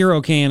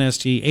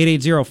 880-KNST,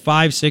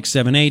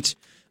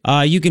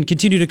 880-5678. You can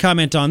continue to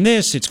comment on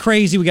this. It's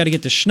crazy. We got to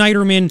get to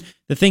Schneiderman,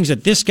 the things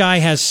that this guy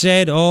has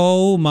said.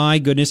 Oh, my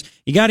goodness.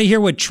 You got to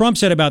hear what Trump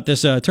said about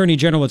this attorney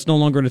general that's no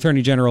longer an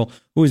attorney general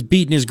who was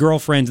beating his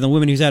girlfriends and the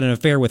women he's had an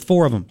affair with,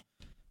 4 of them.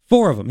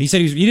 4 of them. He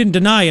said he didn't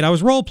deny it. I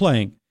was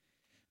role-playing.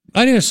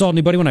 I didn't assault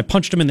anybody when I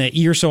punched them in the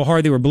ear so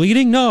hard they were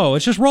bleeding. No,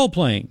 it's just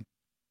role-playing.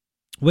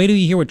 Wait till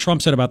you hear what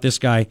Trump said about this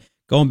guy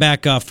going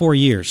back 4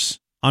 years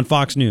on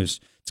Fox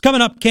News. It's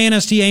coming up,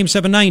 KNST AIM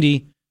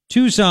 790,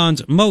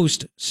 Tucson's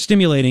most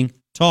stimulating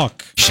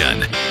talk. All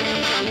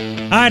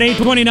right,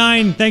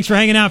 829. Thanks for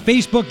hanging out.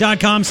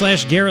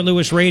 Facebook.com/Garrett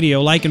Lewis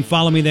Radio. Like and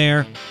follow me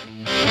there.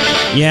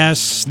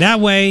 Yes, that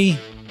way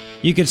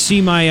you could see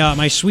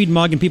my sweet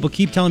mug, and people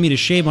keep telling me to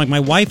shave. Like, my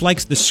wife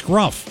likes the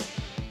scruff.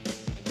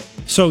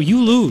 So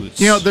you lose.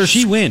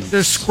 She wins.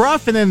 There's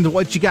scruff and then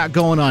what you got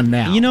going on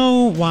now.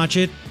 Watch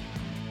it.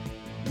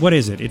 What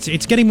is it?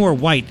 It's getting more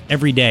white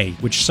every day,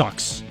 which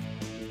sucks.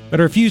 But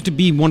I refuse to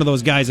be one of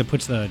those guys that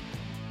puts the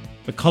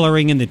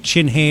coloring in the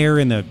chin hair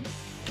and the...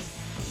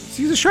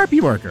 She's a Sharpie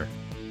worker.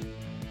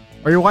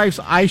 Or your wife's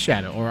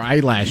eyeshadow or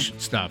eyelash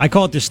stuff. I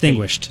call it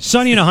distinguished.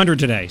 Sunny and 100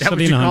 today. That what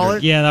you call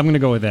it? Yeah, I'm going to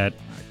go with that.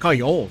 I call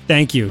you old.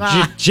 Thank you.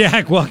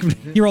 Jack, welcome.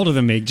 You're older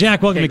than me.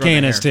 Jack, welcome to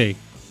KNST.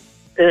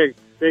 Hey,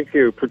 thank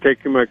you for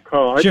taking my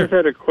call. I just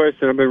had a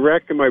question. I've been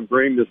racking my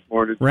brain this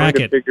morning trying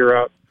to figure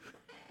out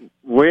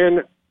when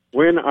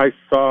I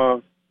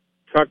saw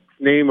Chuck's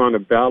name on a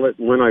ballot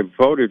and when I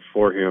voted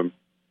for him,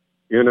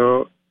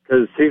 because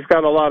he's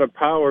got a lot of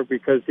power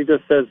because he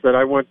just says that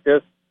I want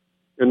this,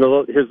 and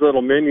his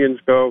little minions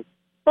go,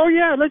 oh,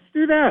 yeah, let's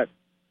do that,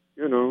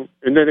 and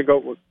then they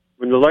go,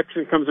 when the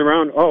election comes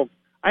around, oh,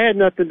 I had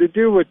nothing to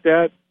do with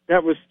that.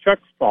 That was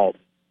Chuck's fault.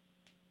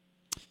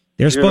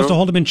 They're supposed to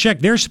hold him in check.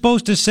 They're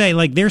supposed to say,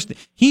 like,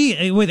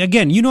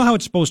 again, you know how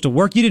it's supposed to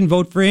work. You didn't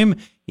vote for him.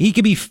 He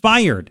could be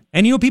fired.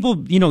 And,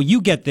 people,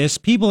 you get this.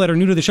 People that are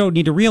new to the show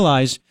need to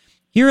realize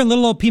here in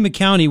little old Pima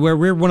County, where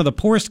we're one of the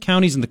poorest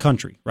counties in the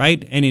country,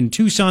 right? And in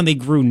Tucson, they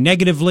grew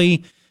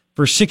negatively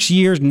for 6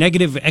 years,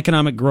 negative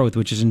economic growth,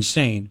 which is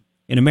insane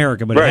in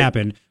America, but it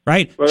happened,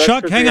 right? Well,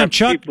 Chuck, hang on,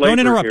 Chuck, don't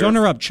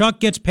interrupt.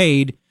 Chuck gets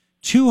paid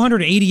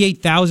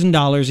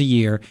 $288,000 a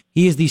year.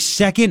 He is the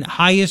second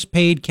highest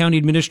paid county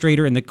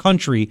administrator in the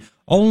country.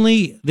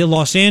 Only the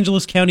Los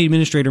Angeles County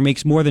administrator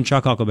makes more than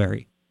Chuck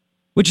Huckleberry,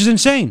 which is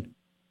insane.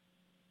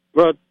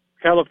 Well,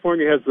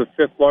 California has the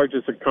 5th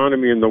largest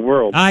economy in the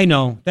world. I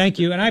know. Thank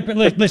you. And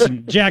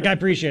listen, Jack, I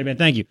appreciate it, man.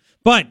 Thank you.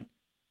 But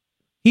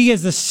he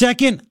is the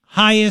second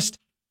highest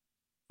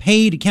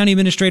paid county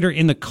administrator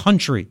in the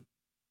country.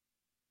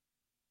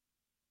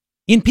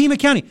 In Pima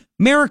County,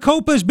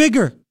 Maricopa is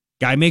bigger.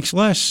 Guy makes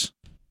less.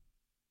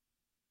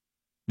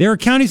 There are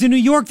counties in New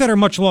York that are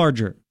much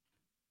larger.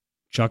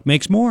 Chuck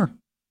makes more.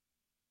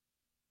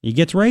 He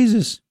gets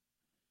raises.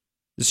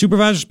 The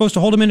supervisor's supposed to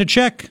hold him in a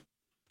check.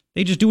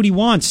 They just do what he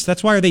wants.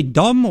 That's why, are they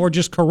dumb or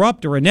just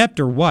corrupt or inept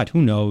or what?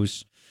 Who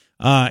knows?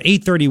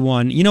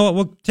 8:31. You know what?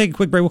 We'll take a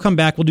quick break. We'll come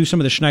back. We'll do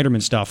some of the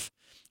Schneiderman stuff.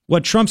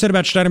 What Trump said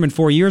about Schneiderman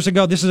 4 years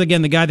ago, this is,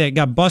 again, the guy that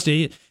got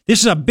busted. This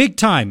is a big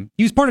time.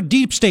 He was part of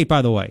Deep State,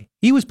 by the way.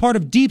 He was part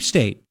of Deep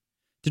State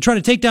to try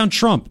to take down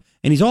Trump.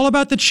 And he's all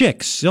about the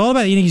chicks. He's all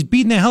about, he's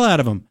beating the hell out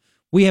of them.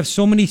 We have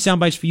so many sound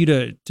bites for you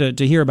to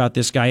hear about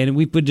this guy. And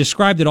we've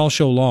described it all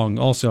show long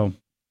also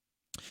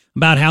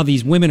about how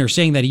these women are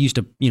saying that he used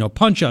to,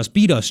 punch us,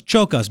 beat us,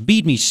 choke us,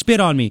 beat me, spit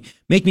on me,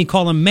 make me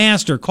call him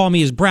master, call me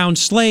his brown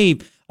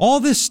slave. All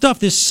this stuff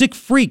this sick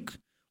freak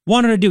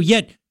wanted to do.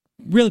 Yet,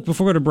 really,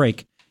 before we go to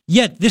break,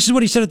 this is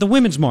what he said at the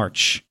Women's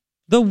March.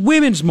 The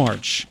Women's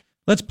March.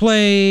 Let's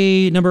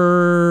play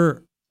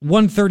number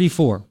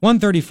 134.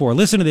 134.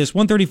 Listen to this.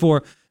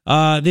 134.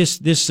 This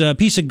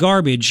piece of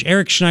garbage.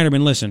 Eric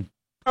Schneiderman, listen.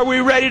 Are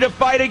we ready to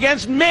fight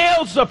against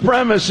male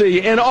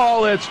supremacy in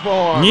all its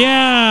forms?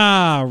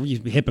 Yeah, you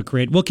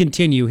hypocrite. We'll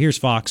continue. Here's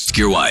Fox. Ask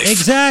your wife.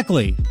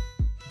 Exactly.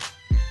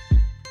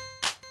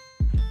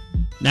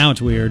 Now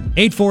it's weird.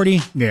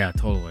 8:40. Yeah,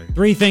 totally.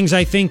 3 things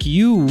I think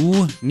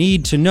you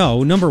need to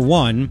know. Number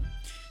 1,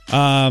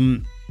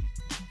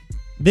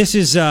 this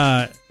is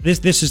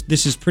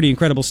pretty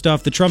incredible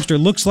stuff. The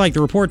Trumpster looks like,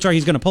 the reports are,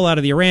 he's going to pull out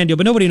of the Iran deal,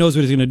 but nobody knows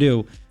what he's going to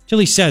do till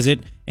he says it,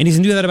 and he's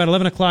going to do that about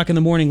 11 o'clock in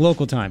the morning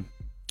local time.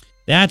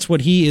 That's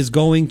what he is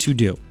going to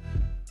do.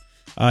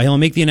 He'll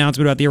make the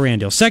announcement about the Iran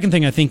deal. Second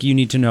thing I think you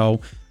need to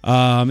know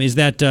is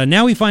that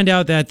now we find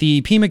out that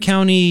the Pima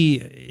County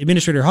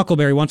Administrator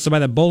Huckleberry wants to buy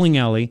that bowling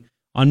alley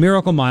on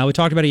Miracle Mile. We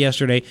talked about it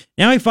yesterday.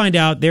 Now we find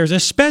out there's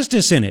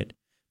asbestos in it,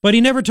 but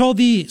he never told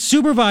the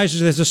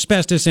supervisors there's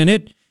asbestos in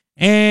it,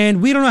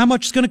 and we don't know how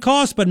much it's going to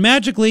cost, but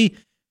magically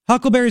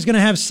Huckleberry's going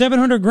to have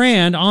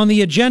 $700,000 on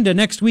the agenda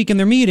next week in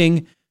their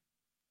meeting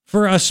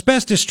for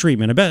asbestos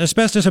treatment,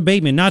 asbestos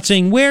abatement, not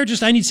saying where,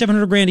 just I need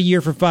 $700,000 a year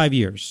for 5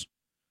 years.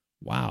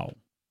 Wow.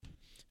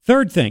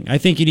 Third thing I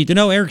think you need to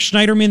know, Eric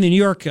Schneiderman, the New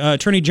York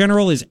Attorney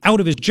General, is out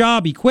of his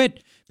job. He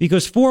quit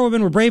because 4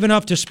 women were brave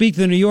enough to speak to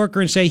the New Yorker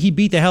and say he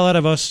beat the hell out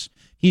of us.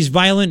 He's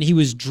violent. He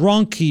was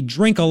drunk. He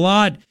drank a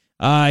lot.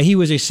 He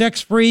was a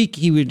sex freak.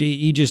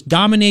 He just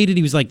dominated.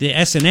 He was like the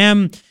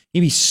S&M.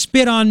 He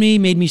spit on me,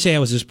 made me say I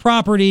was his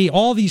property.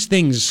 All these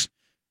things.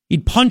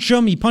 He'd punch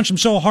them. He'd punch them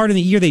so hard in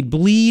the ear they'd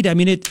bleed. I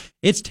mean,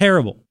 it's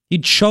terrible.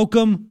 He'd choke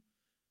them.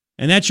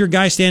 And that's your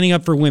guy standing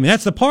up for women.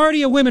 That's the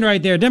party of women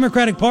right there.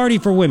 Democratic Party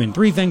for women.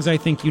 3 things I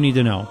think you need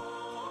to know.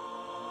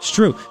 It's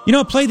true.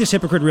 Play this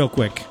hypocrite real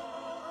quick.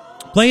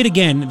 Play it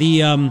again.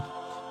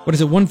 What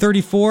is it,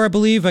 134, I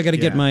believe? I got to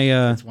get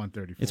my... it's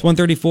 134. It's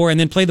 134, and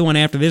then play the one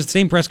after this,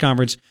 same press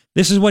conference.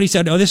 This is what he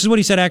said. Oh, this is what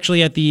he said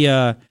actually at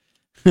the...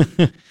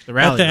 the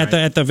rally,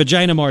 at the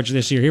Vagina March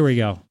this year. Here we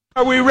go.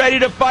 Are we ready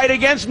to fight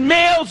against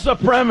male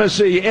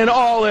supremacy in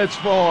all its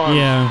forms?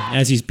 Yeah,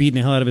 as he's beating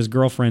the hell out of his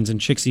girlfriends and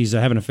chicks he's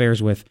having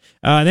affairs with.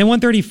 Then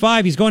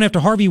 135, he's going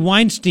after Harvey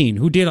Weinstein,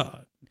 who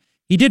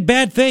did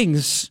bad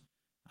things.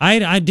 I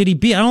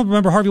don't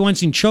remember Harvey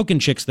Weinstein choking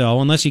chicks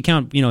though, unless you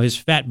count his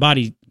fat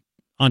body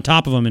on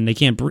top of him and they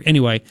can't breathe.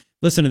 Anyway,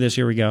 listen to this.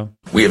 Here we go.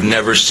 We have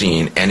never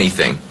seen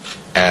anything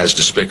as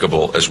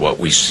despicable as what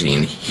we've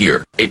seen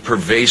here. A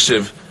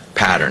pervasive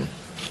pattern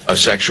of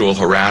sexual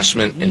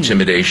harassment,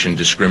 intimidation,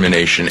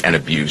 discrimination, and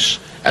abuse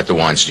at the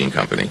Weinstein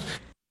Company.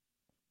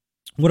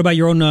 What about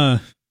your own?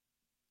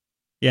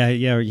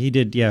 He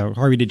did. Yeah,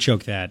 Harvey did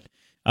choke that.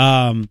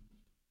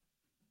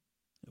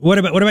 What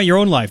about your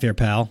own life, there,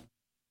 pal?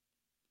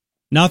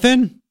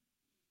 Nothing.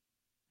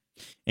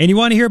 And you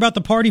want to hear about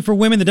the Party for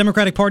Women, the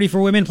Democratic Party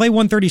for Women? Play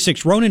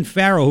 136. Ronan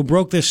Farrow, who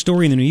broke this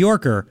story in the New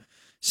Yorker,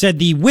 said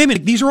the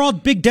women. These are all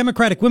big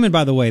Democratic women,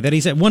 by the way. That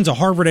he said one's a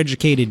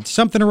Harvard-educated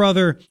something or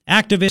other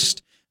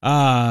activist.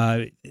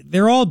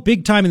 They're all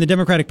big time in the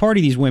Democratic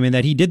Party, these women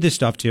that he did this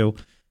stuff to.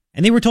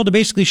 And they were told to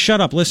basically shut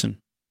up. Listen.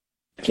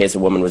 In case a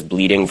woman was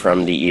bleeding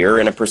from the ear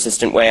in a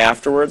persistent way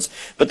afterwards.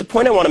 But the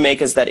point I want to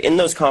make is that in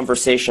those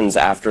conversations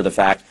after the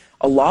fact,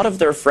 a lot of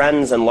their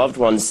friends and loved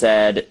ones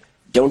said,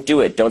 don't do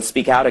it, don't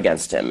speak out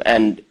against him.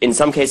 And in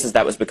some cases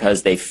that was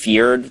because they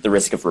feared the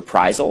risk of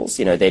reprisals.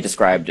 They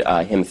described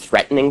him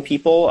threatening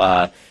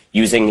people,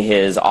 using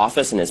his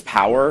office and his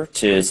power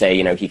to say,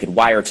 he could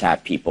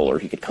wiretap people or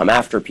he could come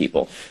after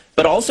people.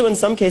 But also in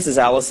some cases,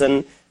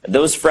 Allison,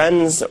 those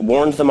friends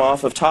warned them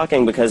off of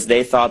talking because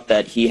they thought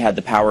that he had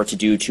the power to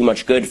do too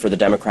much good for the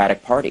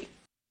Democratic Party.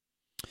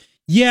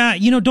 Yeah,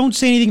 don't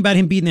say anything about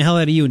him beating the hell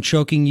out of you and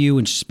choking you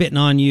and spitting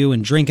on you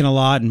and drinking a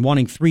lot and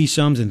wanting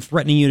threesomes and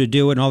threatening you to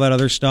do it and all that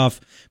other stuff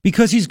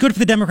because he's good for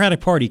the Democratic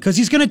Party, because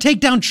he's going to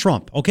take down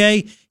Trump,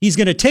 okay? He's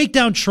going to take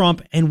down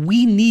Trump, and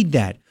we need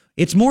that.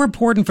 It's more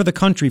important for the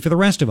country, for the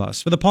rest of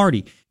us, for the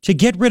party, to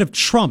get rid of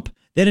Trump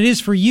than it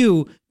is for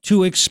you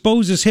to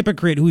expose this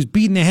hypocrite who's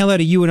beating the hell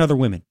out of you and other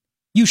women.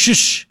 You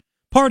shush.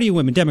 Party of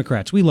women,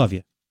 Democrats, we love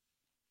you.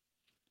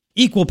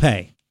 Equal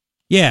pay.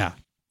 Yeah,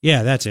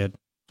 that's it.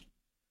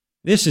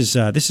 This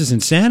is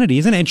insanity,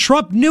 isn't it? And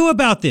Trump knew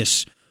about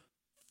this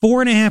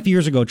 4.5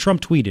 years ago.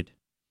 Trump tweeted,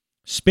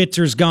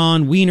 Spitzer's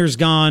gone, Wiener's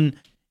gone.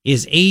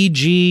 Is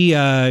AG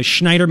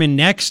Schneiderman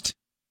next?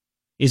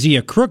 Is he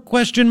a crook, ?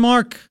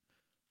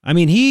 I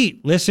mean, he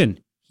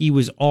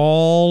was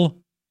all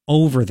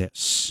over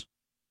this.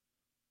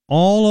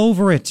 All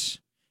over it.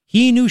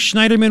 He knew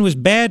Schneiderman was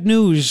bad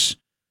news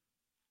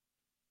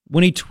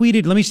when he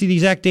tweeted, let me see the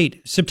exact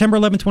date, September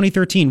 11,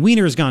 2013,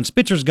 Wiener is gone,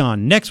 Spitzer's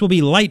gone. Next will be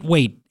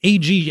lightweight,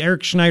 AG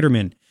Eric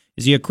Schneiderman.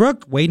 Is he a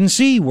crook? Wait and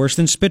see. Worse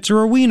than Spitzer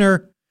or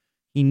Wiener.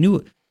 He knew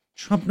it.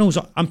 Trump knows.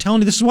 I'm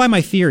telling you, this is why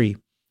my theory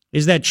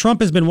is that Trump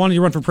has been wanting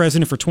to run for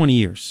president for 20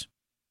 years.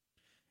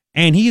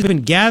 And he's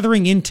been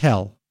gathering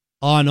intel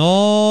on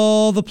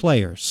all the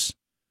players.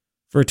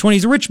 For 20,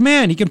 he's a rich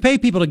man. He can pay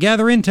people to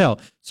gather intel.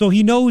 So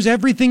he knows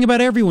everything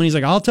about everyone. He's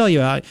like, I'll tell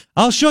you.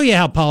 I'll show you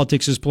how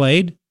politics is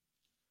played.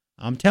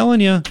 I'm telling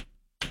you.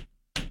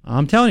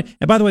 And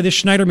by the way, this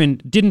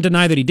Schneiderman didn't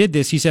deny that he did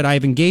this. He said, I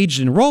have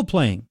engaged in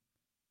role-playing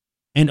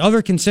and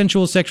other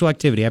consensual sexual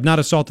activity. I have not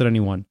assaulted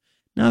anyone.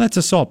 No, that's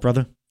assault,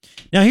 brother.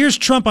 Now, here's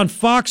Trump on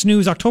Fox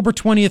News, October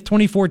 20th,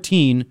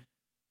 2014.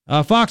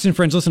 Fox and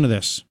friends, listen to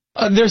this.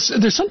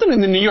 There's something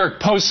in the New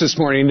York Post this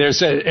morning.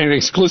 There's an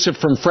exclusive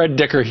from Fred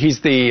Dicker. He's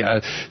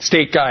the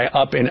state guy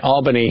up in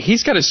Albany.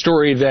 He's got a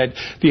story that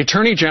the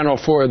Attorney General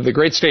for the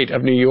great state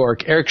of New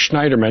York, Eric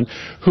Schneiderman,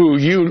 who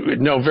you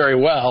know very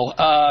well,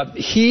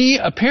 he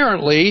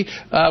apparently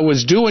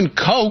was doing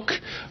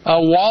coke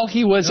while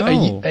he was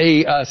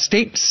a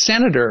state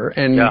senator.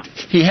 And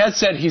he has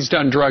said he's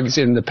done drugs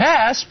in the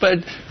past, but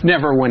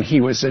never when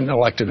he was an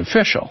elected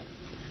official.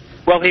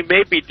 Well, he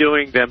may be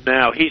doing them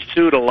now. He's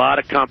sued a lot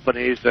of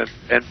companies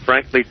and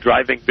frankly,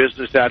 driving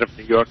business out of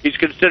New York. He's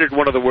considered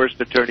one of the worst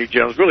attorney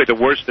generals, really the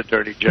worst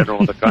attorney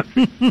general in the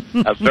country.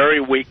 Very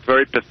weak,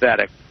 very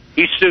pathetic.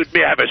 He sued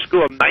me. I have a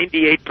score of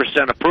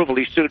 98% approval.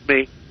 He sued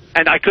me,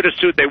 and I could have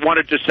sued. They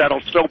wanted to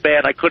settle so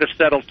bad. I could have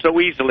settled so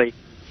easily.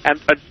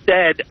 And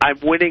instead, I'm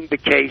winning the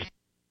case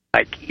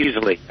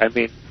easily. I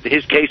mean,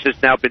 his case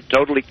has now been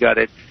totally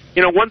gutted.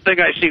 One thing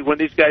I see when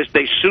these guys,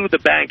 they sue the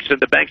banks, and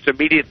the banks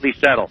immediately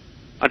settle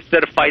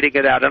instead of fighting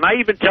it out. And I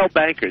even tell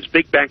bankers,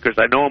 big bankers,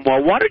 I know them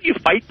all, why don't you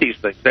fight these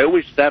things? They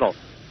always settle.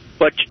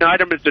 But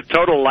Schneiderman's a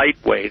total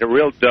lightweight, a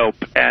real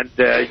dope. And,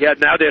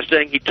 now they're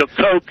saying he took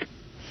coke.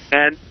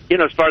 And,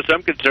 as far as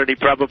I'm concerned, he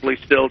probably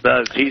still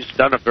does. He's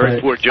done a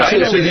very poor job.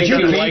 Did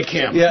you like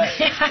him? Yeah.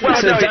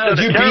 Well,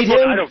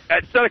 no,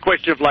 it's not a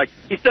question of like.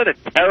 He's done a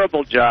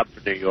terrible job for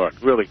New York,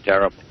 really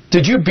terrible.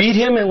 Did you beat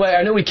him?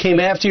 I know he came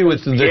after you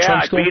with the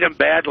Trump school. Yeah, I beat him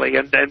badly,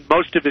 and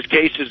most of his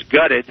case is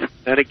gutted.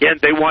 And again,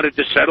 they wanted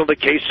to settle the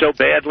case so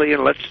badly,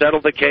 and let's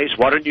settle the case.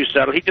 Why don't you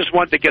settle? He just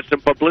wanted to get some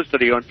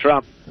publicity on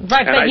Trump.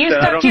 Right, but you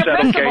stuck to your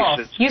principles.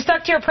 Cases. You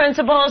stuck to your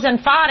principles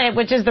and fought it,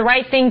 which is the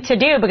right thing to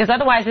do, because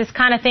otherwise this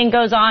kind of thing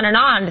goes on and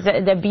on,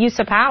 the abuse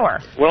of power.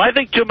 Well, I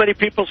think too many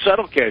people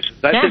settle cases.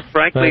 I think,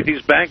 frankly,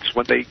 these banks,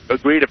 when they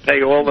agree to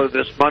pay all of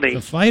this money,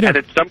 and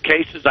in some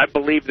cases I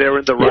believe they're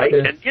in the right,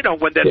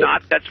 and, when they're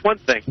not, that's one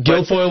thing.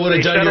 Guilfoyle would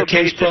have done your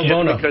case pro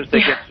bono. Because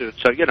they get sued.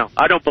 So,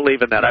 I don't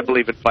believe in that. I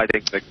believe in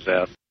fighting things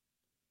out.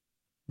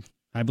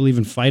 I believe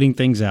in fighting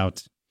things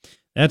out.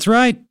 That's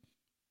right.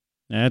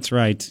 That's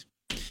right.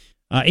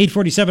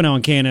 8:47 now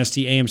on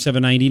KNST AM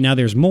 790. Now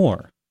there's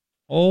more.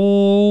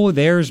 Oh,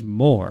 there's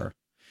more.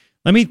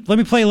 Let me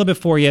play a little bit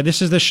for you.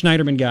 This is the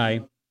Schneiderman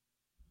guy.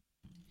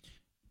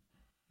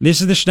 This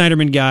is the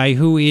Schneiderman guy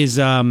who is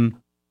now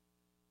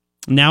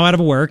out of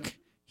work.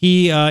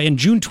 He in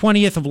June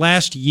 20th of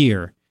last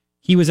year,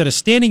 he was at a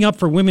Standing Up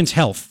for Women's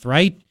Health,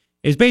 right?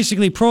 It's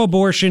basically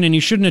pro-abortion, and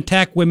you shouldn't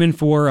attack women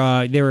for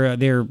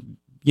their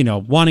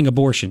wanting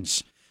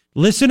abortions.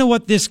 Listen to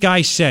what this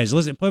guy says.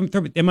 Listen,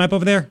 am I up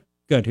over there?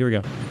 Good, here we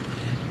go.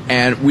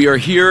 And we are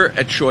here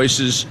at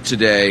Choices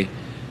today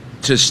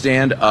to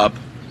stand up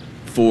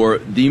for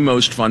the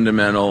most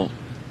fundamental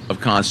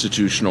of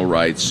constitutional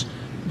rights,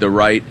 the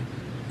right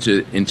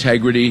to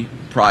integrity,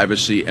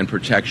 privacy, and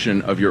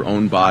protection of your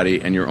own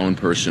body and your own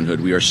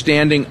personhood. We are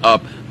standing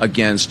up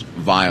against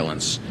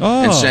violence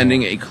and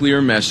sending a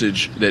clear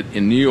message that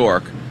in New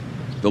York,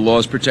 the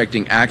laws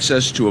protecting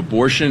access to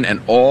abortion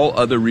and all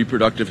other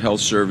reproductive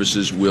health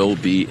services will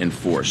be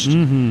enforced.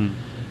 Mm-hmm.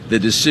 The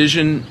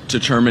decision to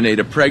terminate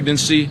a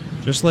pregnancy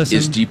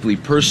is deeply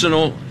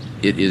personal.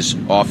 It is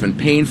often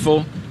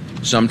painful.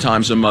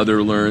 Sometimes a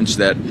mother learns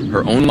that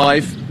her own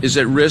life is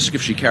at risk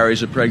if she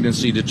carries a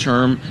pregnancy to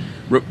term.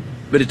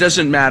 But it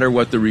doesn't matter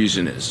what the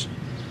reason is.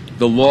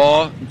 The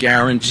law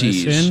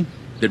guarantees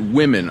that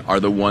women are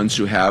the ones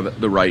who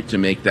have the right to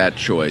make that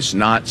choice,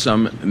 not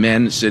some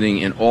men sitting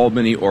in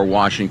Albany or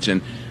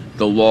Washington.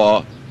 The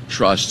law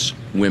trusts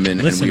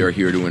women, and we are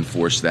here to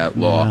enforce that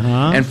law.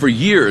 And for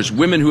years,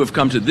 women who have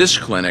come to this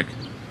clinic,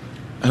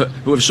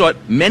 who have sought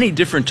many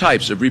different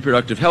types of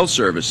reproductive health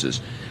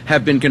services,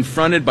 have been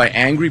confronted by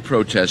angry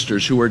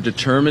protesters who are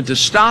determined to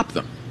stop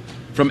them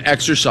from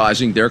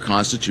exercising their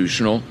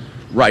constitutional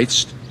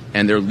rights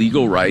and their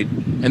legal right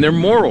and their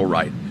moral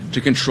right to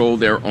control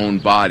their own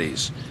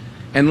bodies.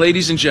 And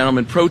ladies and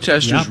gentlemen,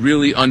 protesters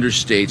really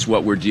understates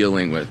what we're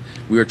dealing with.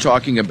 We are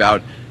talking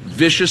about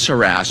vicious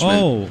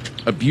harassment,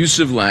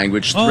 abusive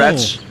language,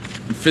 threats,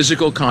 and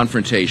physical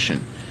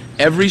confrontation.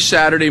 Every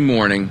Saturday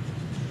morning,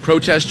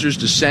 protesters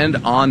descend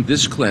on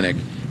this clinic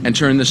and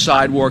turn the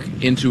sidewalk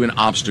into an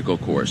obstacle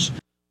course.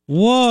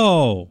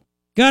 Whoa.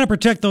 Gotta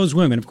protect those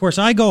women. Of course,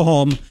 I go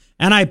home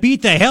and I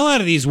beat the hell out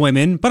of these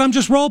women, but I'm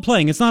just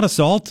role-playing. It's not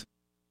assault.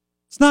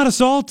 It's not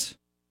assault.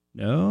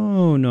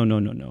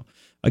 No.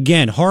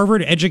 Again,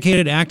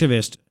 Harvard-educated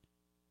activist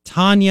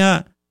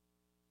Tanya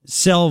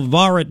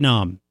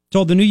Selvaratnam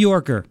told The New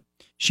Yorker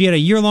she had a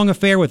year-long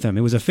affair with him.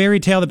 It was a fairy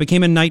tale that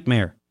became a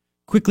nightmare.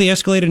 Quickly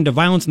escalated into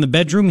violence in the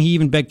bedroom. He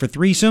even begged for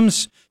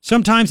threesomes.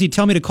 Sometimes he'd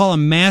tell me to call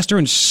him master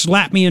and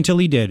slap me until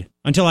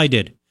I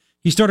did.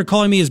 He started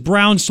calling me his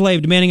brown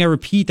slave, demanding I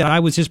repeat that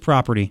I was his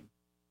property.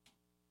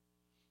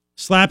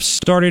 Slaps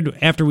started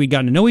after we'd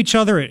gotten to know each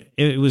other.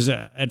 It was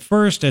at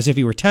first as if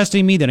he were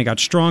testing me. Then it got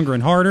stronger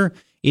and harder.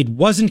 It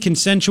wasn't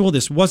consensual.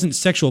 This wasn't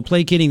sexual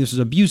placating. This was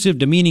abusive,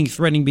 demeaning,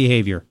 threatening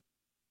behavior.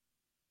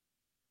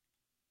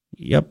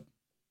 Yep.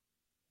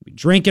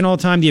 Drinking all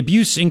the time. The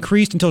abuse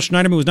increased until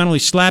Schneiderman was not only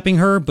slapping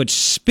her, but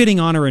spitting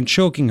on her and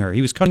choking her.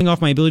 He was cutting off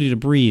my ability to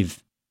breathe.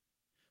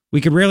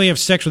 We could rarely have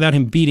sex without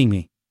him beating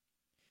me.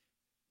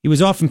 He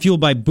was often fueled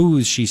by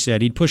booze, she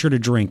said. He'd push her to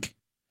drink.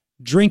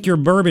 Drink your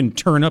bourbon,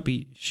 turn up,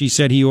 she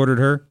said he ordered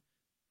her.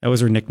 That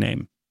was her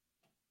nickname.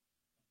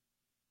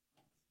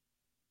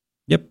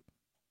 Yep.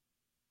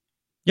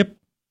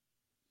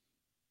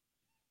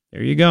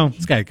 There you go.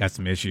 This guy got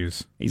some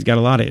issues. He's got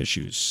a lot of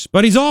issues.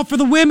 But he's all for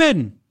the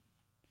women.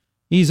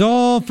 He's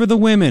all for the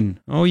women.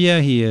 Oh,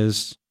 yeah, he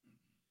is.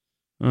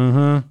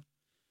 He's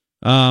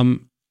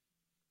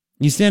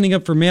standing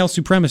up for male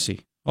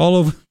supremacy all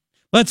over.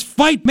 Let's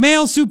fight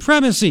male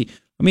supremacy.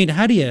 I mean,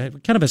 how do you,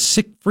 what kind of a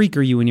sick freak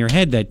are you in your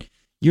head that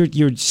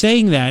you're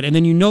saying that, and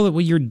then you know that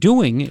what you're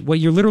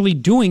literally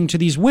doing to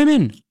these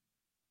women?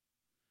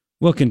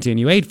 We'll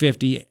continue.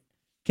 850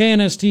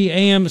 KNST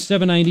AM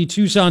 790,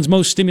 Tucson's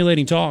most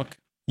stimulating talk.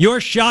 Your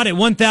shot at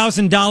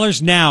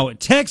 $1,000 now.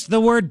 Text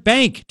the word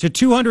bank to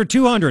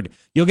 200-200.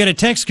 You'll get a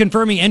text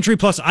confirming entry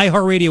plus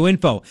iHeartRadio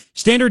info.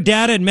 Standard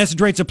data and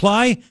message rates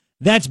apply.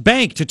 That's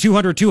bank to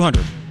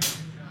 200-200.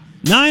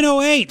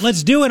 9:08.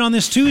 Let's do it on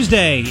this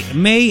Tuesday,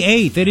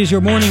 May 8th. It is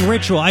your morning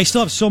ritual. I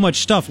still have so much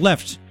stuff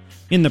left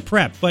in the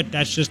prep, but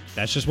that's just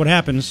what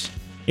happens.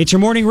 It's your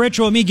morning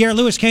ritual. Me, Garrett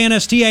Lewis,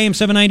 KNST AM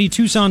 790,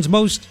 Tucson's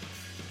most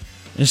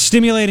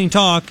stimulating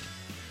talk.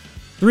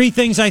 3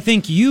 things I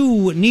think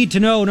you need to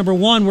know. Number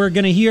 1, we're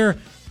going to hear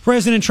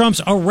President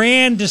Trump's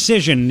Iran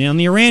decision on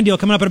the Iran deal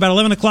coming up at about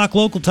 11 o'clock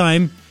local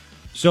time.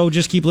 So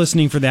just keep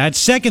listening for that.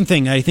 Second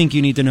thing I think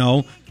you need to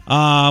know,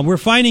 we're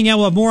finding out,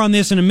 we'll have more on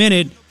this in a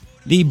minute,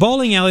 The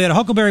bowling alley that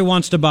Huckleberry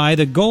wants to buy,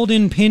 the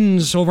Golden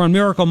Pins over on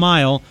Miracle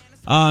Mile,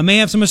 may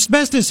have some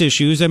asbestos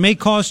issues that may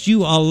cost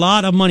you a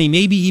lot of money,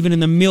 maybe even in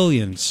the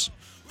millions.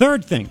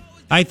 Third thing,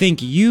 I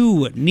think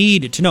you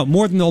need to know,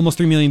 more than almost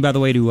 $3 million, by the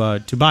way,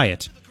 to buy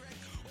it.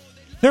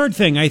 Third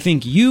thing I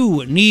think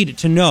you need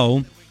to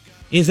know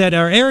is that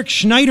our Eric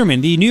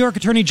Schneiderman, the New York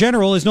Attorney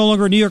General, is no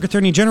longer a New York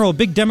Attorney General. A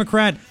big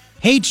Democrat,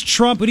 hates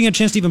Trump. We didn't get a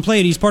chance to even play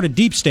it. He's part of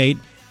Deep State.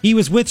 He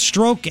was with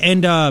Strzok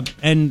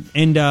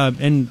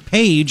and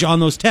Page on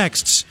those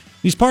texts.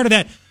 He's part of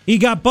that. He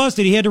got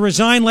busted. He had to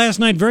resign last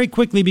night very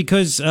quickly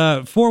because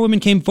 4 women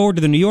came forward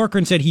to the New Yorker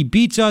and said he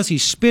beats us, he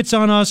spits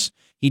on us,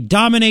 he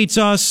dominates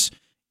us.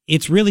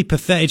 It's really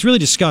pathetic. It's really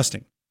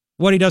disgusting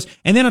what he does.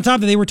 And then on top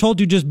of it, they were told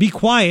to just be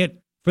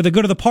quiet for the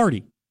good of the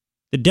party,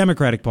 the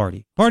Democratic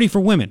Party, Party for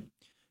Women.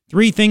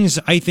 3 things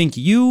I think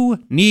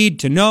you need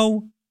to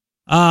know.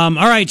 All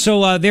right,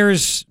 so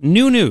there's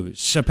new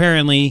news,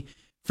 apparently,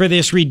 for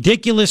this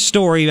ridiculous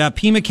story about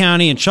Pima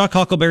County and Chuck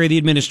Huckleberry, the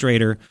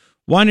administrator,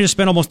 wanted to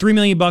spend almost $3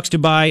 million to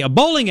buy a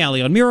bowling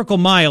alley on Miracle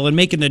Mile and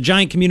make it a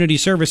giant community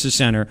services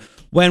center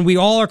when we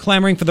all are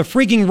clamoring for the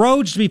freaking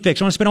roads to be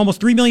fixed. I want to spend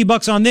almost $3 million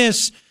on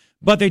this,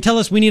 but they tell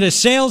us we need a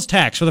sales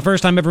tax for the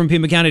first time ever in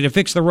Pima County to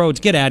fix the roads.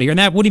 Get out of here. And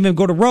that wouldn't even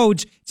go to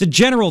roads. It's a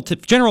general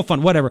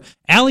fund, whatever.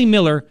 Allie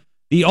Miller,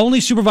 the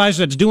only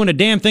supervisor that's doing a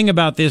damn thing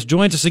about this,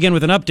 joins us again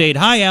with an update.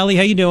 Hi, Allie.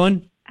 How you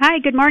doing? Hi.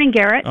 Good morning,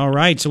 Garrett. All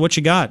right. So what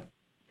you got?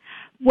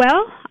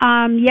 Well,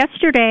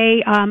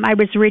 yesterday I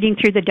was reading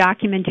through the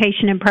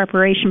documentation in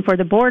preparation for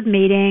the board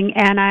meeting,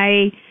 and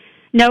I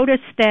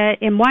noticed that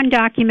in one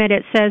document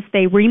it says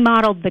they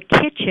remodeled the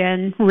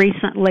kitchen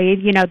recently,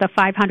 you know, the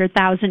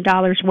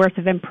 $500,000 worth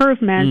of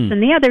improvements,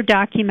 and the other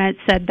document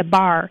said the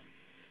bar.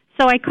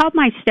 So I called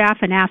my staff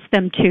and asked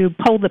them to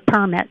pull the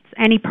permits,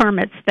 any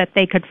permits that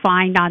they could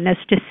find on this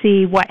to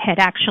see what had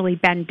actually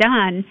been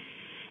done.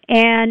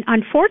 And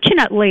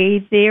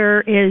unfortunately, there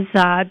is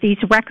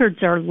these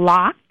records are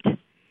locked.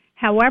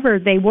 However,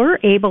 they were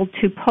able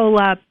to pull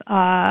up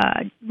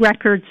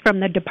records from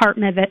the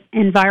Department of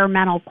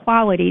Environmental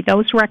Quality.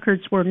 Those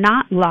records were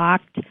not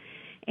locked,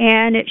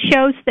 and it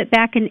shows that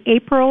back in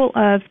April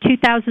of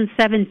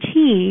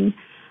 2017,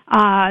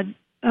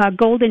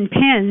 Golden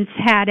Pins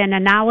had an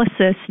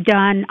analysis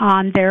done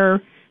on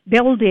their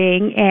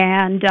building,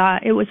 and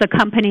it was a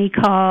company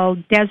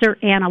called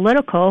Desert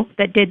Analytical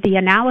that did the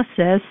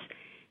analysis.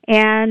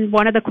 And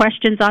one of the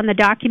questions on the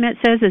document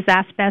says, is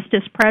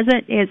asbestos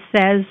present? It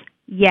says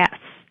yes.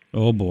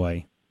 Oh,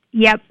 boy.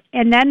 Yep.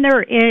 And then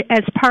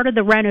as part of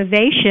the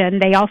renovation,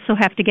 they also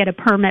have to get a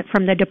permit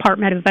from the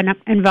Department of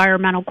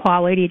Environmental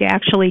Quality to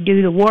actually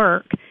do the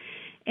work.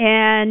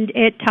 And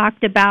it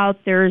talked about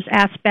there's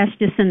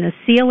asbestos in the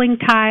ceiling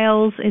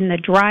tiles, in the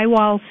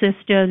drywall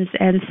systems,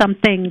 and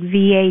something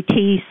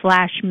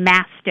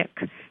VAT/mastic.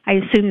 I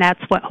assume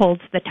that's what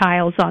holds the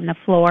tiles on the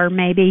floor,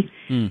 maybe.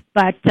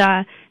 But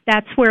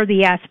that's where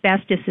the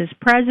asbestos is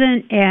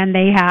present, and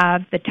they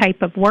have the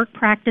type of work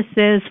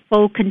practices,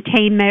 full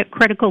containment,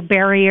 critical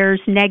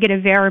barriers,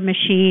 negative air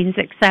machines,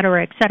 et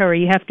cetera, et cetera.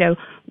 You have to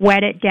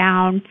wet it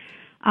down.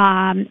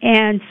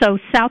 And so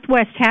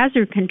Southwest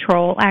Hazard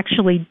Control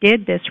actually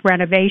did this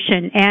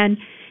renovation. And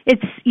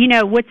it's, you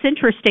know, what's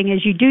interesting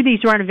is you do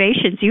these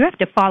renovations, you have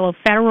to follow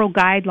federal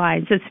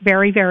guidelines. It's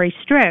very, very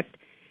strict.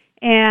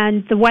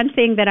 And the one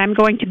thing that I'm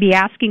going to be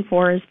asking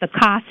for is the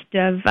cost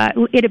of,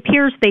 it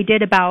appears they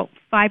did about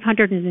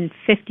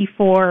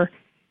 554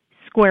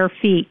 square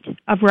feet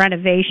of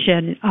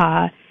renovation,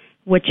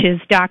 which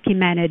is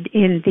documented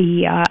in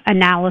the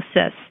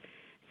analysis.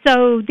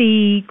 So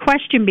the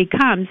question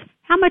becomes,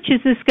 how much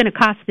is this going to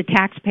cost the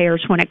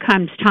taxpayers when it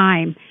comes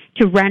time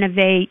to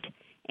renovate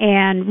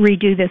and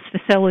redo this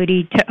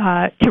facility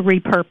to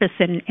repurpose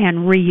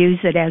and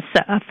reuse it as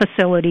a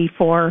facility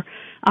for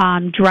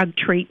drug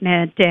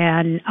treatment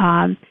and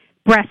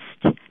breast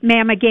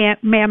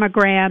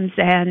mammograms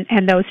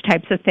and those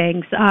types of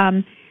things?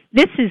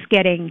 This is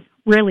getting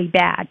really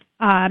bad.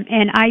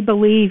 And I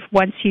believe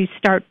once you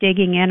start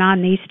digging in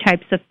on these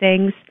types of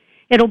things,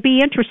 it'll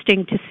be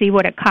interesting to see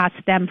what it costs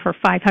them for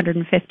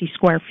 550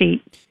 square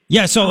feet.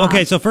 Yeah, so,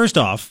 okay, so first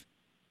off,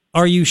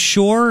 are you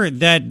sure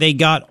that they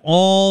got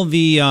all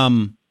the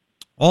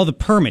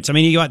permits? I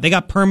mean, they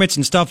got permits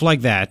and stuff like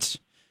that.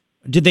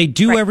 Did they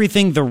do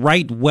everything the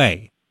right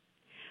way?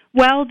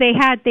 Well, they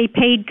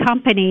paid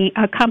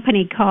a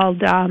company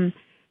called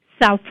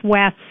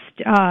Southwest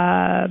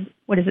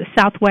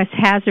Southwest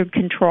Hazard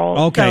Control.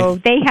 Okay. So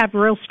they have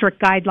real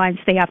strict guidelines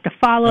they have to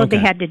follow. Okay.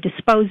 They had to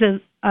dispose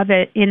of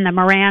it in the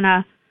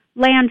Marana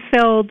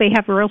landfill. They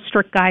have real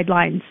strict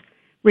guidelines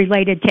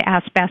related to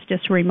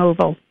asbestos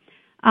removal.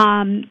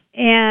 And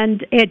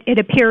it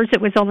appears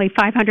it was only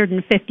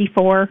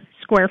 554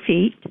 square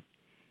feet.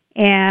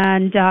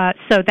 And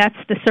so that's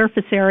the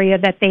surface area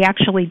that they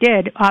actually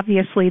did.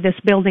 Obviously, this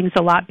building's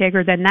a lot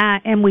bigger than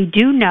that. And we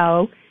do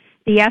know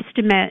the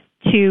estimate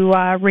to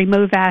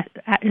remove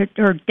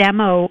or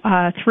demo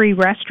 3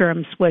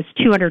 restrooms was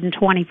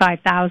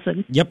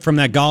 $225,000. Yep, from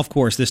that golf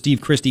course, the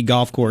Steve Christie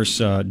golf course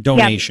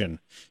donation. Yep.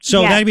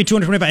 So that'd be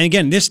 $225,000. And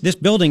again, this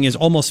building is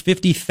almost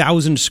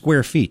 50,000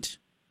 square feet.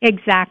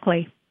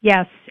 Exactly.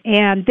 Yes,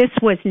 and this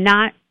was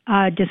not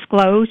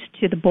disclosed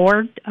to the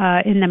board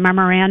in the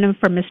memorandum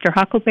from Mr.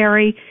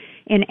 Huckleberry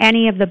in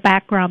any of the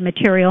background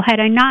material. Had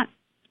I not,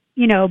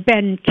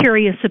 been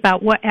curious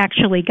about what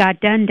actually got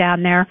done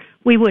down there,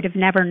 we would have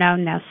never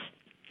known this.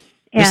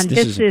 And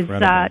this is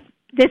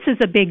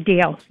a big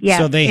deal. Yes,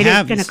 so it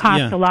is going to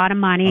cost a lot of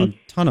money.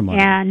 A ton of money.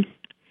 And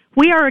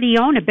we already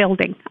own a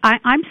building.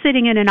 I'm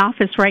sitting in an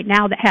office right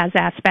now that has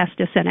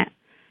asbestos in it.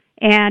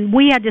 And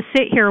we had to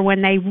sit here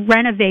when they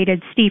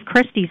renovated Steve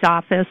Christie's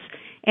office,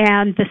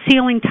 and the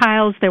ceiling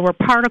tiles, there were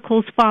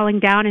particles falling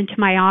down into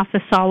my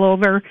office all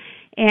over.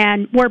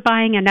 And we're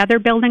buying another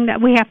building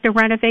that we have to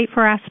renovate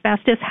for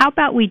asbestos. How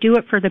about we do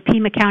it for the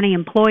Pima County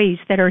employees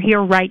that are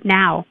here right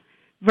now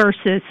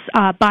versus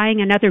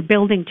buying another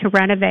building to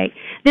renovate?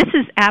 This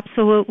is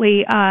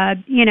absolutely,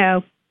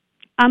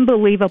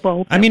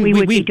 unbelievable that we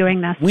would be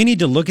doing this. We need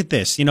to look at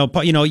this.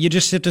 You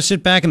just have to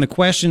sit back, and the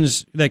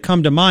questions that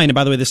come to mind, and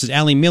by the way, this is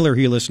Allie Miller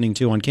who you're listening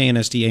to on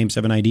KNST AM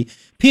 790,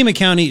 Pima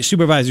County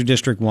Supervisor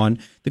District 1.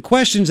 The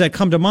questions that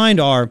come to mind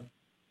are,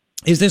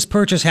 is this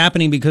purchase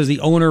happening because the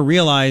owner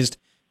realized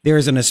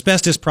there's an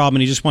asbestos problem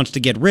and he just wants to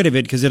get rid of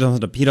it because he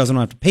doesn't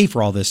have to pay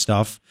for all this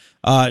stuff?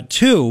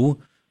 2,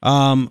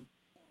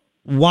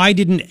 why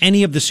didn't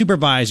any of the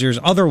supervisors,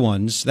 other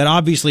ones that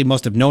obviously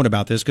must have known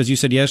about this, because you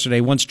said yesterday,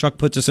 once Chuck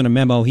puts us in a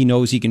memo, he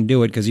knows he can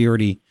do it because he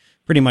already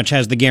pretty much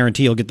has the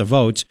guarantee he'll get the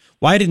votes.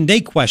 Why didn't they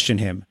question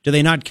him? Do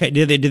they not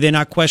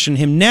question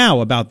him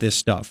now about this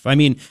stuff? I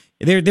mean,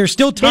 there's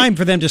still time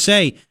for them to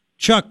say,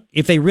 Chuck,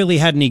 if they really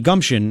had any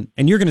gumption,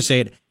 and you're going to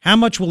say it, how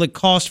much will it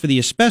cost for the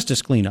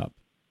asbestos cleanup?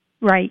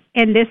 Right,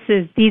 and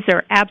these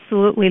are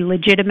absolutely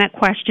legitimate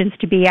questions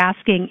to be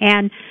asking,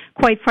 and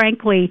quite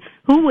frankly,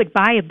 who would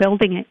buy a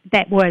building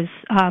that was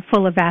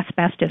full of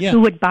asbestos? Yeah.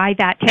 Who would buy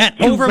that at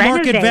over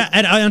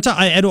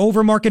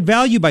market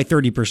value by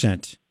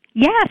 30%?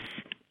 Yes,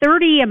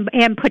 30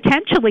 and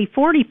potentially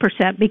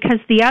 40%, because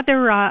the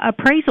other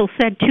appraisal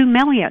said $2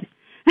 million.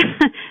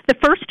 The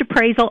first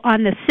appraisal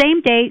on the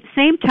same date,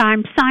 same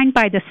time, signed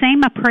by the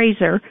same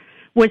appraiser,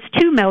 was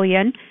 $2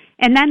 million,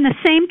 and then the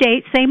same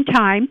date, same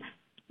time,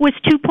 was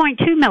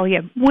 $2.2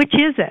 million. Which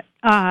is it?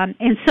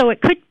 And so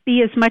it could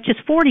be as much as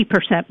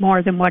 40%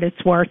 more than what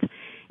it's worth.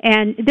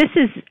 And this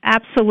is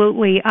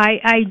absolutely,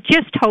 I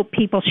just hope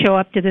people show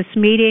up to this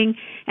meeting,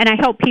 and I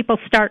hope people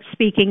start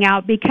speaking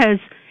out, because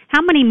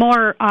how many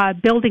more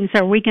buildings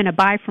are we going to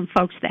buy from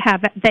folks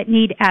that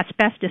need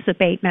asbestos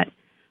abatement?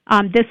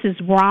 This is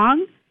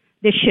wrong.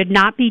 This should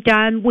not be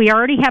done. We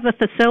already have a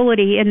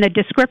facility in the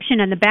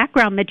description and the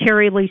background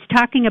material. He's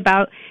talking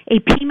about a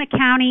Pima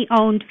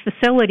County-owned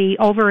facility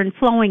over in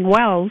Flowing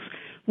Wells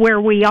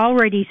where we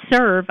already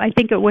serve, I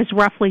think it was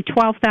roughly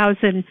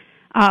 12,000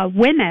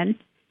 women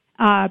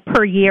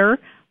per year.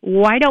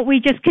 Why don't we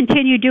just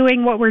continue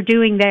doing what we're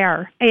doing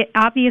there?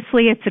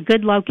 Obviously, it's a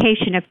good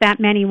location if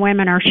that many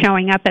women are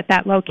showing up at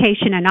that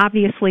location, and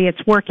obviously it's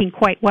working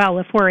quite well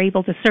if we're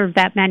able to serve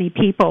that many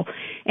people.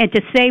 And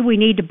to say we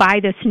need to buy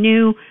this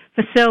new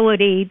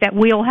facility that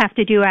we'll have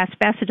to do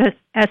asbestos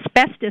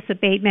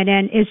abatement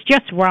in is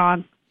just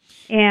wrong.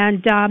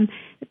 And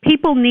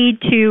people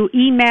need to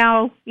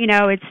email,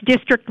 it's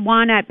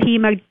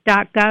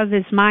district1@pima.gov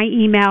is my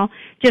email.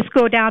 Just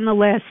go down the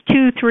list,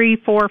 2, 3,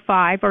 4,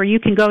 5, or you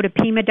can go to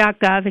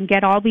pima.gov and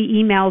get all the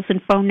emails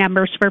and phone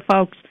numbers for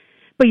folks.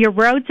 But your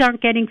roads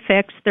aren't getting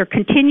fixed. They're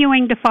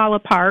continuing to fall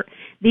apart.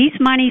 These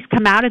monies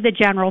come out of the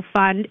general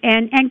fund.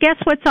 And guess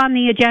what's on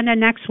the agenda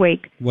next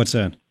week? What's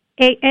that?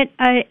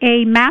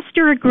 A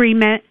master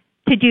agreement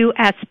to do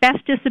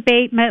asbestos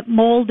abatement,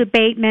 mold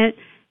abatement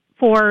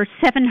for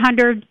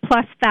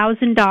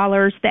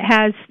 $700,000+ that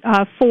has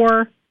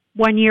 4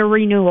 one-year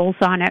renewals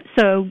on it.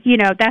 So,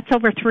 that's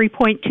over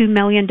 $3.2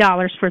 million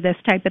for this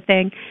type of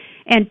thing.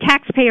 And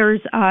taxpayers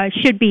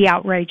should be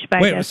outraged by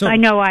this. So, I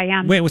know I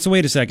am. Wait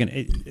a second.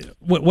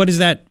 What is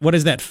that? What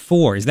is that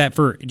for? Is that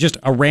for just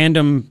a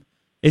random?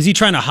 Is he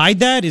trying to hide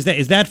that? Is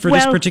that for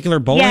this particular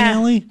bowling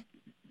alley?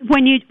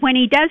 When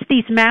he does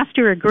these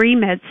master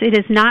agreements, it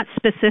is not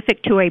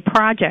specific to a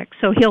project,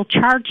 so he'll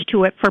charge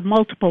to it for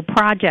multiple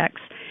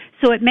projects.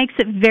 So it makes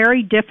it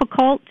very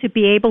difficult to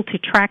be able to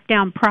track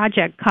down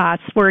project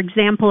costs. For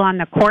example, on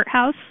the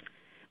courthouse,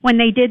 when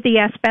they did the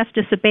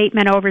asbestos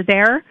abatement over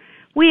there,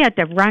 we had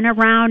to run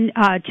around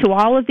to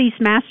all of these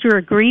master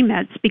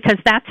agreements because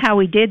that's how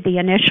he did the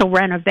initial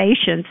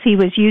renovations. He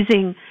was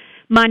using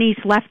monies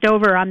left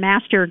over on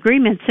master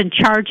agreements and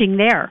charging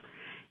there.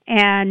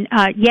 And,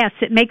 yes,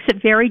 it makes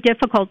it very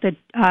difficult to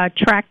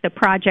track the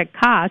project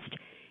cost.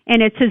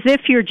 And it's as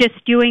if you're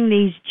just doing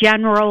these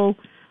general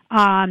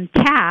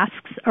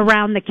tasks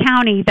around the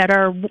county that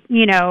are,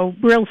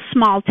 real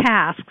small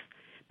tasks.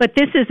 But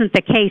this isn't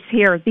the case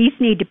here. These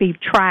need to be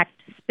tracked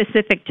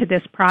specific to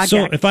this project.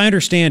 So if I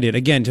understand it,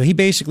 again, so he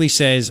basically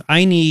says,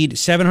 I need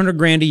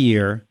 $700,000 a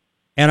year,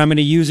 and I'm going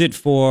to use it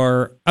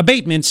for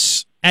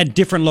abatements at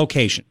different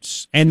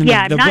locations. And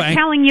I'm not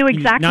telling you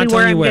exactly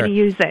where I'm going to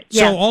use it.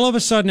 So all of a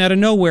sudden, out of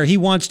nowhere, he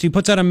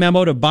puts out a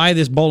memo to buy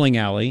this bowling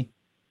alley.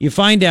 You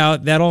find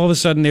out that all of a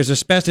sudden there's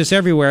asbestos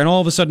everywhere, and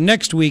all of a sudden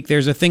next week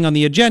there's a thing on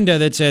the agenda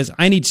that says,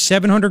 I need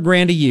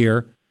 $700,000 a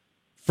year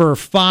for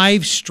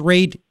 5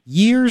 straight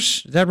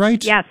years. Is that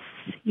right? Yes.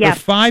 For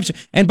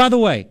 5. And by the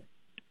way,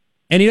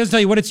 and he doesn't tell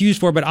you what it's used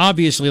for, but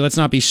obviously, let's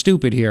not be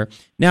stupid here.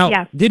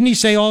 Now, didn't he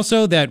say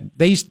also that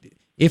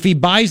if he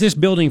buys this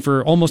building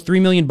for almost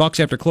 $3 million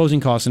after closing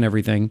costs and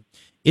everything,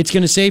 it's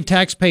going to save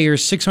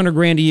taxpayers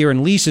 $600,000 a year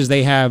in leases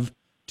they have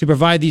to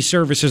provide these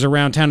services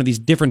around town in these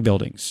different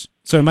buildings.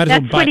 So it might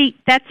as well buy.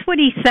 That's what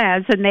he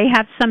says, and they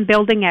have some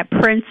building at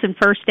Prince and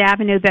First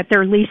Avenue that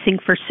they're leasing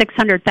for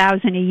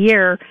 $600,000 a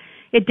year.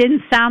 It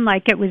didn't sound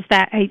like it was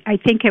that. I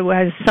think it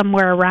was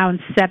somewhere around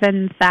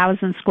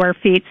 7,000 square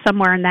feet,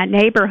 somewhere in that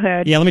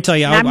neighborhood. Yeah, let me tell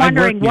you. I'm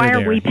wondering why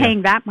are we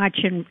paying that much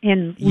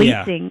in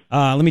leasing?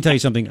 Yeah. Let me tell you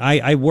something.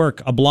 I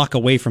work a block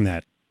away from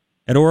that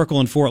at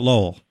Oracle in Fort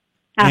Lowell,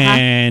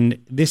 and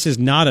this is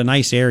not a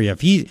nice area.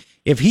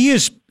 If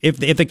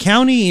the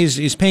county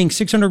is paying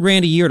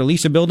 $600,000 a year to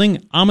lease a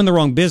building, I'm in the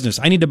wrong business.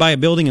 I need to buy a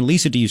building and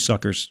lease it to you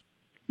suckers.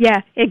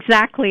 Yeah,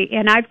 exactly.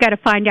 And I've got to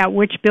find out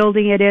which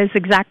building it is,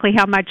 exactly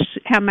how much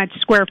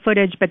square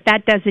footage, but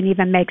that doesn't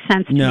even make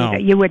sense to me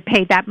that you would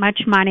pay that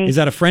much money. Is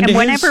that a friend of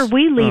his? his? And whenever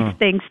we lease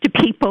things to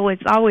people,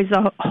 it's always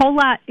a whole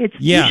lot. It's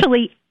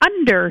usually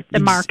under the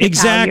market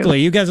exactly.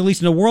 value. You guys are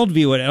leasing a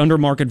Worldview at under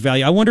market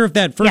value. I wonder if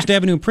that First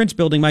Avenue Prince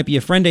building might be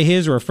a friend of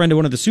his or a friend of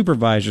one of the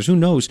supervisors. Who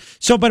knows?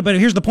 So, but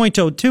here's the point,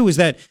 too, is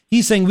that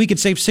he's saying we could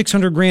save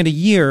 $600,000 a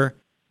year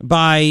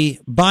by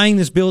buying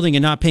this building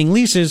and not paying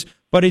leases,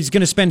 but he's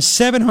going to spend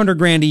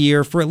 $700,000 a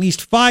year for at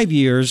least 5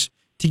 years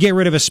to get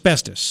rid of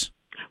asbestos.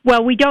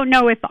 Well, we don't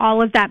know if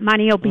all of that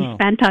money will be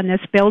spent on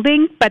this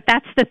building, but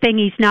that's the thing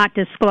he's not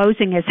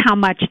disclosing is how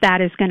much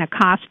that is going to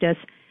cost us.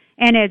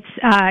 And it's,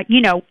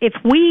 if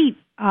we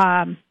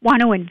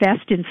want to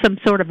invest in some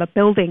sort of a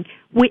building,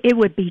 it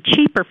would be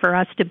cheaper for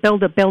us to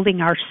build a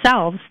building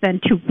ourselves than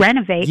to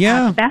renovate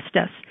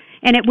asbestos.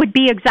 And it would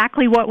be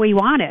exactly what we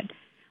wanted.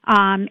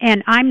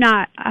 And I'm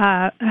not,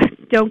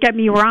 don't get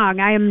me wrong,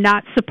 I am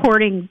not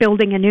supporting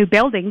building a new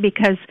building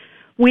because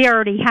we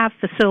already have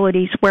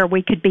facilities where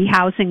we could be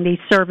housing these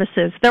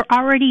services. They're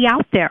already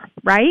out there,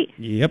 right?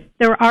 Yep.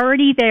 They're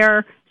already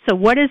there. So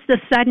what is the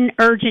sudden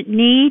urgent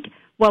need?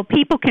 Well,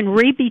 people can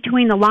read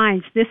between the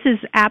lines. This is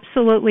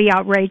absolutely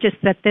outrageous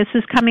that this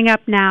is coming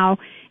up now,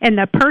 and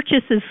the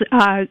purchase is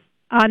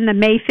on the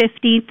May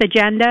 15th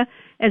agenda,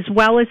 as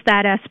well as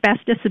that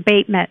asbestos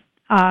abatement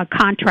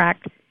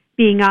contract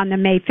being on the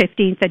May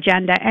 15th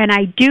agenda. And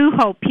I do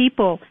hope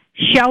people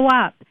show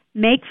up,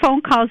 make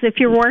phone calls if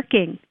you're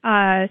working,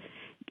 send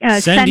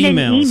an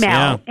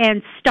email,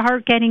 and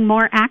start getting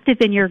more active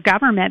in your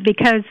government,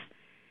 because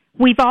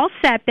we've all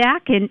sat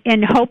back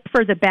and hoped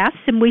for the best,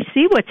 and we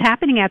see what's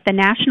happening at the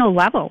national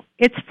level.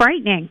 It's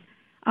frightening,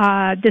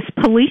 this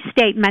police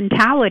state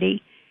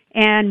mentality,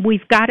 and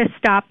we've got to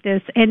stop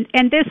this. And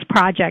this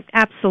project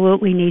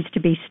absolutely needs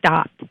to be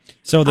stopped.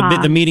 So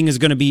the meeting is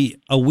going to be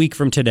a week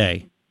from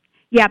today.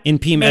 Yep, in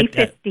Pima, May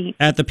 15th.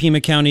 At the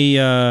Pima County,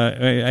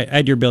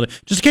 at your building.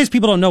 Just in case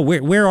people don't know,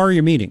 where are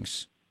your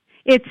meetings?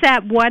 It's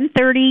at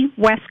 130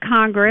 West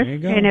Congress,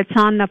 and it's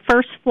on the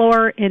first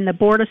floor in the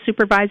Board of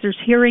Supervisors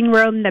hearing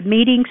room. The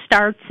meeting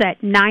starts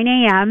at 9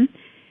 a.m.,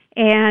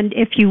 and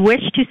if you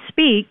wish to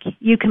speak,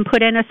 you can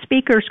put in a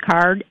speaker's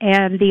card,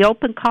 and the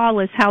open call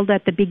is held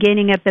at the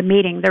beginning of the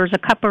meeting. There's a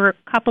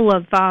couple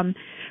of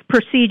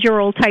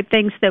procedural type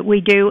things that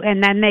we do,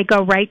 and then they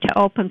go right to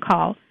open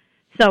call.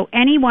 So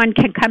anyone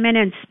can come in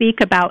and speak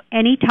about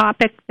any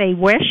topic they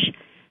wish.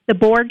 The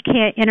board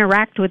can't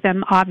interact with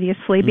them,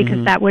 obviously,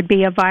 because that would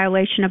be a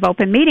violation of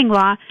open meeting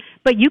law.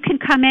 But you can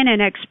come in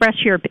and express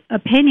your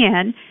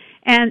opinion.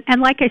 And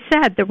like I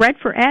said, the Red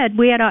for Ed,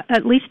 we had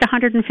at least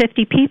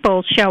 150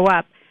 people show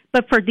up.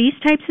 But for these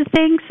types of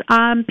things,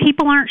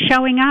 people aren't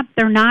showing up.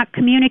 They're not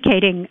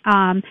communicating.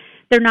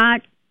 They're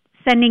not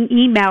sending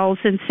emails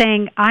and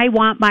saying, I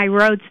want my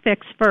roads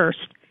fixed first.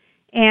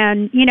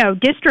 And,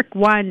 District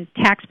 1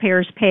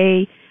 taxpayers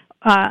pay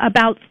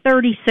about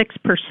 36%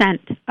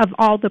 of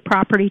all the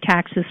property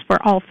taxes for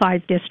all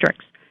 5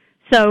 districts.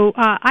 So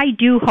I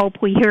do hope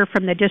we hear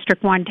from the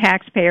District 1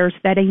 taxpayers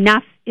that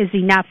enough is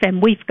enough,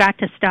 and we've got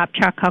to stop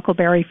Chuck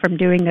Huckleberry from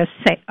doing this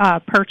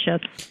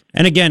purchase.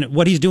 And again,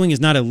 what he's doing is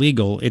not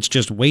illegal. It's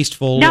just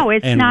wasteful and wrong. No,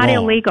 it's not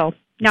illegal.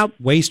 No,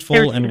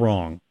 wasteful and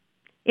wrong.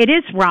 It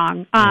is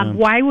wrong.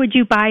 Why would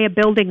you buy a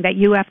building that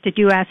you have to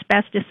do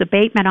asbestos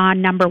abatement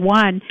on, number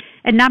one?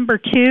 And number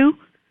two,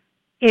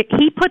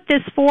 he put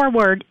this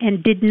forward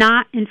and did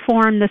not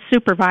inform the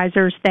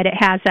supervisors that it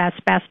has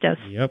asbestos.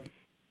 Yep.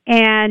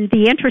 And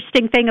the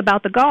interesting thing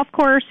about the golf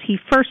course, he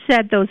first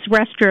said those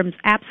restrooms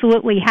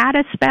absolutely had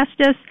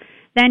asbestos.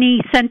 Then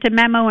he sent a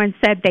memo and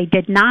said they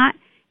did not.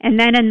 And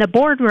then in the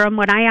boardroom,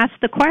 when I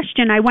asked the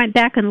question, I went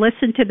back and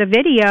listened to the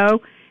video,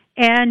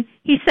 and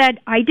he said,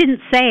 I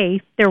didn't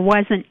say there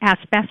wasn't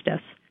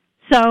asbestos.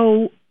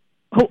 So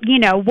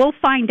we'll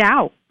find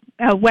out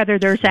whether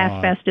there's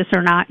asbestos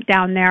or not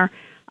down there.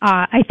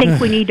 I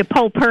think we need to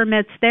pull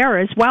permits there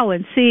as well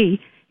and see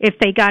if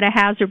they got a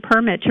hazard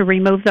permit to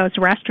remove those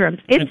restrooms.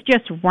 It's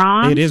just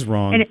wrong. It is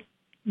wrong.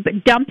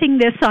 But dumping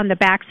this on the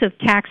backs of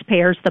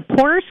taxpayers,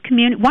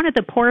 one of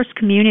the poorest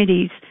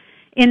communities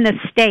in the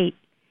state,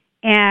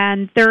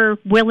 and they're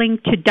willing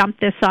to dump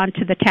this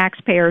onto the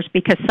taxpayers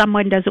because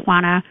someone doesn't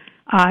want to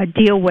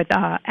deal with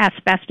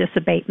asbestos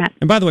abatement.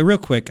 And by the way, real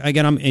quick,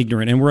 again, I'm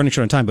ignorant, and we're running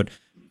short on time, but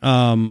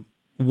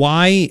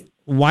why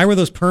were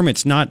those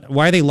permits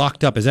why are they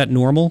locked up? Is that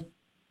normal?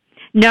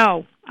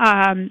 No.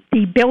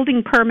 The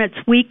building permits,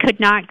 we could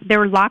not,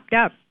 they're locked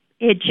up.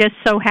 It just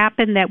so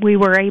happened that we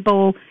were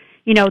able,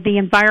 the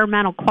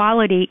environmental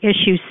quality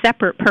issues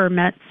separate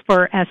permits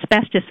for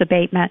asbestos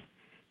abatement.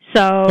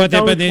 So but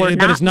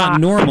it's not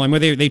locked. normal. I mean,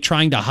 were they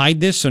trying to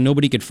hide this so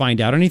nobody could find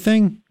out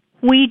anything?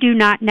 We do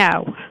not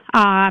know.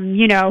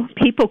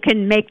 People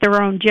can make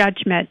their own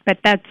judgment, but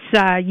that's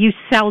you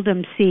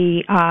seldom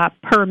see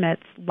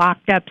permits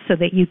locked up so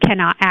that you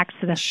cannot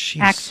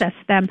access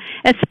them,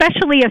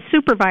 especially a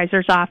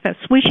supervisor's office.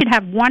 We should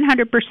have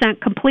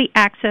 100% complete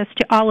access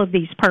to all of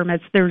these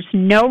permits. There's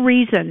no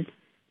reason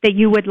that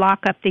you would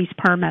lock up these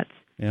permits.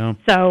 Yeah.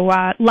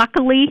 So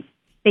luckily,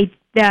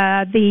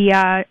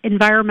 the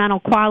environmental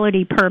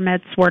quality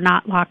permits were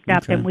not locked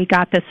up, and we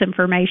got this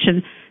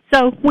information.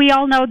 So we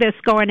all know this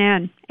going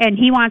in, and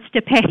he wants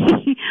to pay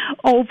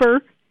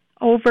over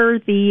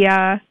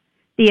the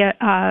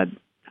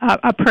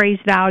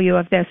appraised value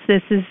of this.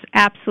 This is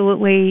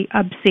absolutely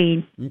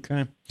obscene.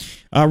 Okay.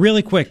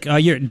 Really quick,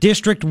 your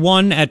District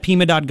 1 at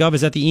pima.gov,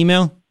 is that the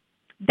email?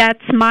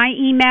 That's my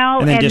email,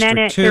 and then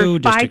there's District 2,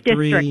 5 District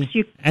 3.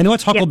 districts. And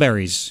what's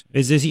Huckleberry's?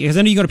 Because I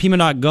know you go to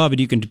pima.gov and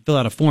you can fill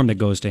out a form that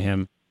goes to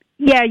him.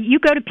 Yeah, you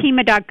go to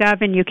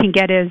pima.gov and you can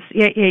get it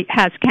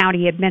has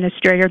county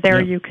administrator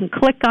there. Yeah. You can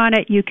click on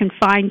it. You can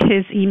find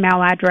his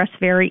email address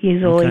very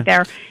easily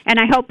there. And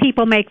I hope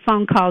people make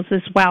phone calls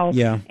as well.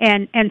 Yeah.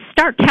 And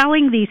start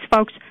telling these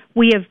folks,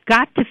 we have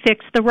got to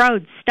fix the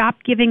roads.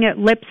 Stop giving it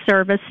lip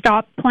service.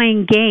 Stop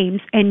playing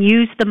games and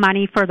use the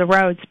money for the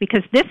roads,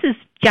 because this is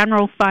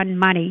general fund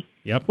money.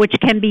 Yep. Which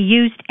can be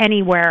used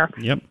anywhere.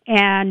 Yep.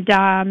 And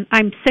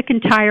I'm sick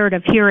and tired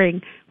of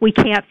hearing we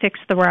can't fix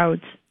the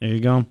roads. There you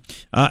go.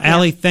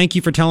 Allie, thank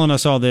you for telling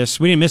us all this.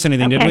 We didn't miss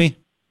anything, did we?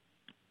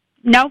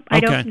 Nope, I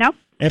don't. Nope.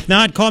 If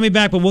not, call me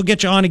back, but we'll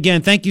get you on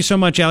again. Thank you so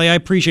much, Allie. I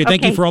appreciate it.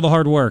 Thank you for all the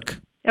hard work.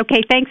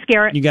 Okay, thanks,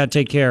 Garrett. You got to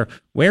take care.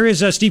 Where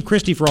is Steve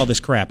Christie for all this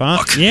crap, huh?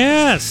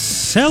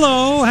 Yes.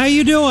 Hello. How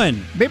you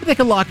doing? Maybe they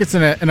could lock us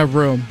in a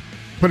room,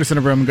 put us in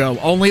a room and go,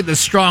 only the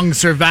strong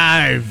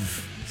survive.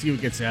 See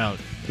what gets out.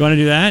 You want to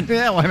do that?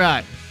 Yeah, why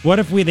not? What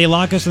if they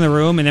lock us in the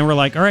room and then we're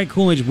like, all right,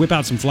 cool, we just whip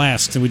out some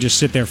flasks and we just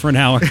sit there for an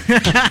hour.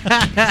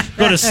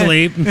 Go to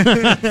sleep.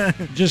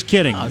 Just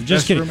kidding. Oh,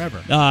 just kidding.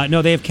 Remember.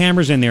 No, they have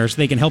cameras in there so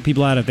they can help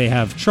people out if they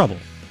have trouble.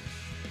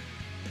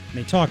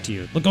 They talk to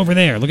you. Look over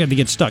there. Look if they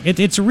get stuck.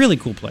 It's a really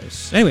cool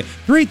place. Anyway,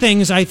 3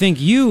 things I think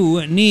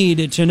you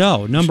need to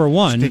know. Number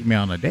 1. Just take me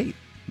on a date.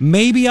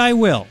 Maybe I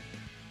will.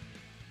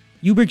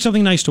 You bring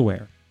something nice to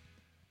wear.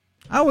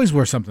 I always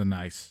wear something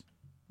nice.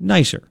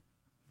 Nicer.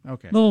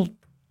 Okay. A little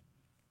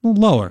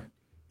lower.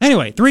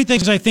 Anyway, 3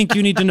 things I think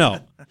you need to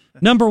know.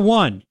 Number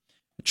 1,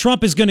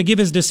 Trump is going to give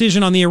his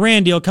decision on the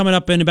Iran deal coming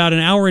up in about an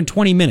hour and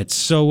 20 minutes,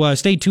 so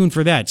stay tuned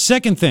for that.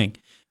 Second thing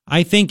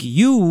I think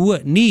you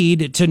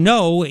need to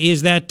know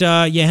is that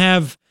you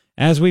have,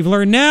 as we've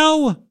learned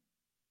now,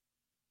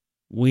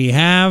 we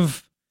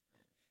have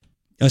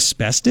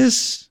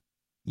asbestos.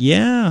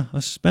 Yeah,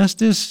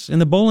 asbestos in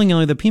the bowling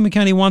alley that Pima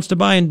County wants to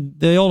buy, and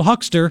the old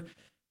huckster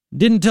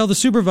didn't tell the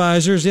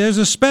supervisors there's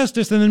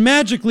asbestos, and then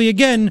magically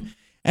again,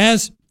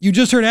 as you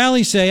just heard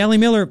Allie say, Allie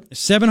Miller,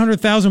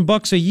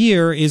 $700,000 a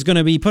year is going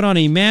to be put on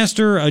a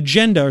master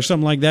agenda or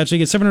something like that. So you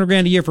get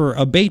 $700,000 a year for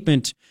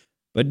abatement,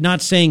 but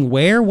not saying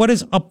where. What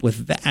is up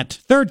with that?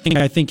 Third thing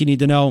I think you need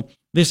to know: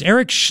 this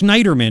Eric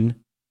Schneiderman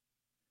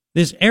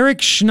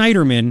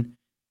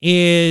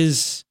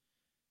is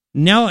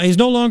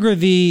no longer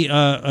the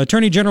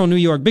Attorney General of New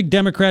York, big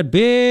Democrat,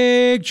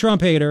 big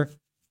Trump hater.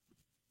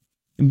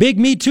 Big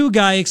Me Too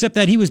guy, except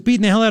that he was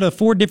beating the hell out of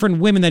 4 different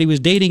women that he was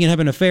dating and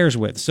having affairs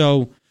with.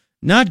 So,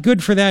 not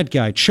good for that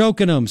guy.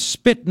 Choking them,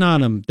 spitting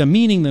on them,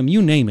 demeaning them,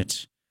 you name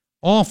it.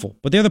 Awful.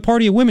 But they're the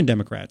party of women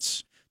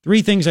Democrats.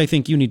 3 things I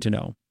think you need to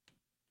know.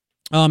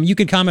 You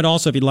can comment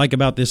also if you'd like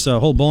about this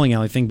whole bowling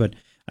alley thing, but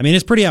I mean,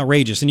 it's pretty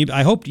outrageous. And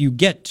I hope you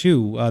get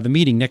to the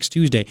meeting next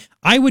Tuesday.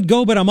 I would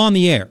go, but I'm on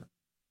the air.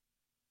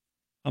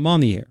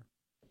 You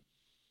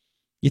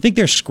think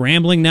they're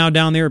scrambling now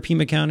down there at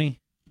Pima County?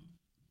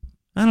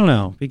 I don't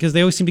know, because they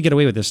always seem to get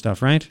away with this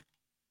stuff, right?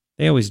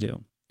 They always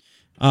do.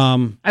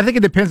 I think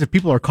it depends if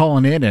people are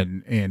calling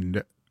in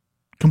and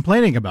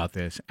complaining about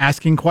this,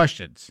 asking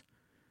questions.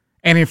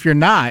 And if you're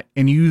not,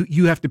 and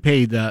you have to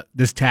pay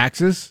this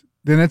taxes,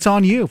 then it's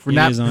on you for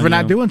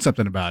not doing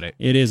something about it.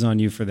 It is on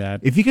you for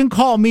that. If you can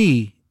call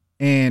me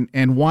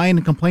and whine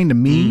and complain to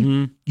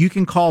me, you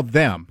can call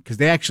them, because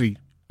they actually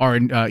are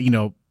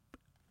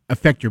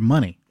affect your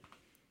money.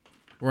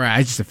 Right,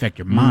 I just affect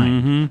your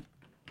mind. Mm-hmm.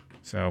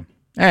 So,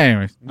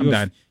 anyways, I'm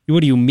done.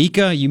 What are you,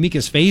 Mika? You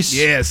Mika's face?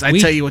 Yes, I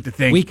tell you what to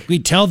think. We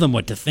tell them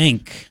what to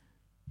think.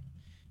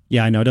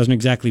 Yeah, I know it doesn't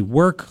exactly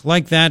work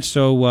like that,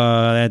 so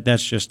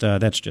that's just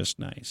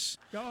nice.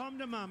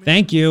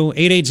 Thank you.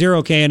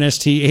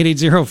 880-KNST,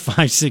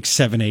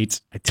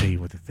 880-5678. I tell you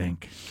what to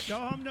think.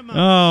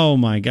 Oh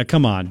my God!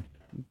 Come on,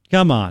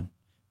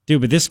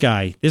 dude. But this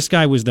guy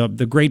was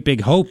the great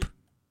big hope.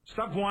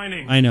 Stop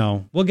whining. I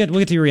know. We'll get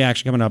to your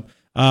reaction coming up.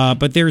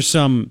 But there's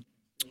some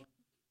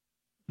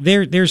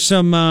Judge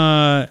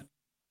Napolitano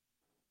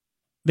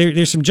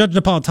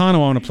I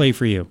want to play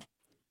for you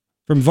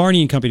from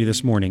Varney and Company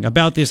this morning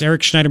about this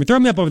Eric Schneiderman. Throw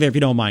me up over there if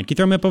you don't mind. Can you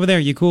throw me up over there?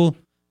 You cool?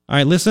 All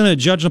right, listen to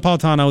Judge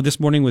Napolitano this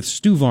morning with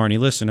Stu Varney.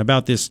 Listen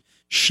about this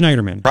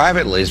Schneiderman.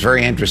 Privately, it's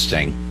very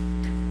interesting.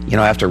 You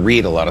know, I have to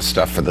read a lot of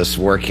stuff for this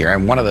work here.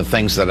 And one of the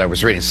things that I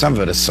was reading, some of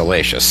it is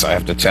salacious, I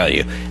have to tell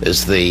you,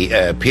 is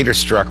the Peter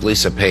Strzok,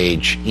 Lisa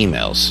Page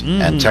emails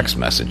and text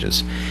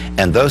messages.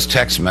 And those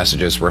text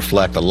messages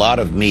reflect a lot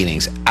of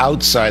meetings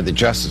outside the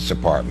Justice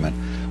Department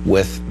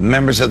with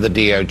members of the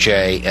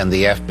DOJ and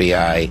the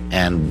FBI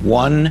and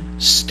one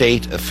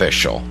state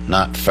official,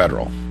 not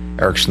federal.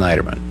 Eric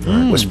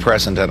Schneiderman was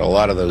present at a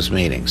lot of those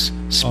meetings.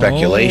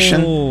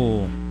 Speculation,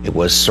 it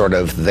was sort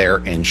of their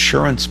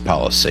insurance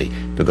policy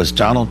because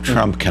Donald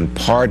Trump can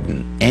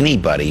pardon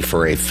anybody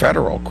for a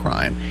federal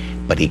crime,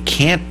 but he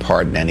can't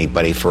pardon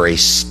anybody for a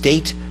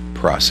state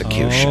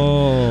prosecution.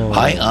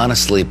 I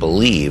honestly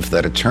believe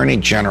that Attorney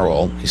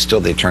General, he's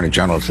still the Attorney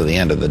General to the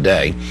end of the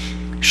day,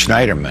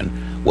 Schneiderman,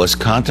 was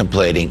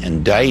contemplating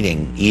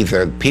indicting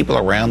either people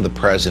around the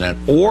president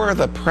or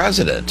the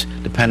president,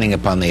 depending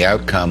upon the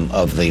outcome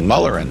of the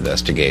Mueller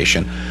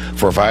investigation,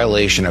 for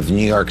violation of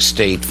New York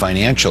State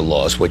financial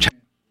laws, which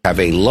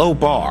have a low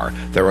bar.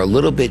 They're a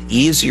little bit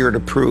easier to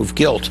prove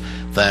guilt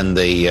than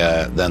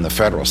the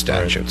federal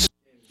statutes.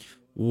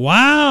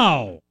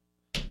 Wow.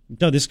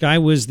 No, this guy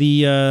was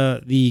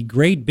the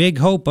great big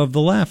hope of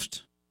the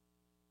left.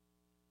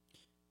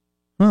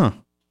 Huh.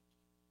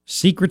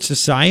 Secret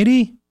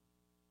society?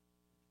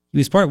 He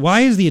was part.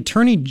 Why is the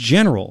Attorney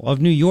General of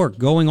New York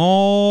going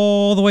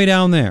all the way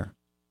down there?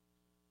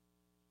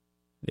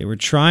 They were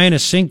trying to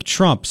sink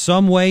Trump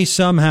some way,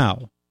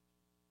 somehow.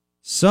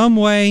 Some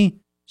way,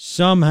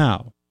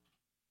 somehow.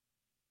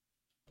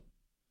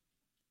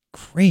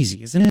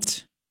 Crazy, isn't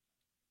it?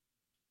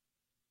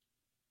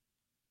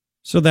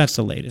 So that's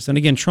the latest. And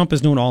again, Trump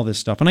is doing all this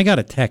stuff. And I got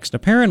a text.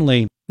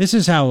 Apparently, this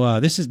is how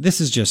this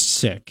is just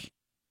sick.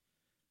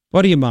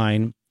 Buddy of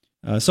mine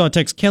saw a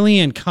text.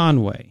 Kellyanne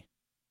Conway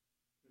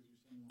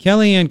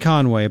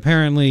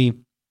apparently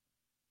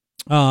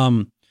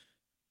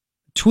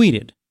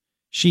tweeted.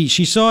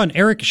 She saw an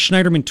Eric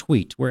Schneiderman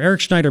tweet where Eric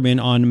Schneiderman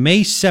on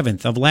May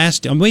 7th of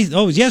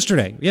it was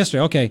yesterday.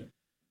 Okay.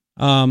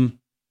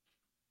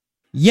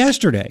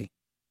 Yesterday,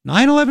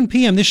 9:11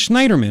 p.m., this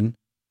Schneiderman,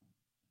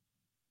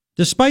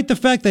 despite the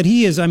fact that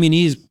he's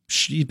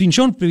been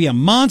shown to be a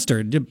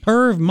monster,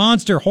 perv,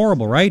 monster,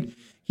 horrible, right?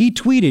 He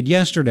tweeted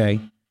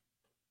yesterday,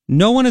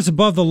 "No one is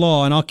above the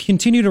law, and I'll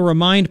continue to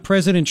remind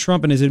President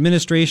Trump and his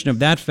administration of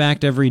that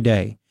fact every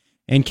day."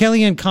 And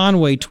Kellyanne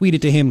Conway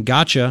tweeted to him,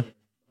 "Gotcha.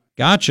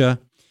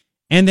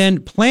 And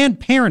then Planned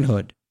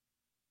Parenthood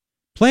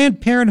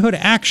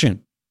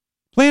action.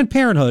 Planned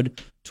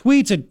Parenthood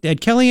tweets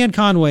at Kellyanne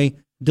Conway,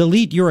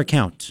 "Delete your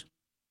account."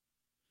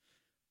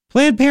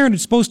 Planned Parenthood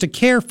is supposed to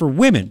care for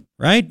women,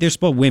 right? They're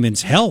supposed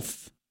women's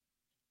health,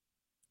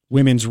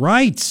 women's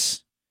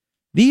rights.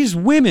 These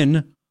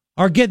women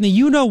are getting the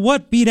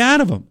you-know-what beat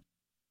out of them.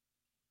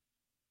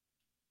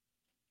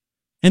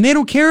 And they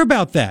don't care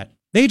about that.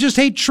 They just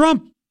hate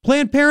Trump.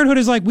 Planned Parenthood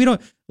is like,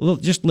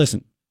 just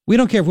listen. We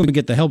don't care if women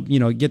get the help,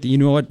 get the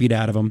you-know-what beat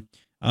out of them.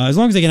 As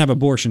long as they can have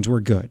abortions, we're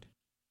good.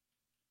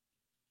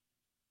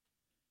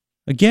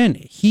 Again,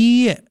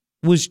 he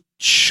was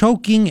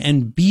choking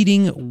and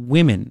beating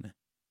women.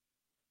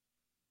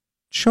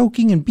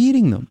 Choking and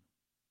beating them.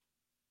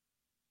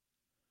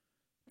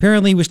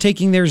 Apparently, he was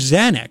taking their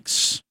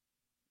Xanax.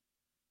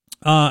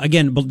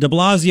 Again, de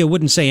Blasio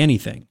wouldn't say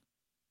anything.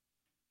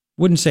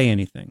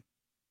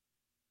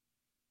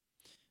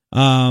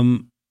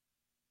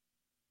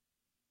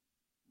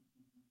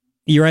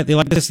 You're right. They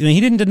like this. He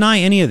didn't deny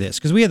any of this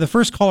because we had the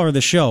first caller of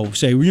the show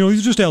say,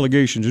 these are just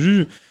allegations.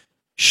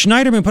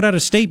 Schneiderman put out a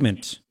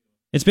statement.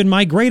 "It's been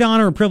my great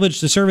honor and privilege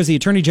to serve as the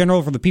Attorney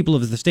General for the people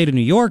of the state of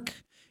New York.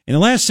 In the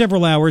last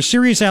several hours,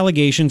 serious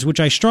allegations, which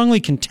I strongly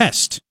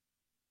contest,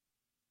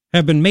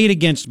 have been made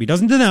against me."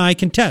 Doesn't deny,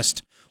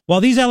 contest.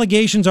 "While these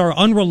allegations are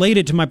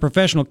unrelated to my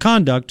professional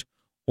conduct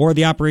or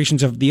the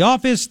operations of the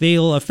office,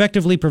 they'll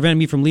effectively prevent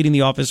me from leading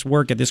the office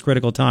work at this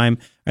critical time.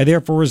 I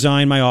therefore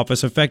resign my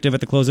office effective at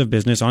the close of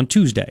business on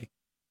Tuesday."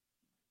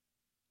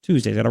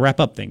 Got to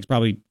wrap up things,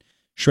 probably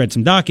shred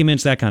some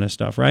documents, that kind of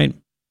stuff, right?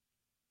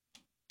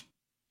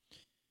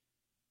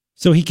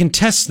 So he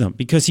contests them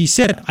because he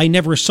said, "I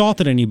never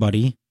assaulted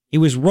anybody. It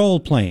was role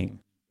playing."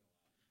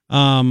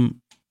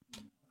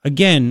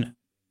 Again,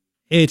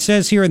 it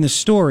says here in the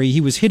story, he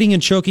was hitting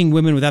and choking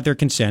women without their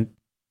consent.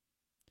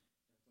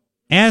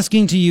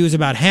 asking to use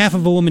about half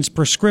of a woman's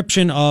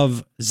prescription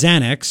of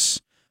Xanax.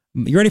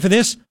 You ready for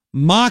this?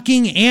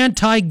 Mocking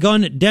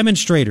anti-gun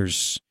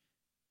demonstrators,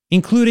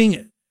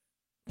 including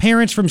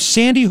parents from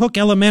Sandy Hook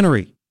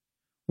Elementary,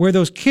 where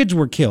those kids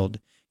were killed.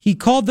 He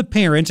called the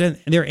parents, and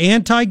they're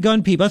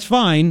anti-gun people. That's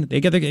fine.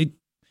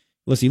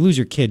 Listen, you lose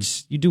your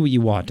kids. You do what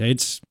you want. I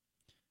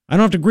don't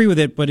have to agree with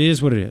it, but it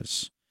is what it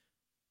is.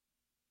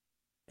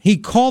 He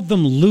called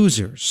them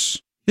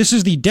losers. This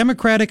is the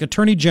Democratic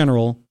Attorney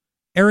General,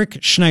 Eric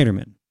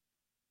Schneiderman.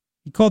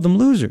 He called them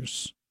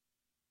losers.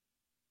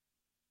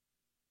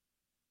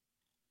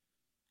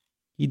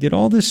 He did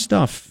all this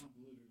stuff.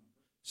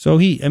 So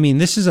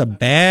this is a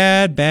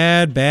bad,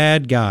 bad,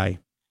 bad guy.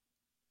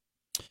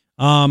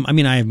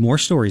 I have more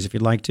stories if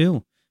you'd like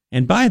to.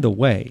 And by the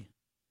way,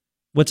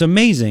 what's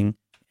amazing,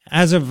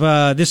 as of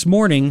this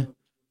morning,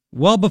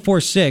 well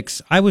before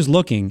 6, I was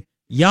looking.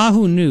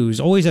 Yahoo News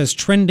always has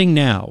trending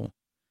now.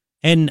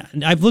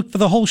 And I've looked for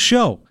the whole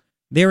show.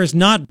 There is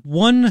not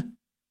one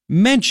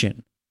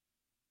mention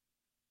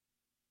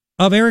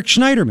of Eric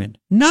Schneiderman.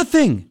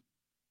 Nothing.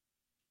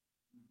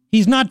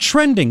 He's not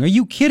trending. Are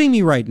you kidding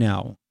me right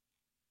now?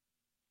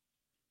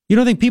 You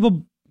don't think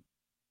people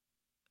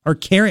are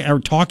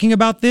talking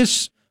about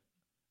this?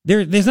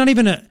 There's not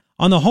even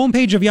on the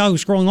homepage of Yahoo,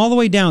 scrolling all the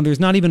way down, there's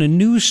not even a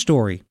news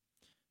story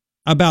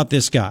about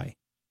this guy.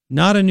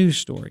 Not a news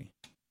story.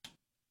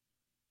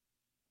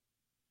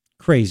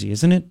 Crazy,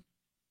 isn't it?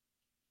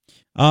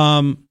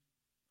 And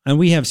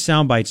we have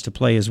sound bites to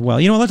play as well.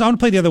 I want to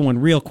play the other one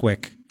real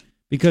quick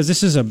because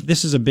this is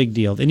a big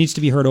deal. It needs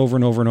to be heard over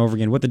and over and over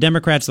again. What the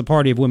Democrats, the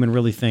party of women,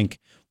 really think.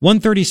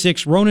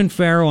 136, Ronan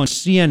Farrow on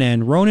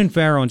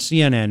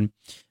CNN.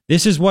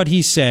 This is what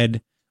he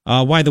said.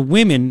 Why the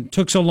women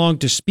took so long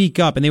to speak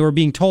up, and they were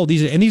being told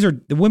these are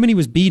the women he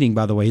was beating.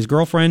 By the way, his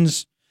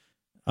girlfriends.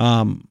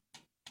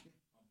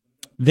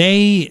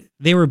 They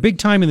were big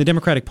time in the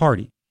Democratic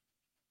Party,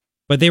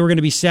 but they were going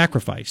to be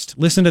sacrificed.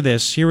 Listen to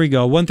this. Here we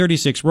go.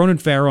 136, Ronan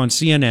Farrow on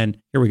CNN.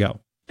 Here we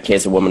go. In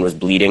case a woman was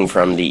bleeding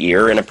from the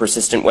ear in a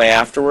persistent way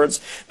afterwards.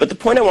 But the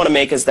point I want to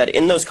make is that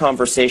in those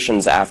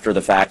conversations after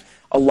the fact,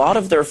 a lot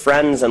of their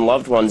friends and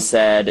loved ones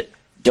said,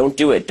 don't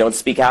do it, don't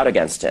speak out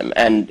against him.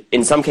 And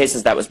in some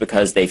cases that was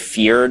because they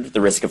feared the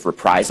risk of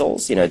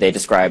reprisals. They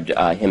described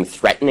him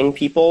threatening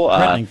people,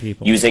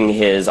 using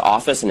his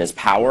office and his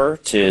power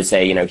to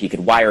say, he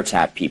could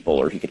wiretap people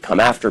or he could come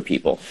after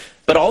people.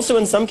 But also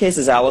in some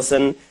cases,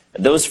 Allison,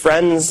 those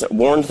friends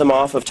warned them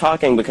off of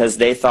talking because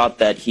they thought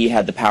that he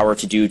had the power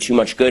to do too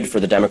much good for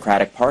the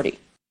Democratic Party.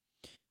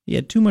 He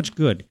had too much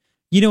good.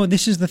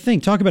 This is the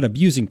thing. Talk about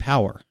abusing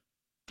power.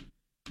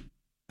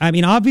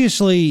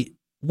 Obviously,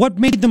 what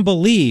made them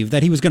believe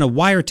that he was going to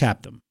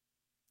wiretap them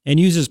and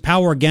use his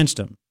power against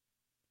them?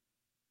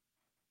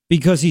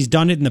 Because he's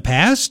done it in the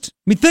past?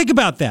 Think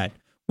about that.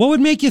 What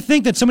would make you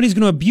think that somebody's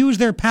going to abuse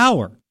their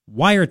power?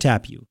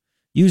 Wiretap you.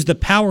 Use the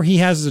power he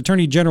has as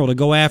Attorney General to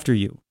go after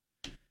you.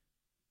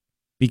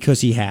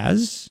 Because he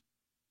has?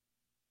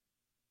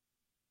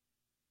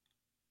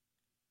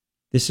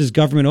 This is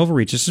government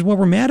overreach. This is what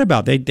we're mad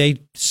about.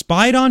 They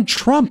spied on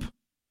Trump.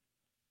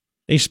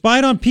 They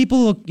spied on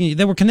people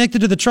that were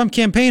connected to the Trump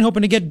campaign,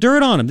 hoping to get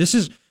dirt on him. This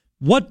is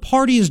what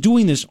party is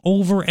doing this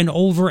over and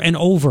over and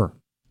over.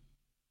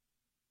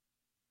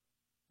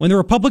 When the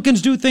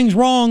Republicans do things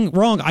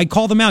wrong, I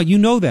call them out. You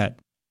know that.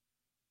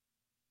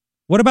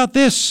 What about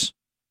this?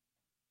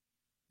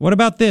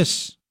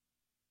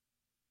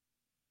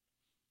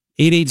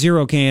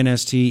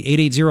 880-KNST,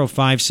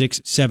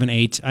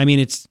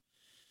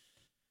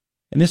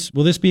 880-5678.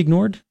 Will this be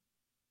ignored?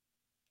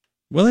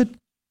 Will it?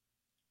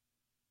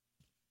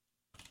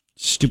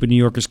 Stupid New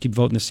Yorkers keep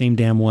voting the same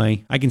damn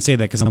way. I can say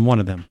that because I'm one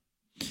of them.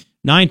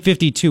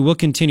 9:52. We'll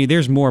continue.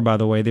 There's more, by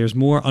the way. There's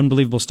more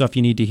unbelievable stuff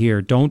you need to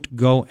hear. Don't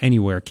go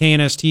anywhere.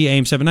 KNST,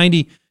 AM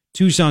 790,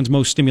 Tucson's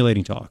most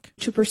stimulating talk.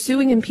 To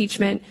pursuing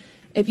impeachment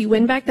if you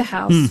win back the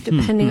House,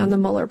 depending on the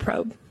Mueller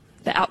probe,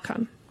 the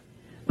outcome.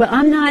 Well,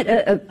 I'm not.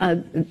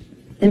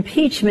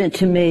 Impeachment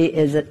to me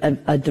is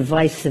a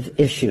divisive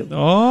issue.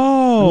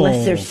 Oh.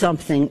 Unless there's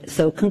something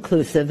so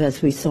conclusive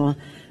as we saw.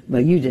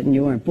 Well, you didn't.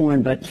 You weren't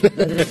born, but so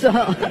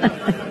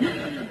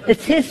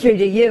it's history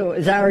to you.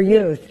 It's our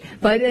youth.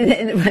 But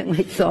when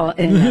we saw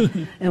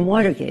in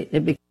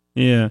Watergate,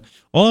 yeah.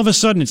 All of a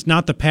sudden, it's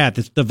not the path.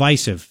 It's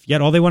divisive.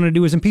 Yet all they want to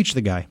do is impeach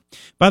the guy.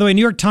 By the way,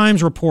 New York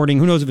Times reporting,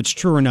 who knows if it's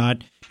true or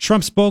not,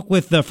 Trump spoke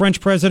with the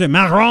French president,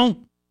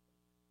 Macron.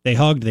 They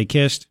hugged. They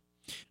kissed.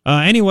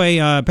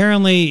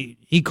 Apparently,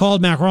 he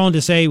called Macron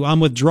to say, I'm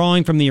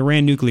withdrawing from the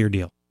Iran nuclear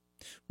deal.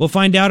 We'll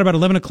find out about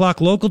 11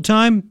 o'clock local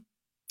time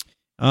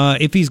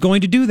if he's going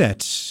to do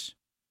that.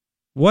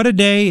 What a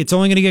day. It's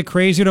only going to get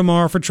crazier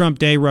tomorrow for Trump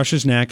Day. Russia's next.